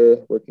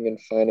officer working in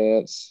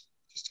finance,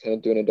 just kind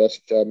of doing a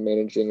desk job,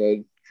 managing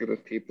a group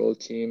of people, a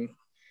team,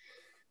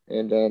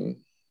 and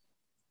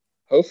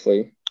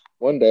hopefully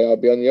one day I'll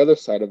be on the other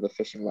side of the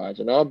fishing lodge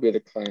and I'll be the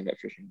client at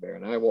Fishing Bear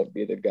and I won't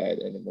be the guide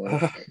anymore.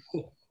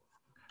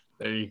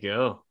 There you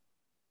go.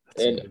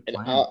 That's a and good and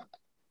plan.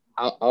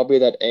 I'll be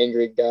that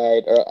angry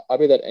guide or I'll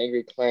be that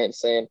angry client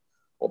saying,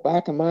 well,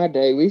 back in my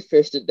day, we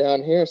fished it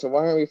down here, so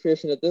why aren't we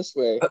fishing it this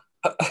way?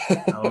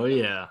 Oh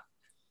yeah.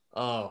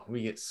 Oh,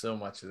 we get so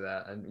much of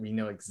that, and we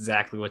know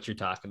exactly what you're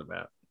talking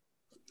about.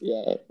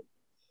 Yeah,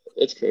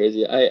 it's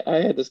crazy.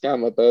 I had this guy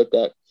on my boat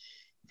that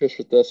fished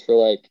with us for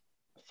like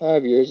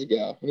 5 years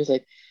ago. And he's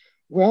like,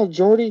 well,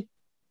 Jordy,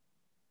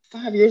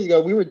 5 years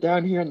ago, we were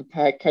down here in the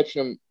pack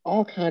catching them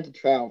all kinds of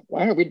trout.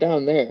 Why aren't we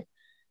down there?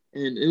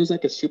 And it was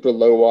like a super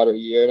low water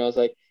year. And I was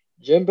like,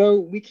 Jimbo,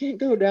 we can't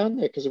go down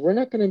there because we're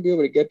not going to be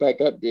able to get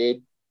back up,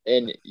 dude.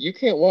 And you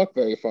can't walk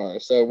very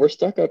far. So we're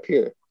stuck up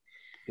here.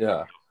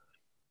 Yeah.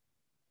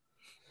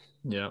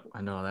 Yeah,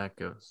 I know how that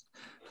goes.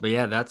 But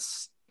yeah,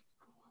 that's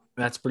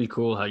pretty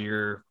cool how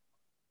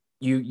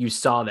you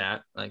saw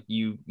that. Like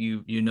you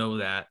know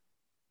that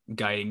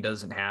guiding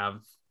doesn't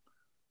have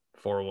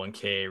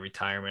 401k,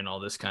 retirement, all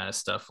this kind of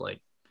stuff.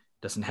 Like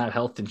doesn't have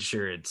health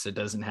insurance. It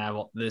doesn't have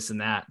this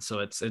and that. So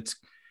it's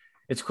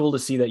cool to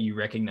see that you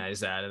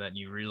recognize that and that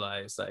you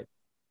realize like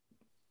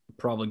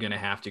probably going to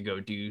have to go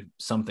do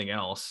something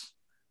else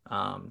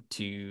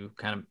to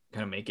kind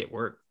of make it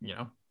work, you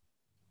know?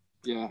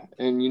 Yeah.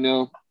 And,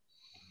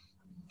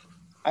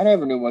 I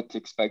never knew what to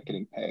expect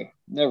getting paid.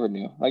 Never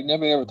knew. Like,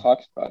 nobody ever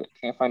talks about it.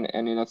 Can't find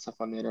any of that stuff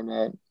on the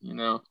internet.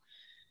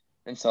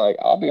 And so, like,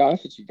 I'll be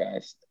honest with you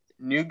guys.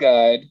 New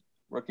guide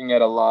working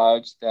at a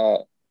lodge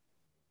that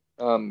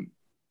um,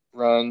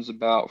 runs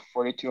about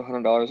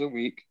 $4,200 a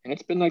week, and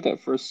it's been like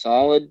that for a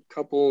solid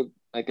couple,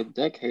 like a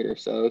decade or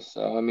so.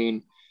 So I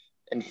mean,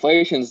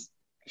 inflation's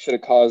should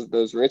have caused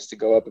those rates to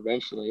go up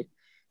eventually.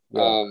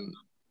 Yeah. Um,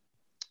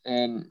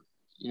 and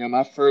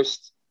my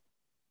first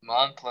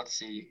month, let's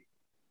see,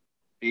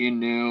 being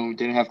new,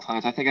 didn't have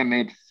clients. I think I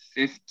made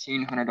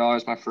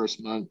 $1,500 my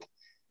first month,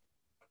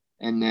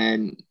 and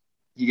then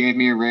he gave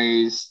me a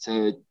raise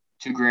to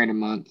 2 grand a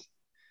month.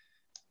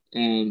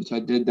 And so I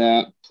did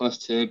that plus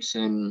tips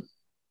and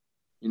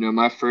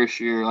my first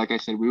year, like I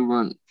said, we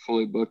weren't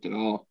fully booked at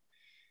all.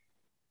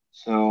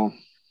 So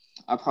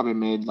I probably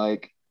made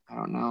like, I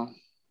don't know,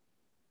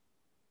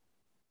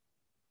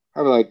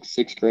 probably like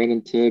 6 grand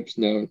in tips.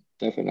 No,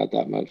 definitely not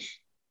that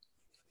much.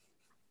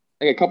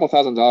 Like a couple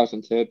 $1,000s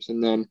in tips.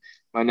 And then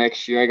my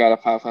next year, I got a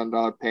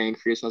 $500 pay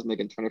increase. I was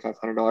making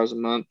 $2,500 a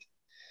month.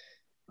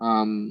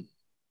 Um,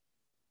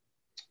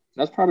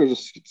 that's probably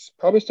just, it's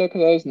probably still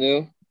because I was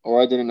new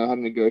or I didn't know how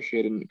to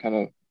negotiate and kind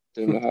of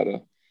didn't know how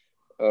to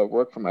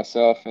work for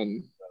myself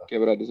and get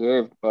what I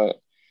deserved.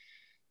 But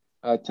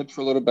tips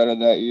were a little better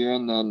that year.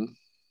 And then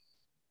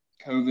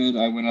COVID,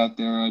 I went out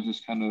there. I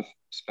just kind of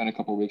spent a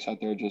couple of weeks out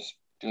there just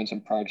doing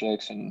some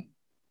projects and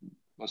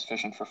was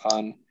fishing for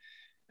fun.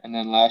 And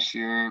then last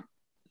year,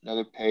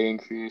 another pay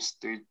increase,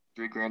 three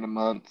grand a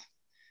month.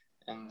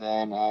 And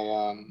then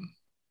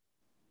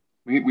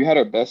we had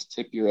our best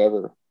tip year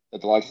ever that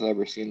the lodge has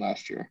ever seen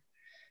last year.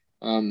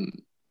 Um,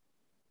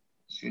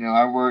 so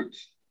I worked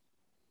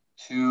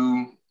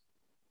two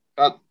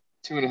about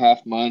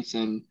 2.5 months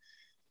and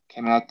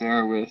came out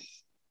there with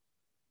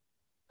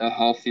a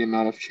healthy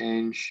amount of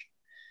change.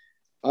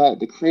 But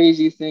the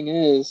crazy thing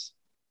is,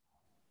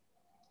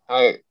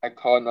 I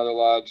called another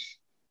lodge,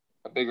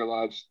 a bigger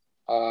lodge,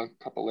 a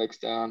couple lakes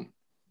down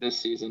this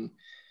season,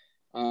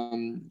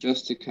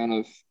 just to kind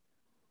of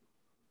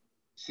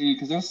see,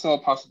 because there's still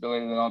a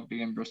possibility that I'll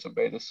be in Bristol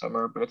Bay this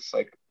summer, but it's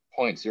like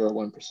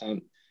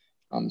 0.01%.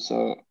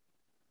 So,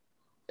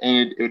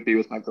 and it would be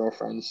with my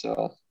girlfriend.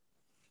 So,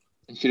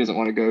 and she doesn't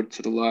want to go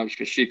to the lodge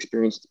because she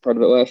experienced part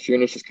of it last year,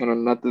 and it's just kind of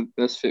not the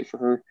best fit for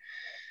her.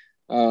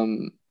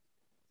 Um,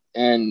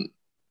 and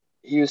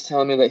he was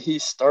telling me that he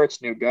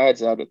starts new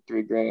guides out at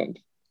 3 grand.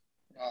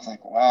 And I was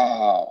like,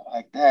 wow,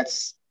 like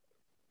that's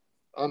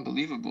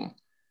unbelievable.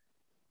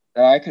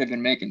 That I could have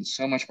been making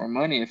so much more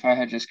money if I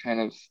had just kind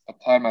of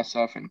applied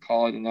myself in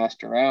college and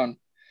asked around.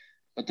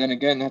 But then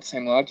again, that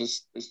same lodge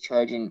is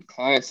charging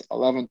clients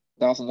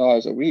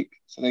 $11,000 a week.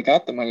 So they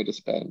got the money to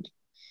spend.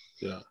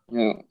 Yeah.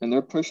 And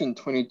they're pushing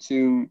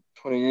 22,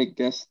 28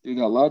 guests through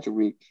that lodge a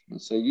week.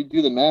 And so you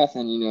do the math,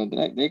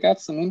 and they got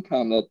some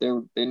income that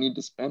they need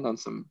to spend on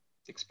some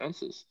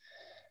expenses.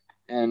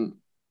 And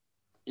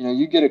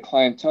you get a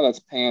clientele that's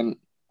paying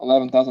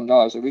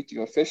 $11,000 a week to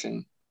go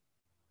fishing.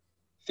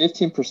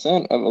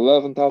 15% of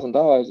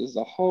 $11,000 is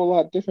a whole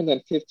lot different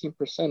than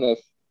 15% of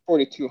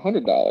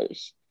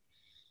 $4,200.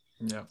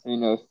 Yeah.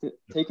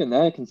 Taking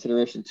that in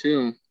consideration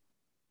too,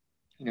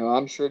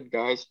 I'm sure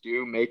guys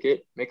do make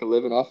a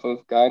living off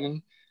of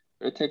guiding,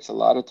 but it takes a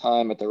lot of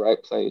time at the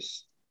right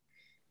place.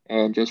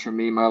 And just for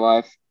me, my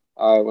life,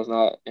 I was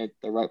not at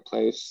the right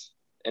place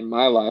in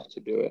my life to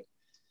do it.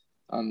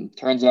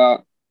 Turns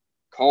out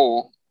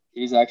Cole,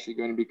 he's actually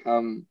going to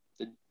become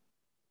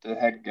the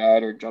head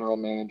guide or general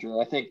manager.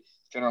 I think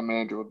general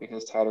manager would be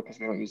his title because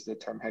we don't use the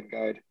term head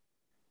guide.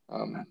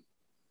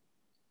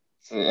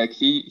 So like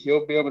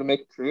he'll be able to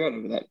make a career out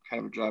of that kind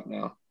of a job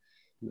now.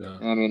 Yeah.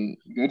 And I mean,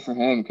 good for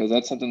him because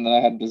that's something that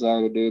I had a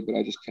desire to do, but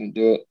I just couldn't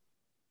do it.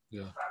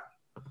 Yeah.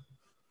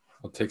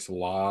 It takes a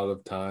lot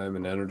of time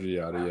and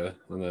energy out of you.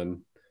 And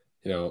then,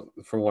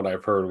 from what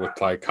I've heard with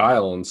like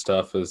Kyle and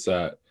stuff is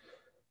that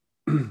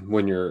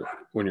when you're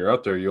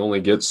up there, you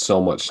only get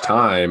so much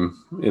time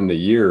in the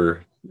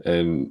year,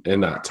 and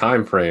in that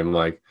time frame,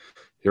 like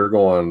you're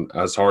going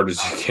as hard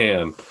as you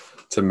can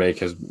to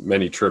make as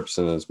many trips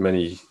and as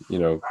many,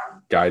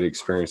 guide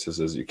experiences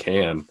as you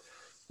can.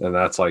 And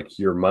that's like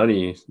your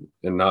money,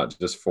 and not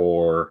just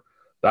for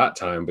that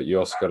time, but you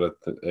also got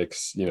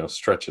to,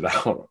 stretch it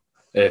out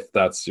if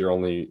that's your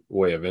only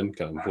way of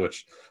income,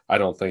 which I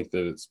don't think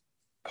that it's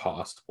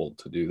possible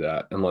to do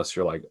that unless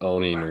you're like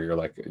owning or you're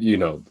like,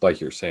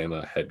 like you're saying,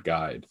 a head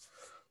guide.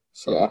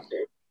 So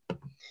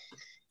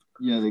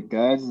yeah, the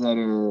guides that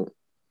are,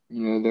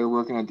 they're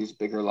working at these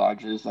bigger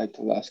lodges like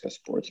the Alaska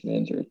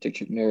Sportsman's or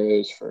District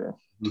Narrows for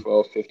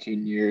 12,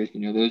 15 years.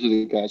 Those are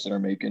the guys that are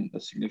making a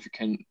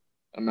significant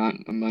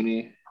amount of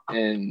money,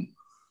 and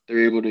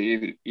they're able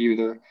to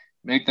either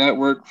make that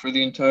work for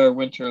the entire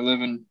winter,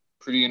 living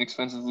pretty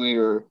inexpensively,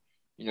 or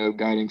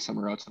guiding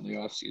somewhere else in the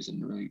off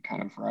season, really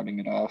kind of riding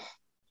it off.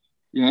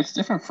 Yeah, it's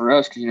different for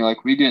us because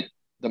like we get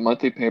the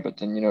monthly pay, but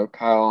then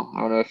Kyle,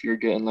 I don't know if you're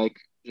getting like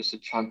just a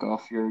chunk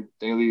off your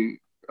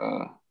daily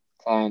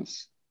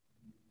clients.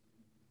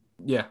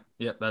 Yeah.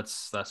 Yeah.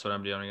 That's what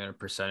I'm doing. I get a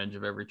percentage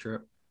of every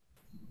trip.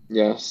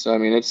 Yeah, so I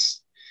mean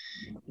it's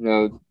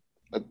the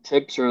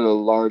tips are the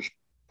large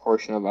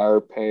portion of our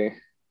pay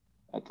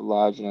at the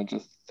lodge, and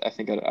I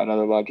think at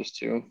other lodges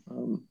too.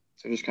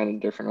 So just kind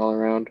of different all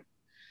around.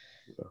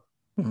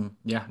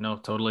 Yeah, no,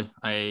 totally.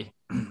 I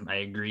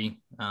agree.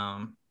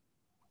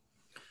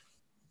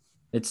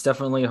 It's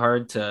definitely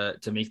hard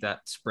to make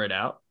that spread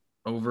out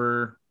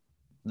over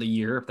the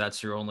year if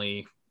that's your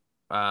only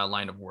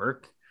line of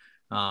work.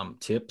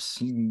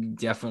 Tips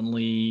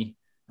definitely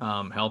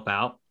help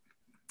out.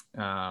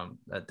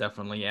 That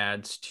definitely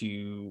adds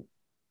to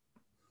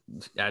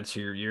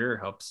your year,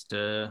 helps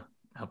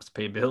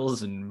pay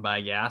bills and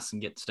buy gas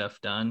and get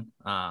stuff done.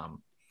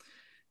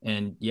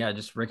 And yeah,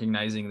 just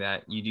recognizing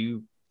that you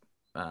do.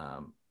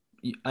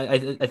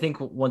 I think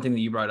one thing that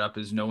you brought up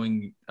is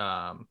knowing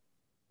how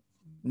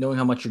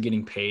much you're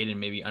getting paid and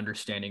maybe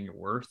understanding your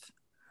worth.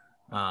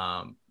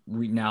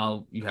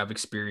 Now you have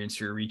experience,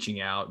 you're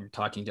reaching out, you're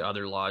talking to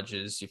other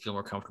lodges, you feel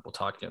more comfortable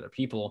talking to other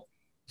people,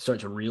 you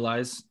start to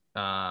realize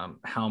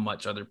how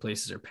much other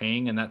places are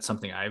paying. And that's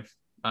something I've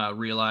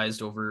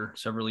realized over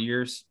several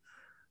years,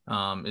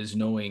 is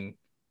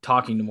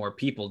talking to more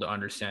people to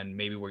understand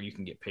maybe where you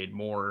can get paid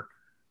more,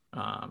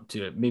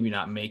 to maybe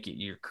not make it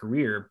your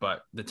career,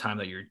 but the time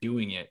that you're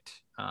doing it,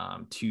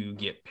 to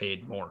get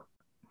paid more.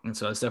 And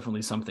so that's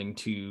definitely something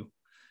to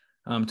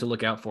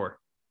look out for,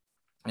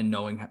 and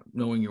knowing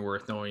your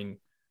worth, knowing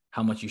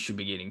how much you should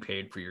be getting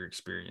paid for your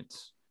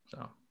experience.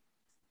 So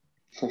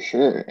For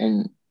sure.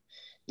 And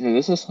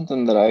this is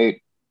something that I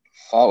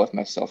fought with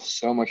myself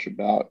so much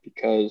about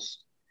because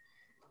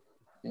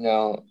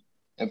a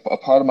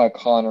part of my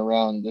calling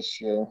around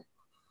this year,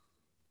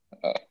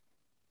 uh,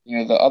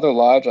 the other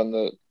lodge on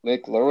the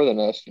lake lower than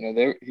us,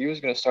 he was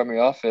going to start me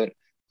off at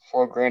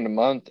 4 grand a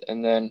month,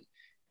 and then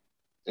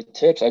the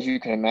tips, as you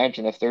can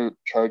imagine, if they're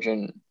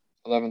charging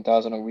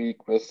 11,000 a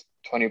week with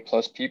 20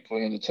 plus people,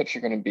 the tips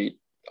are going to be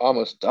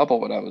almost double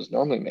what I was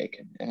normally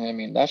making. And I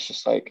mean, that's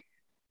just like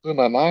blew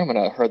my mind when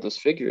I heard those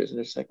figures, and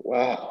it's like,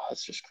 wow,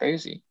 that's just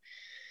crazy.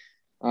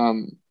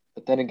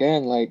 But then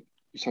again, like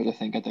you start to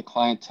think at the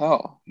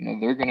clientele,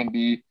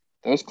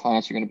 those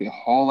clients are going to be a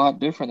whole lot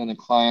different than the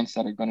clients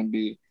that are going to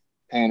be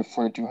paying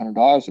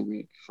 $4,200 a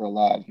week for a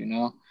lodge.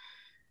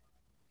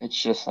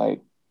 It's just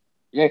like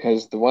Yeah,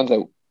 because the ones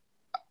that,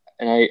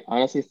 and I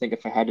honestly think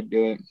if I had to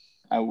do it,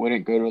 I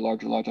wouldn't go to a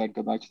larger lodge. I'd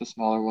go back to the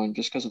smaller one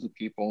just because of the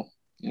people.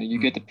 You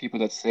get the Mhm. people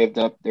that saved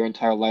up their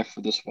entire life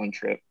for this one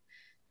trip.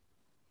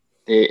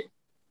 They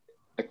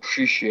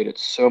appreciate it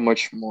so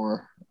much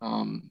more,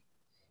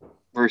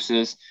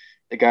 versus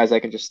the guys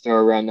that can just throw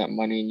around that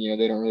money and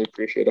they don't really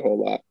appreciate a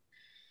whole lot.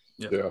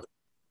 Yep. Yeah.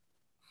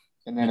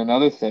 And then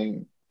another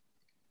thing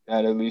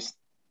that at least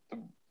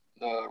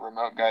the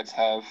remote guides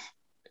have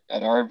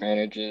at our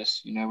advantage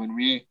is, when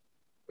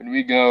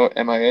we go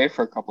MIA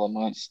for a couple of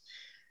months,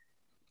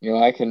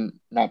 I can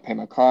not pay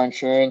my car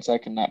insurance. I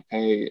can not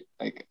pay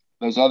like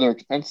those other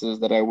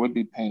expenses that I would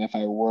be paying if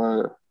I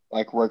were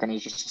like working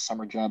as just a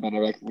summer job at a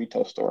like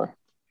retail store.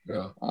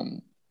 Yeah.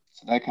 Um,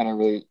 so that kind of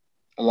really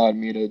allowed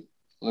me to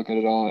look at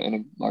it all in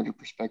a larger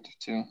perspective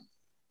too.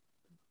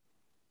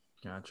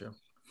 Gotcha.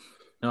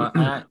 No,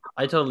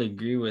 I totally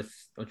agree with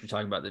what you're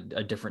talking about,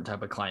 a different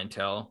type of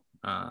clientele.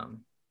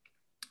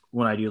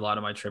 When I do a lot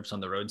of my trips on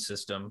the road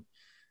system,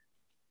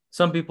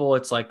 some people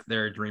it's like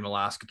their dream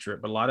Alaska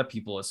trip, but a lot of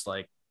people it's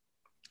like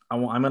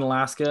I'm in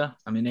Alaska,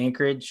 I'm in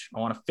Anchorage, I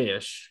want to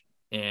fish,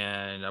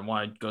 and I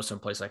want to go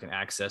someplace I can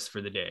access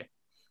for the day.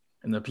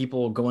 And the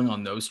people going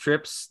on those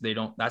trips, they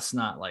don't. That's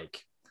not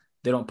like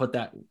they don't put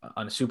that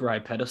on a super high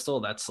pedestal.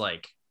 That's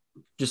like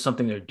just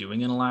something they're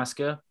doing in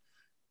Alaska.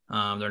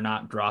 They're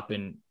not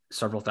dropping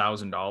several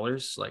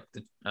 $1,000s like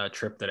the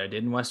trip that I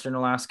did in Western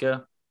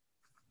Alaska,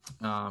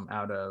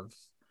 out of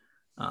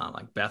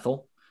like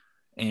Bethel.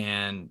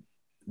 And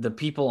the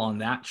people on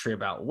that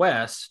trip out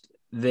west,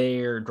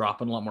 they're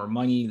dropping a lot more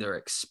money. They're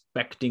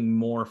expecting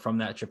more from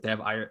that trip. They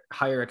have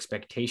higher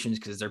expectations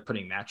because they're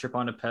putting that trip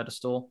on a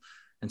pedestal.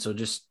 And so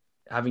just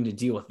having to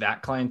deal with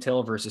that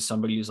clientele versus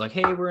somebody who's like,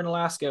 hey, we're in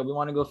Alaska. We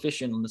want to go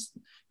fishing.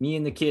 Me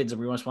and the kids,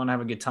 and we just want to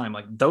have a good time.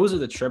 Like those are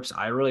the trips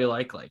I really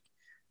like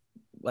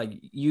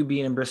you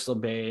being in Bristol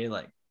Bay,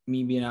 like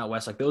me being out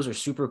west, like those are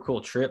super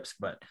cool trips.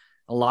 But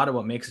a lot of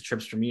what makes the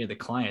trips for me are the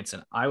clients.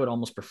 And I would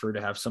almost prefer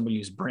to have somebody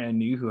who's brand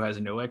new, who has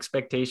no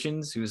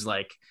expectations, who's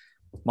like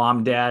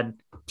mom, dad,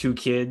 two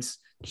kids,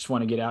 just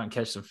want to get out and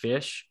catch some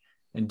fish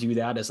and do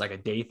that as like a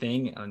day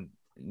thing and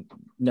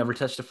never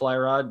touched a fly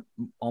rod,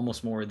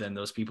 almost more than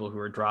those people who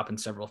are dropping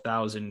several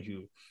thousand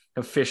who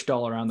have fished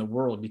all around the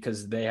world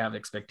because they have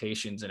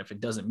expectations. And if it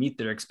doesn't meet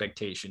their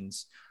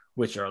expectations,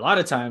 which are a lot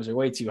of times are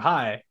way too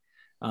high,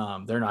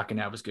 they're not going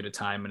to have as good a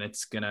time, and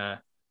it's going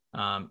to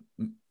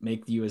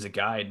make you as a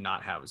guide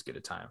not have as good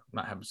a time,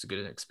 not have as good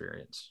an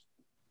experience.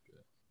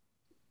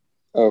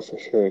 Oh, for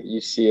sure.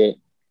 You see it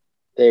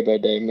day by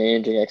day,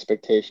 managing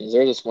expectations.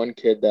 There was this one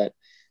kid that,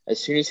 as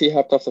soon as he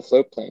hopped off the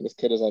float plane, this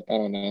kid is like, I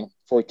don't know,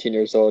 14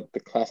 years old, the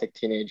classic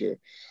teenager.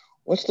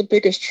 What's the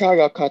biggest trout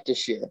I caught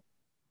this year?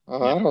 Yeah.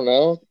 I don't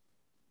know.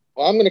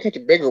 Well, I'm gonna catch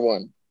a bigger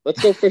one.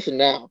 Let's go fishing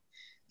now.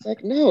 It's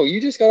like, no,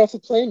 you just got off the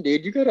plane,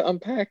 dude. You got to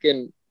unpack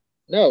and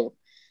no.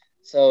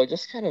 So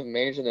just kind of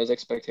managing those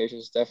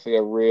expectations is definitely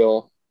a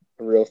real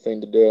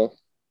thing to do.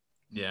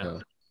 Yeah, Yeah.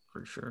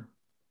 for sure.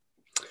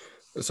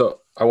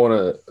 So I want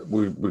to,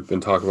 we've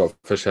been talking about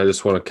fishing. I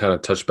just want to kind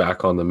of touch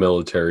back on the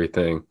military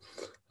thing.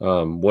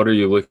 What are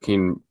you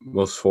looking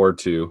most forward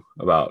to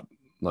about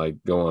like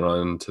going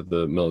on to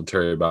the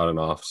military about an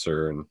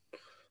officer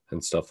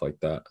and stuff like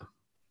that?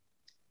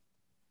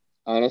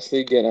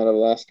 Honestly, getting out of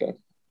Alaska.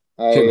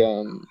 I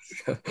yeah.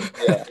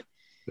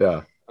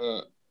 Yeah.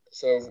 Uh,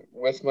 so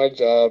with my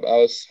job, I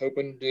was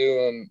hoping to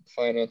do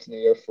finance in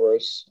the Air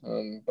Force,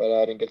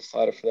 but I didn't get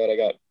slotted for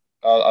that.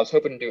 I was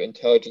hoping to do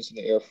intelligence in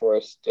the Air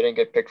Force. Didn't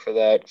get picked for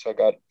that, so I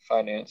got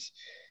finance.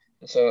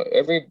 And so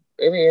every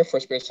Air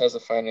Force base has a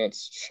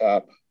finance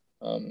shop.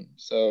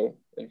 So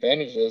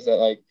advantage is that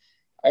like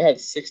I had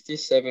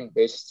 67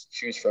 bases to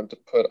choose from to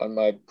put on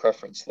my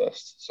preference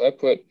list. So I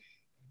put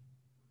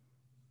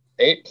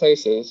 8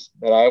 places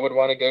that I would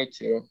want to go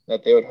to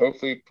that they would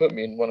hopefully put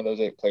me in one of those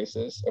 8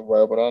 places of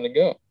where I would want to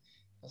go.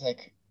 I was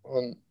like,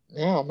 well,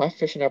 now my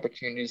fishing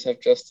opportunities have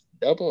just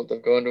doubled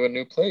of going to a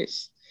new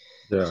place.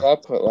 Yeah. So I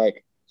put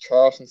like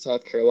Charleston,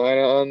 South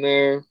Carolina on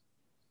there.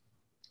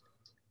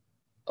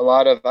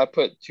 I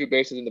put 2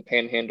 bases in the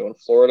Panhandle in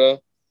Florida.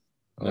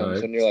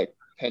 So near Nice. like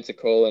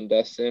Pensacola and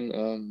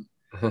Destin.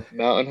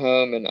 Mountain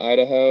Home in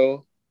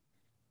Idaho.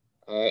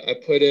 I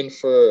put in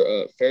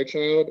for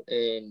Fairchild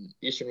in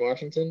Eastern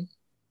Washington.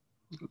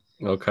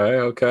 Okay.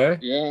 Okay.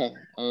 Yeah.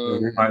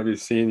 We might be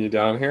seeing you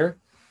down here.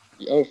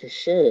 Oh, for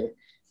sure.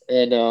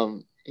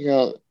 And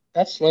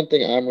that's one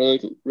thing I'm really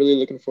really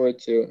looking forward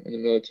to in the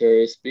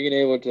military is being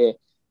able to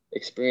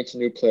experience a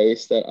new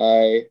place that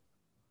I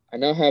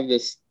now have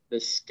this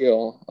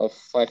skill of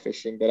fly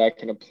fishing that I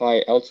can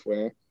apply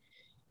elsewhere.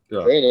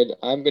 Yeah. Granted,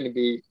 I'm going to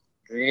be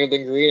greener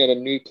than green at a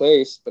new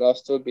place, but I'll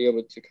still be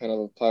able to kind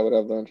of apply what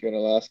I've learned here in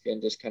Alaska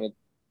and just kind of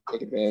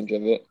take advantage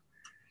of it.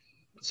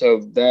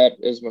 So that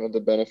is one of the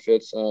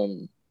benefits.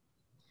 Honestly,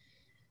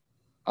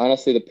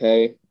 the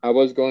pay. I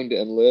was going to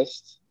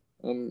enlist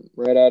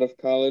right out of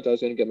college. I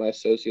was going to get my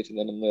associates and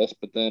then enlist,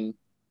 but then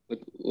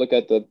look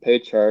at the pay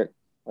chart,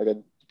 like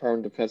a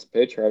Department of Defense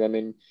pay chart. I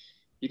mean,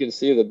 you can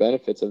see the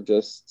benefits of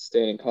just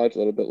staying in college a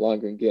little bit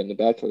longer and getting the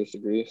bachelor's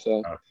degree.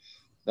 So Uh,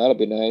 that'll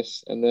be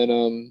nice. And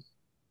then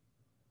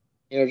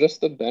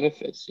just the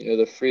benefits,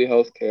 the free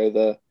healthcare,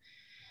 the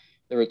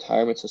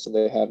retirement system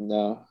they have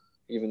now,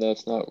 even though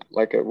it's not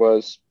like it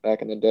was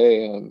back in the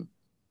day.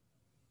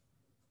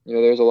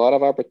 There's a lot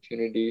of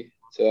opportunity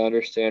to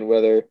understand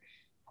whether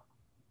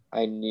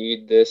I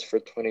need this for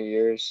 20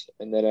 years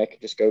and then I can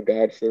just go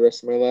guide for the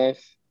rest of my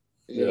life.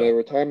 yeah.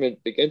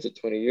 Retirement begins at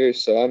 20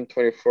 years. So I'm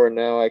 24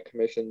 now. I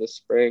commissioned this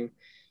spring.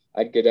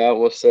 I'd get out,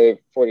 we'll say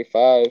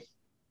 45.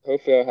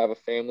 Hopefully I'll have a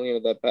family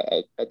at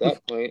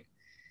that point.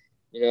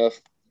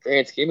 If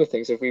grand scheme of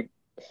things, if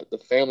the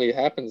family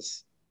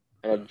happens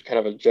on a kind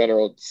of a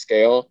general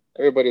scale,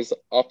 everybody's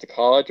off to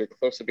college or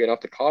close to being off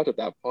to college at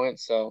that point.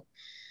 So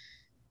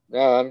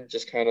now I'm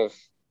just kind of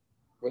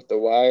with the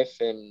wife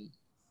and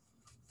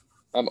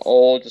I'm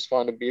old, just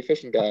wanting to be a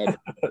fishing guide.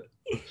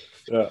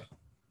 Yeah.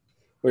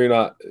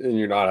 Well,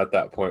 you're not at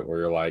that point where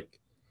you're like,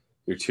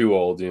 you're too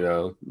old, you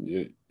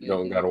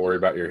don't got to worry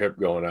about your hip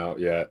going out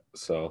yet.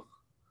 So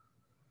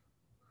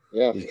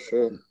Yeah, you, for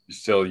sure. you're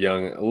still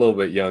young, a little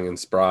bit young and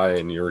spry,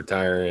 and you're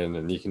retiring,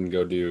 and you can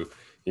you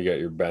get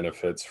your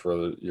benefits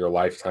for your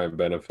lifetime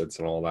benefits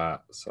and all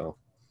that. So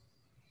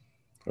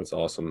that's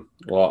awesome.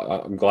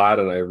 Well, I'm glad,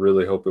 and I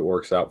really hope it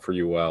works out for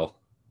you well.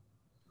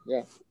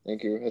 Yeah,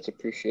 thank you. That's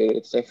appreciated.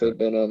 It's definitely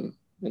been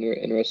an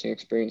interesting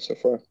experience so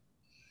far.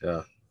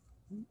 Yeah.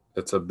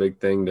 It's a big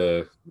thing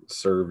to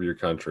serve your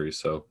country.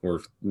 So we're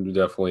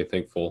definitely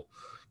thankful.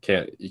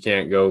 You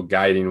can't go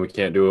guiding. We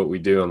can't do what we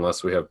do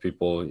unless we have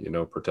people,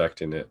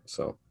 protecting it.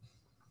 So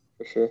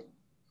For sure.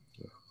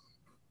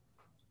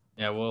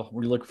 Yeah, well,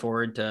 we look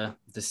forward to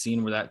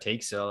seeing where that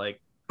takes. So,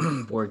 like,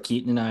 where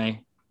Keaton and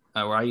I,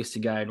 where I used to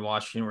guide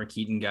Washington, where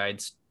Keaton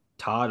guides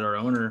Todd, our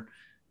owner,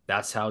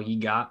 that's how he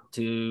got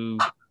to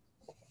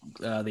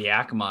the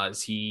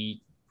Yakimas.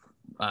 He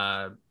did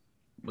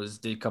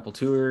a couple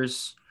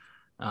tours,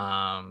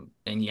 and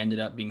he ended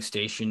up being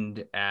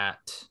stationed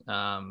at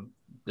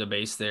the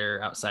base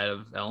there outside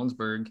of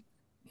Ellensburg.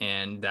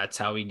 And that's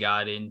how he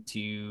got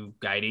into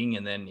guiding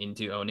and then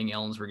into owning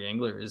Ellensburg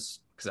Anglers,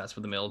 because that's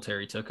where the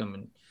military took him,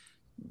 and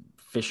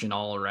fishing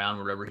all around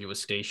wherever he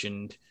was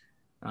stationed.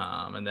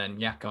 And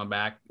then, yeah, coming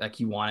back, like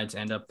he wanted to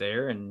end up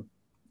there and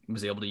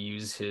was able to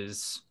use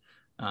his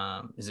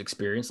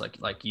experience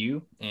like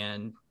you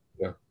and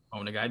yeah,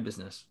 own a guide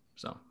business.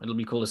 So it'll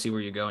be cool to see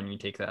where you go and you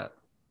take that.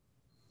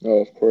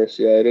 Oh, of course.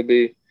 Yeah, it'll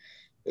be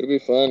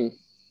fun.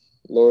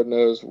 Lord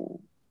knows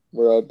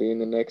where I'll be in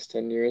the next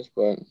 10 years,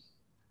 but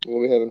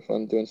we'll be having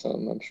fun doing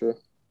something, I'm sure.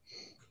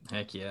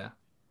 Heck yeah.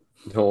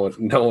 no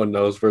one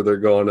knows where they're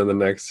going in the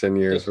next 10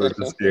 years. We're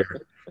just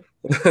here.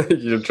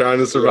 You're trying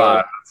to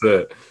survive. Yeah.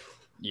 That's it.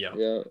 Yeah.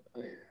 Yeah.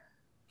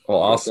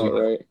 Well, That's awesome. not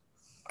right.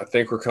 I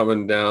think we're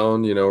coming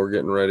down. We're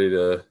getting ready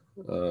to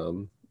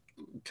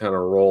kind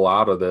of roll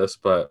out of this,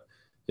 but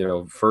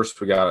first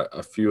we got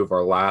a few of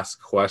our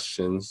last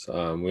questions.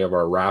 We have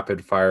our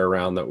rapid fire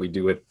round that we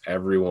do with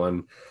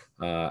everyone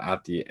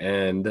at the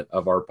end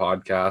of our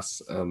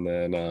podcast, and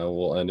then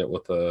we'll end it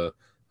with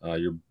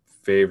your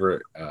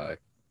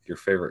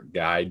favorite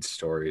guide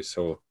story.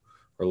 So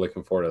we're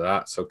looking forward to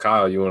that. So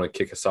Kyle, you want to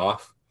kick us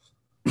off?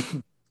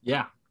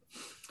 Yeah.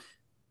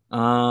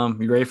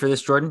 You ready for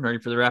this, Jordan? Ready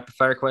for the rapid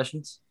fire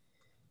questions?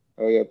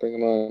 Oh, yeah, bring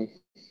them on.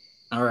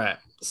 All right.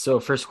 So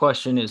first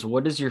question is,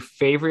 what is your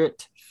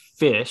favorite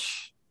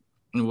fish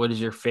and what is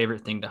your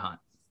favorite thing to hunt?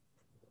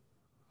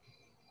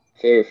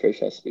 Favorite fish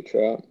has to be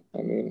trout.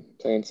 I mean,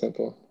 plain and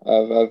simple.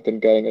 I've been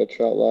guiding at a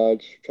trout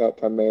lodge, trout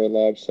primary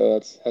lodge, so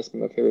that's has to be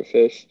my favorite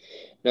fish.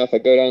 Now, if I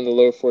go down in the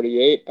lower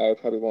 48, I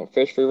probably won't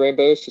fish for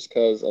rainbows just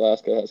because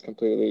Alaska has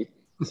completely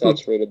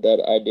saturated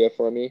that idea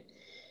for me.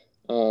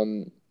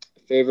 Um,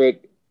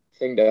 Favorite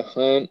thing to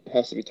hunt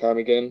has to be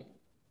ptarmigan.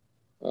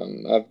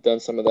 I've done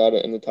some of that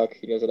in the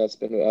Taquitos, and that's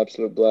been an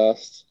absolute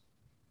blast.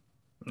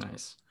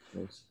 Nice.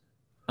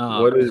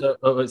 What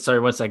is? Sorry,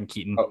 1 second,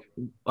 Keaton.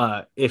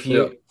 If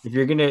Yeah.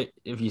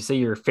 you say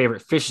your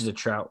favorite fish is a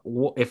trout,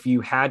 if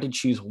you had to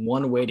choose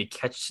one way to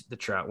catch the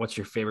trout, what's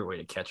your favorite way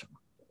to catch them?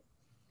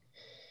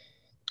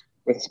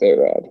 With a spay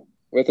rod.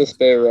 With a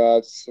spay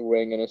rod,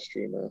 swing, and a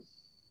streamer.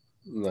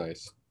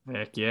 Nice.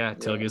 Heck yeah,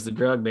 Tilga's the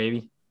drug,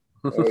 baby.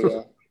 Oh,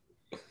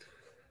 yeah.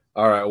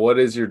 All right. What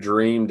is your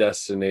dream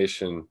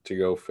destination to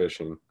go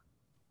fishing?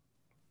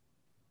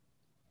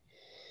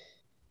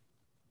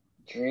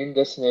 Dream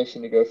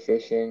destination to go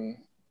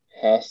fishing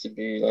has to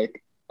be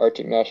like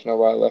Arctic National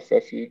Wildlife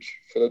Refuge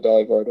for the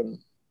Dolly Varden.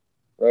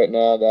 Right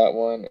now, that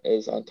one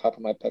is on top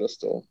of my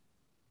pedestal.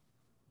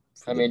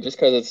 I mean, just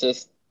because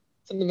it's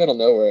in the middle of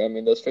nowhere. I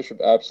mean, those fish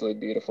are absolutely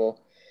beautiful.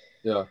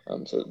 Yeah.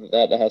 So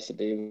that has to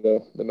be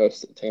the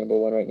most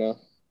attainable one right now.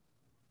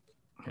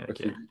 Heck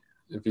yeah.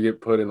 If you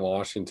get put in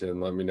Washington,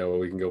 let me know.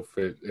 We can go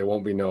fit. It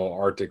won't be no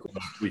Arctic.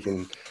 We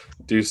can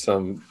do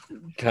some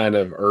kind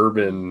of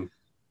urban,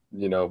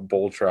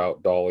 bull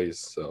trout dollies.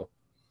 So,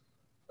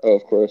 Oh,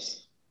 of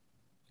course.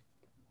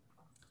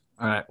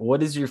 All right.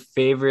 What is your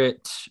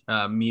favorite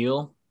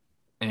meal,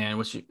 and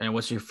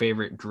what's your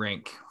favorite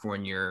drink for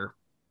when you're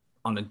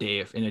on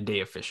in a day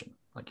of fishing?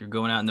 Like you're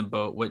going out in the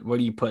boat. What are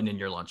you putting in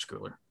your lunch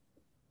cooler?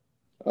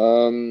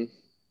 Um,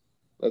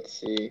 let's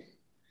see.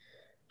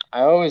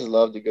 I always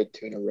loved a good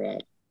tuna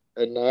wrap.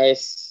 A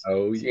nice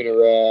Oh tuna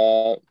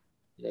yeah.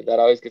 wrap. That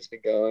always gets me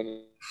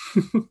going.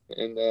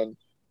 And then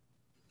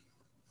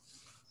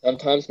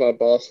sometimes my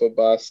boss will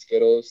buy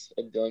Skittles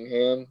in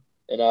Dillingham,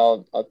 and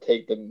I'll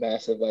take the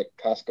massive like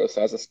Costco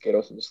size of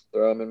Skittles and just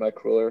throw them in my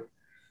cooler.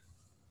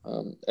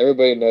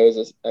 Everybody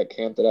knows at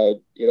camp that I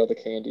eat all the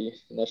candy,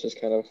 and that's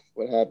just kind of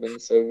what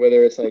happens. So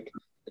whether it's like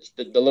it's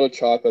the little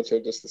chocolates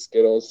or just the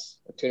Skittles,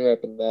 a tuna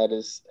wrap and that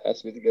is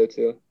has to be the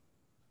go-to.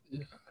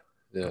 Yeah.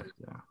 Yeah.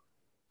 Yeah.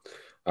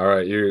 All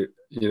right.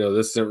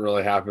 This didn't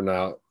really happen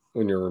out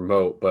when you're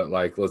remote, but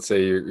like, let's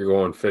say you're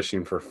going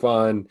fishing for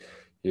fun.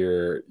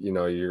 You're in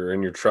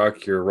your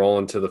truck, you're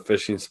rolling to the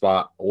fishing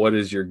spot. What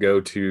is your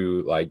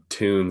go-to like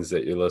tunes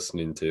that you're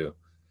listening to?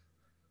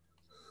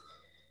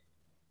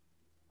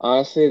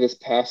 Honestly, this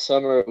past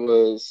summer it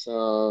was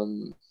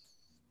some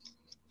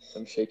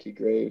Shaky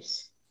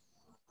Graves.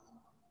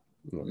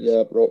 Nice.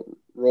 Yeah,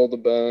 roll the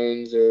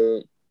bones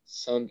or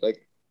some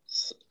like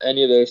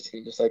any of those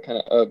two, just like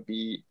kind of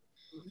upbeat.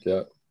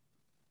 Yeah.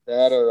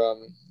 That or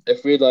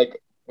if we'd like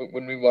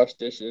when we wash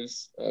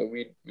dishes,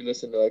 we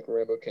listen to like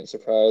Rainbow Kent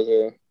Surprise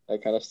or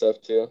that kind of stuff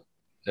too.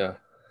 Yeah.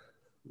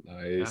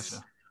 Nice.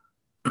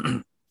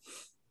 Gotcha.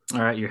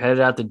 All right, you're headed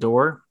out the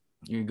door.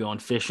 You're going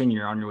fishing.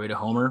 You're on your way to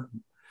Homer.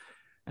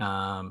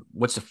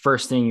 What's the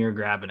first thing you're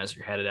grabbing as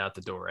you're headed out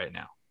the door right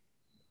now?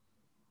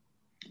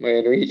 My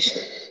reach.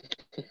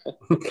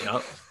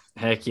 Yep.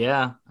 Heck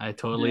yeah, I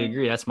totally Yeah,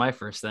 agree. That's my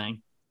first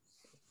thing.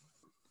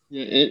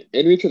 yeah.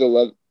 In reach or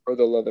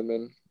the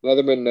Leatherman.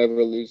 Leatherman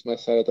never leaves my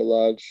side of the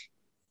lodge.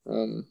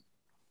 Um,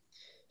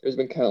 there's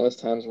been countless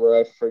times where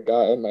I've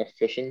forgotten my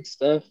fishing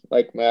stuff,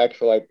 like my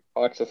actual like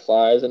box of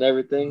flies and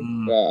everything.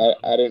 Mm,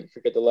 But I didn't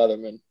forget the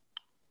Leatherman.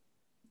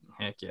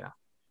 heck yeah.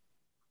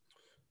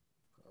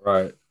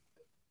 Right.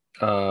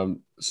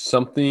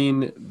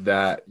 Something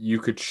that you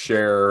could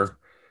share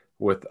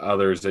with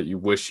others that you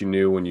wish you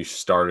knew when you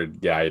started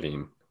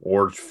guiding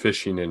or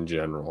fishing in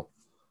general.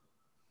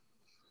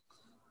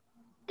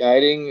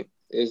 Guiding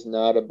is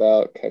not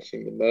about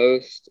catching the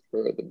most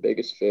or the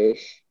biggest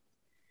fish.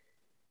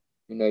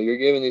 You're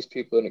giving these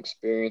people an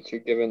experience,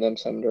 you're giving them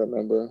something to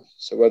remember.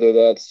 So whether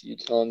that's you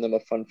telling them a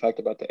fun fact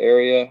about the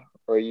area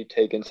or you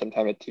taking some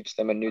time to teach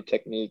them a new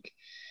technique,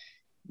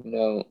 you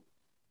know,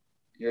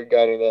 you're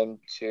guiding them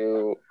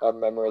to a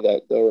memory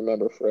that they'll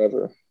remember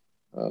forever.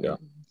 Yeah.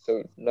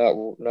 So not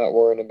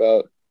worrying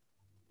about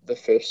the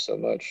fish so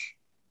much,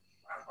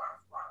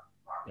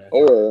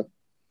 Gotcha.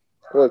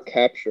 or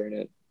capturing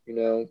it.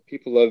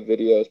 People love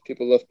videos,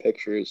 people love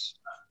pictures.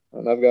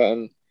 I've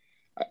gotten.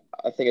 I,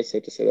 I think it's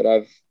safe to say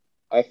that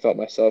I felt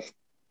myself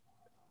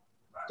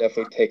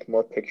definitely take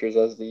more pictures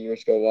as the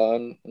years go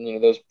on,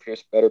 and those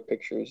produce better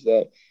pictures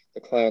that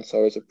the clients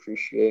always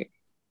appreciate.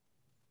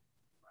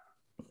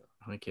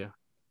 Heck yeah.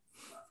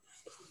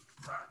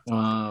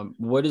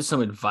 What is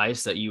some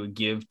advice that you would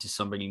give to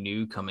somebody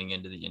new coming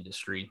into the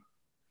industry?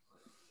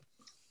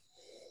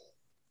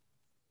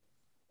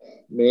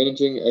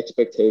 Managing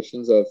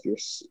expectations of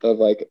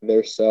like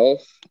their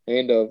self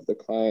and of the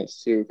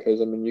clients too,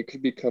 because I mean you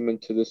could be coming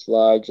to this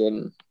lodge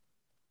and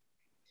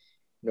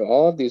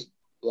all of these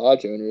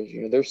lodge owners,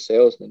 they're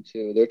salesmen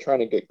too. They're trying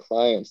to get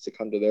clients to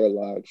come to their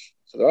lodge.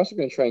 So they're also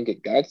going to try and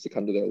get guides to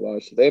come to their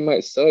lodge. So they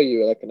might sell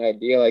you like an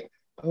idea like,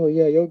 oh,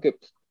 yeah, you'll get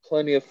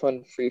plenty of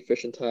fun free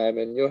fishing time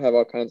and you'll have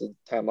all kinds of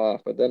time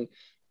off. But then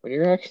when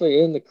you're actually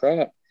in the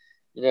crap,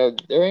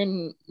 there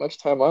ain't much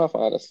time off,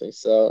 honestly.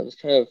 So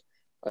just kind of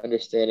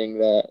understanding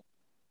that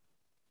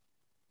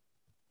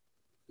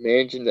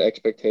managing the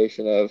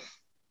expectation of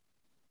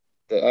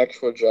the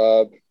actual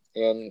job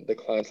and the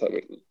clients that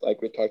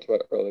we talked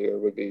about earlier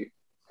would be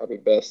probably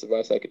best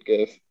advice I could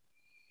give.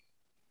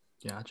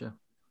 Gotcha.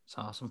 It's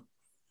awesome.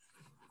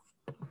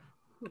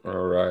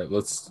 All right.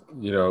 It's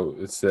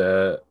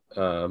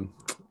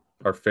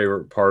our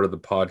favorite part of the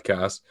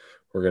podcast.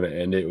 We're going to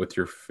end it with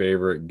your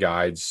favorite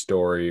guide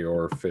story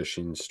or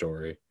fishing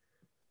story.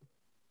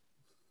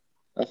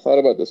 I thought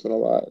about this one a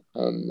lot.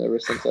 Ever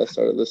since I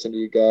started listening to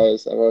you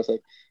guys, I've always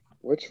like,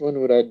 which one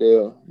would I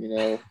do?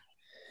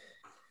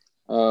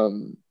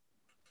 Um,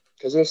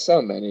 because there's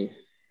so many.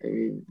 I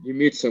mean, you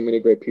meet so many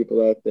great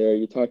people out there.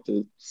 You talk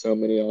to so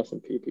many awesome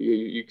people.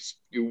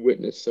 You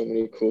witness so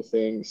many cool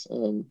things.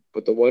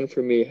 But the one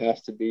for me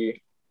has to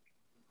be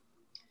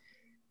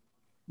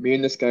me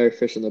and this guy are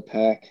fishing the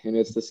pack, and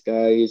it's this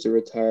guy. He's a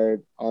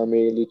retired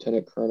Army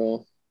lieutenant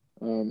colonel.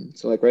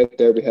 So like right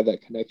there, we have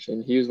that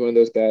connection. He was one of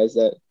those guys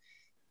that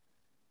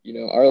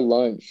our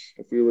lunch,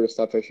 if we were to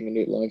stop fishing and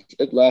eat lunch,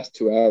 it lasts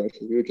 2 hours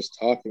because we were just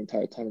talking the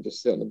entire time and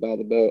just sit on the bow of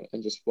the boat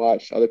and just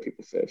watch other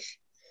people fish.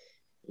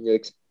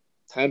 And,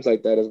 times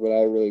like that is what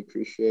I really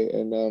appreciate.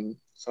 And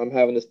so I'm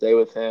having this day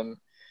with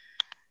him.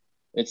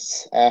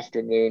 It's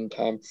afternoon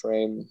time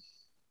frame.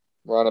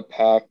 We're on a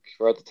pack.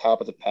 We're at the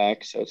top of the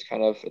pack, so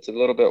it's a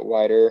little bit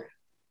wider,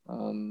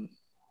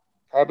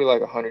 probably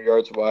like 100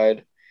 yards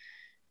wide.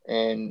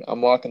 and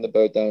I'm walking the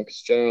boat down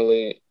because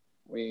generally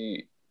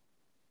we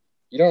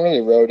you don't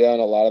really row down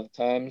a lot of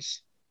the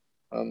times.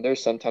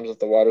 There's sometimes if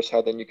the water's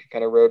high, then you can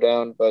kind of row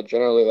down, but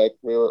generally, like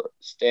we were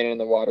standing in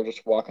the water,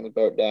 just walking the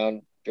boat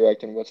down,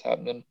 directing what's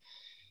happening.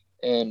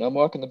 And I'm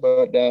walking the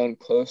boat down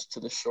close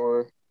to the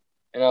shore,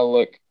 and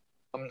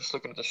I'm just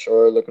looking at the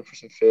shore, looking for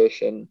some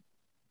fish. And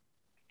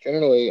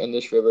generally, on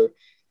this river,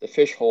 the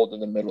fish hold in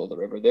the middle of the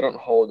river. They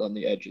don't hold on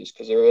the edges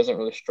because there isn't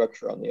really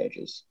structure on the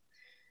edges.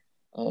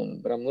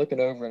 But I'm looking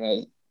over,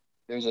 and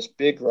there's this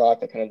big rock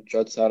that kind of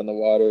juts out in the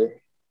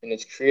water, and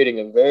it's creating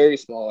a very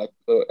small, like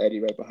little eddy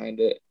right behind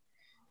it.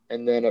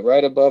 And then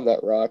right above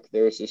that rock,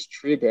 there's this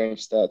tree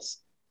branch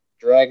that's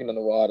dragging in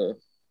the water.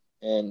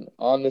 And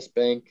on this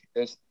bank,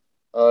 there's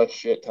a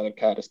shit ton of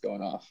caddis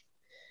going off.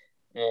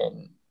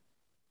 And,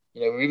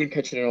 we've been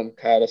catching them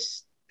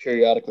caddis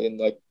periodically in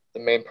like the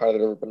main part of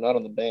the river, but not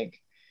on the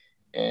bank.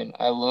 And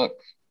I look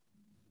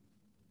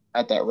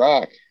at that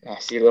rock and I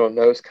see a little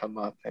nose come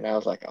up. And I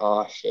was like,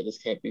 oh shit, this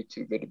can't be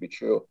too good to be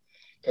true.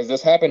 Because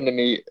this happened to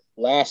me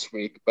last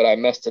week, but I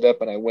messed it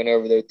up and I went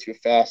over there too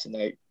fast and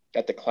I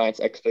got the client's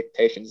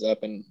expectations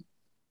up and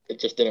it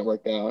just didn't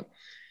work out.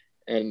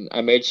 And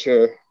I made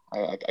sure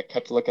I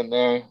kept looking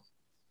there.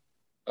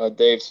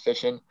 Dave's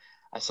fishing.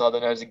 I saw the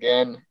nose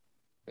again.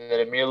 And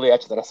then immediately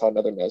after that, I saw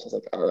another nose. I was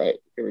like, all right,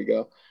 here we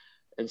go.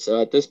 And so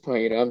at this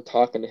point, I'm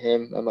talking to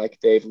him. I'm like,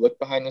 Dave, look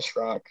behind this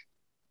rock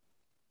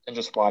and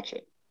just watch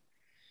it.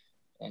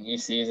 And he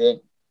sees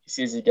it. He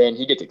sees it again.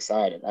 He gets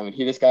excited. I mean,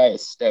 this guy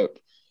is stoked.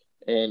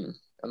 And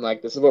I'm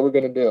like, this is what we're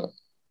going to do.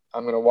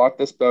 I'm going to walk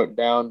this boat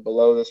down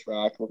below this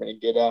rock. We're going to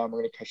get out. We're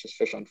going to catch this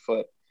fish on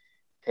foot.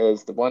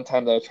 Because the one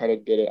time that I tried to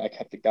get it, I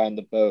kept the guy in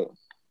the boat.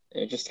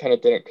 And it just kind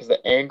of didn't, because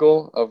the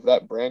angle of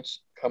that branch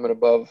coming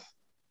above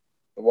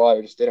the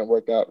water just didn't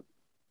work out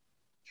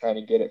trying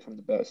to get it from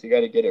the boat. So you got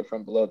to get it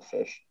from below the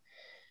fish.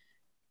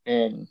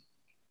 And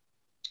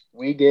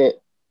we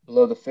get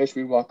below the fish,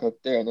 we walk up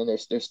there, and then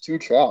there's two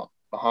trout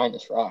behind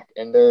this rock.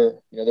 And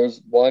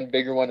there's one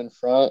bigger one in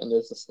front, and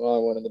there's the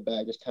smaller one in the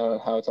back, just kind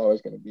of how it's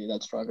always going to be.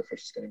 That stronger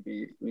fish is going to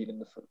be leading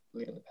the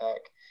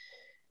pack.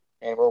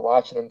 And we're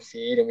watching them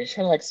feed, and we just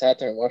kind of like sat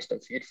there and watched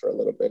them feed for a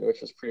little bit, which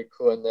was pretty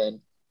cool. And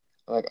then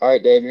I'm like, all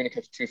right, Dave, you're gonna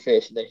catch two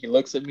fish. And then he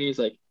looks at me, he's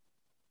like,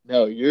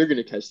 no, you're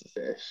gonna catch the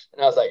fish.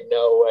 And I was like,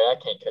 no way, I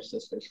can't catch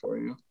this fish for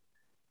you.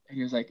 And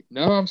he was like,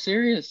 no, I'm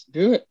serious,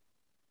 do it.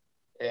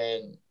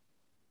 And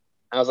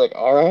I was like,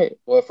 all right,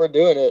 well, if we're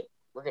doing it,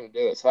 we're gonna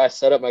do it. So I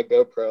set up my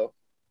GoPro,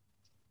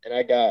 and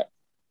I got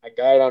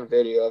it on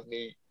video of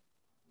me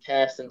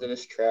casting to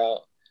this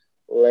trout,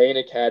 laying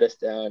a caddis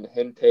down,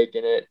 him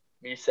taking it,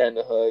 me setting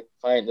the hook,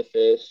 finding the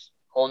fish,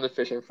 holding the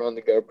fish in front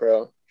of the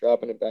GoPro,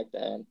 dropping it back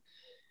down.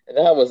 And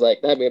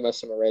that made my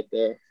summer right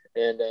there.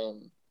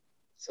 And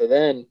so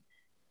then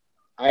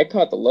I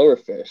caught the lower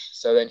fish.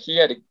 So then he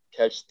had to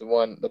catch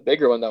the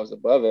bigger one that was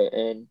above it.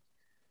 And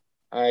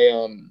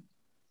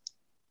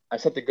I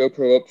set the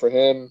GoPro up for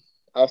him.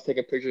 I was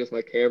taking pictures with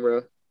my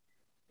camera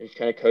and just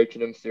kind of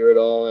coaching him through it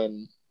all.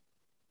 And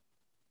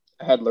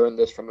I had learned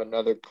this from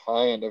another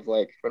client of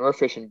like when we're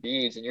fishing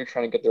beads and you're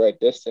trying to get the right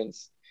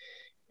distance,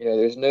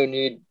 there's no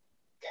need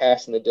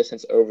casting the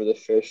distance over the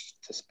fish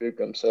to spook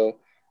them. So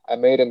I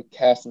made him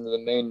cast into the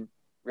main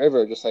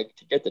river just like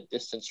to get the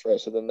distance right.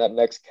 So then that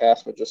next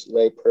cast would just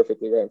lay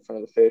perfectly right in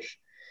front of the fish.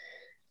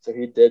 So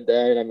he did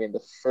that. And I mean,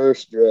 the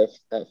first drift,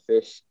 that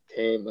fish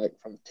came like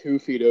from 2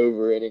 feet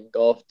over and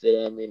engulfed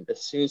it. I mean,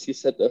 as soon as he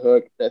set the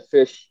hook, that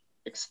fish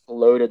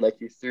exploded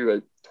like you threw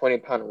a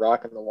 20-pound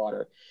rock in the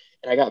water.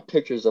 And I got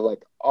pictures of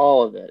like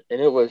all of it.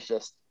 And it was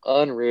just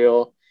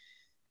unreal.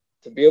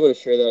 To be able to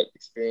share that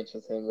experience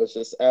with him was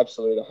just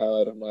absolutely the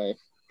highlight of my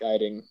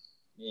guiding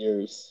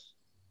years.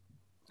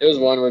 It was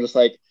one where just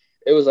like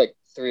it was like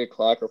 3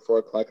 o'clock or 4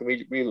 o'clock, and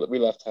we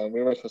left home.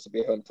 We weren't supposed to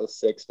be home until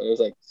 6, but it was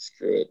like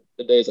screw it.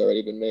 The day's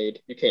already been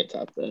made. You can't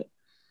top that.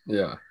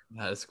 Yeah,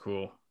 that is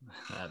cool.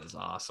 That is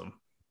awesome.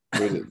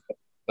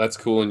 That's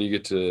cool, and you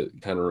get to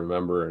kind of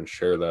remember and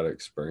share that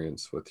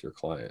experience with your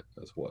client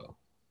as well.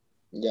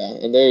 Yeah,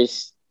 and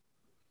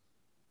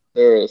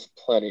there is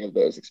plenty of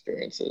those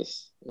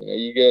experiences.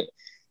 You get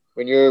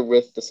when you're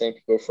with the same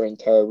people for an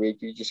entire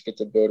week, you just get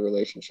to build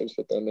relationships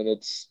with them,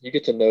 and you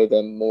get to know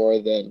them more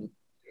than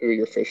who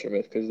you're fishing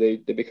with because they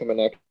become an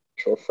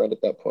actual friend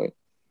at that point.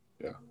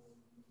 Yeah,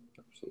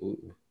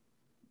 absolutely.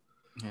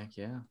 Heck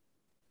yeah.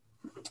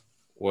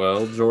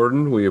 Well,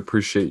 Jordan, we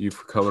appreciate you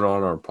for coming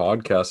on our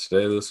podcast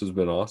today. This has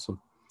been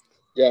awesome.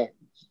 Yeah,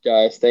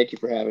 guys, thank you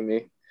for having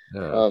me.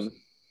 Yeah.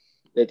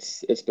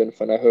 It's been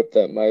fun. I hope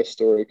that my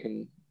story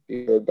can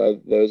be heard by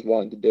those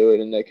wanting to do it,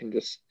 and they can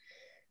just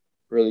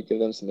really give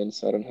them some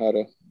insight on how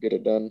to get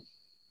it done.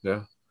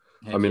 Yeah.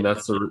 I mean,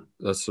 that's the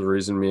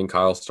reason me and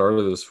Kyle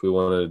started this. We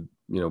wanted,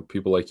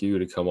 people like you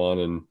to come on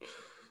and,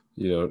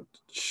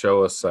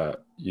 show us that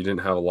you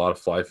didn't have a lot of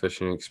fly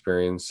fishing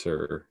experience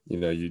or,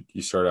 you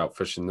started out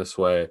fishing this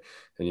way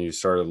and you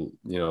started,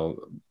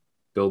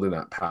 building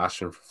that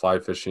passion for fly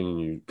fishing,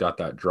 and you got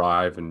that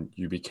drive, and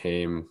you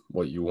became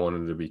what you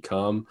wanted to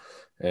become.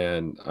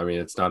 And I mean,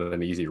 it's not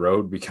an easy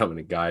road becoming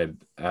a guide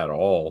at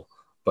all,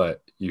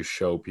 but you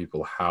show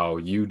people how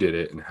you did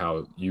it and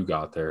how you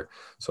got there.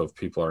 So if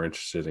people are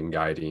interested in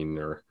guiding,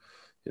 or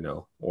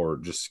or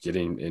just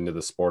getting into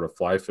the sport of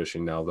fly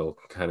fishing, now they'll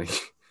kind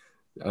of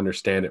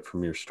understand it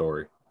from your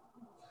story.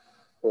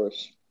 Of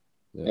course.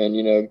 Yeah.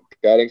 And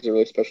guiding is a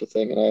really special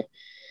thing, and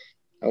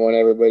I want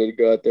everybody to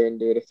go out there and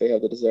do it if they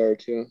have the desire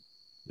to.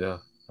 Yeah,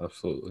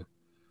 absolutely.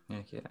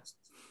 Heck yeah.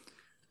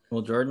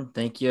 Well, Jordan,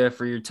 thank you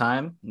for your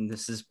time. And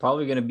this is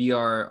probably going to be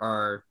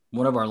our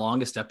one of our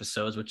longest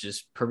episodes, which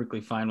is perfectly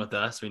fine with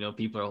us. We know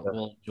people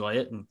will enjoy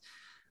it, and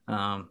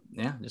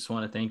just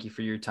want to thank you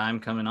for your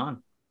time coming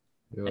on.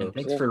 Yeah, and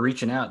thanks for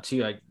reaching out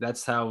too.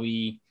 That's how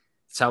we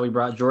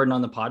brought Jordan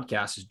on the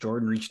podcast. Is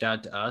Jordan reached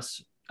out to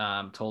us,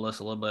 told us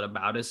a little bit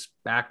about his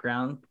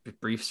background,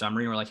 brief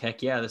summary. And we're like,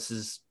 heck yeah, this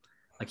is,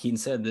 like Keaton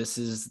said, this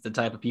is the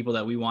type of people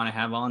that we want to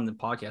have on the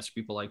podcast.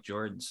 People like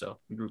Jordan. So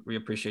we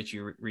appreciate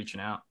you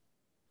reaching out.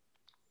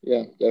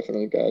 Yeah,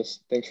 definitely,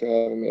 guys. Thanks for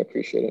having me. I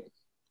appreciate it.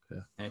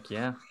 Yeah. Heck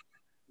yeah.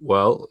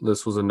 Well,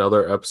 this was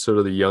another episode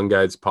of the Young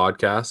Guides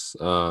podcast.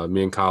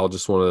 Me and Kyle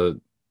just want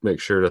to make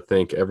sure to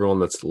thank everyone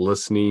that's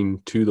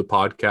listening to the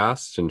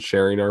podcast and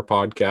sharing our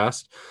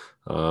podcast.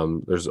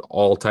 There's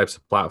all types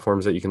of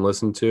platforms that you can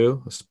listen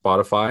to: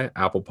 Spotify,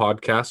 Apple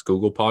Podcasts,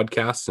 Google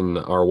Podcasts, and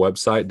our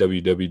website,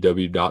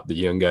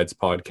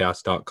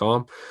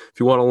 www.theyoungguidespodcast.com. If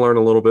you want to learn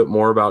a little bit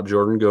more about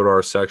Jordan, go to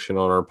our section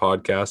on our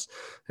podcast,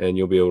 and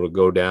you'll be able to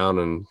go down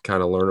and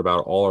kind of learn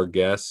about all our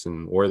guests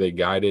and where they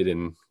guided,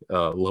 and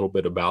a little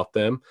bit about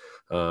them.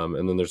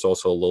 And then there's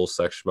also a little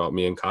section about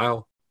me and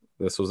Kyle.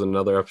 This was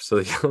another episode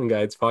of the Young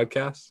Guides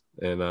podcast,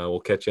 and we'll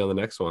catch you on the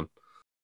next one.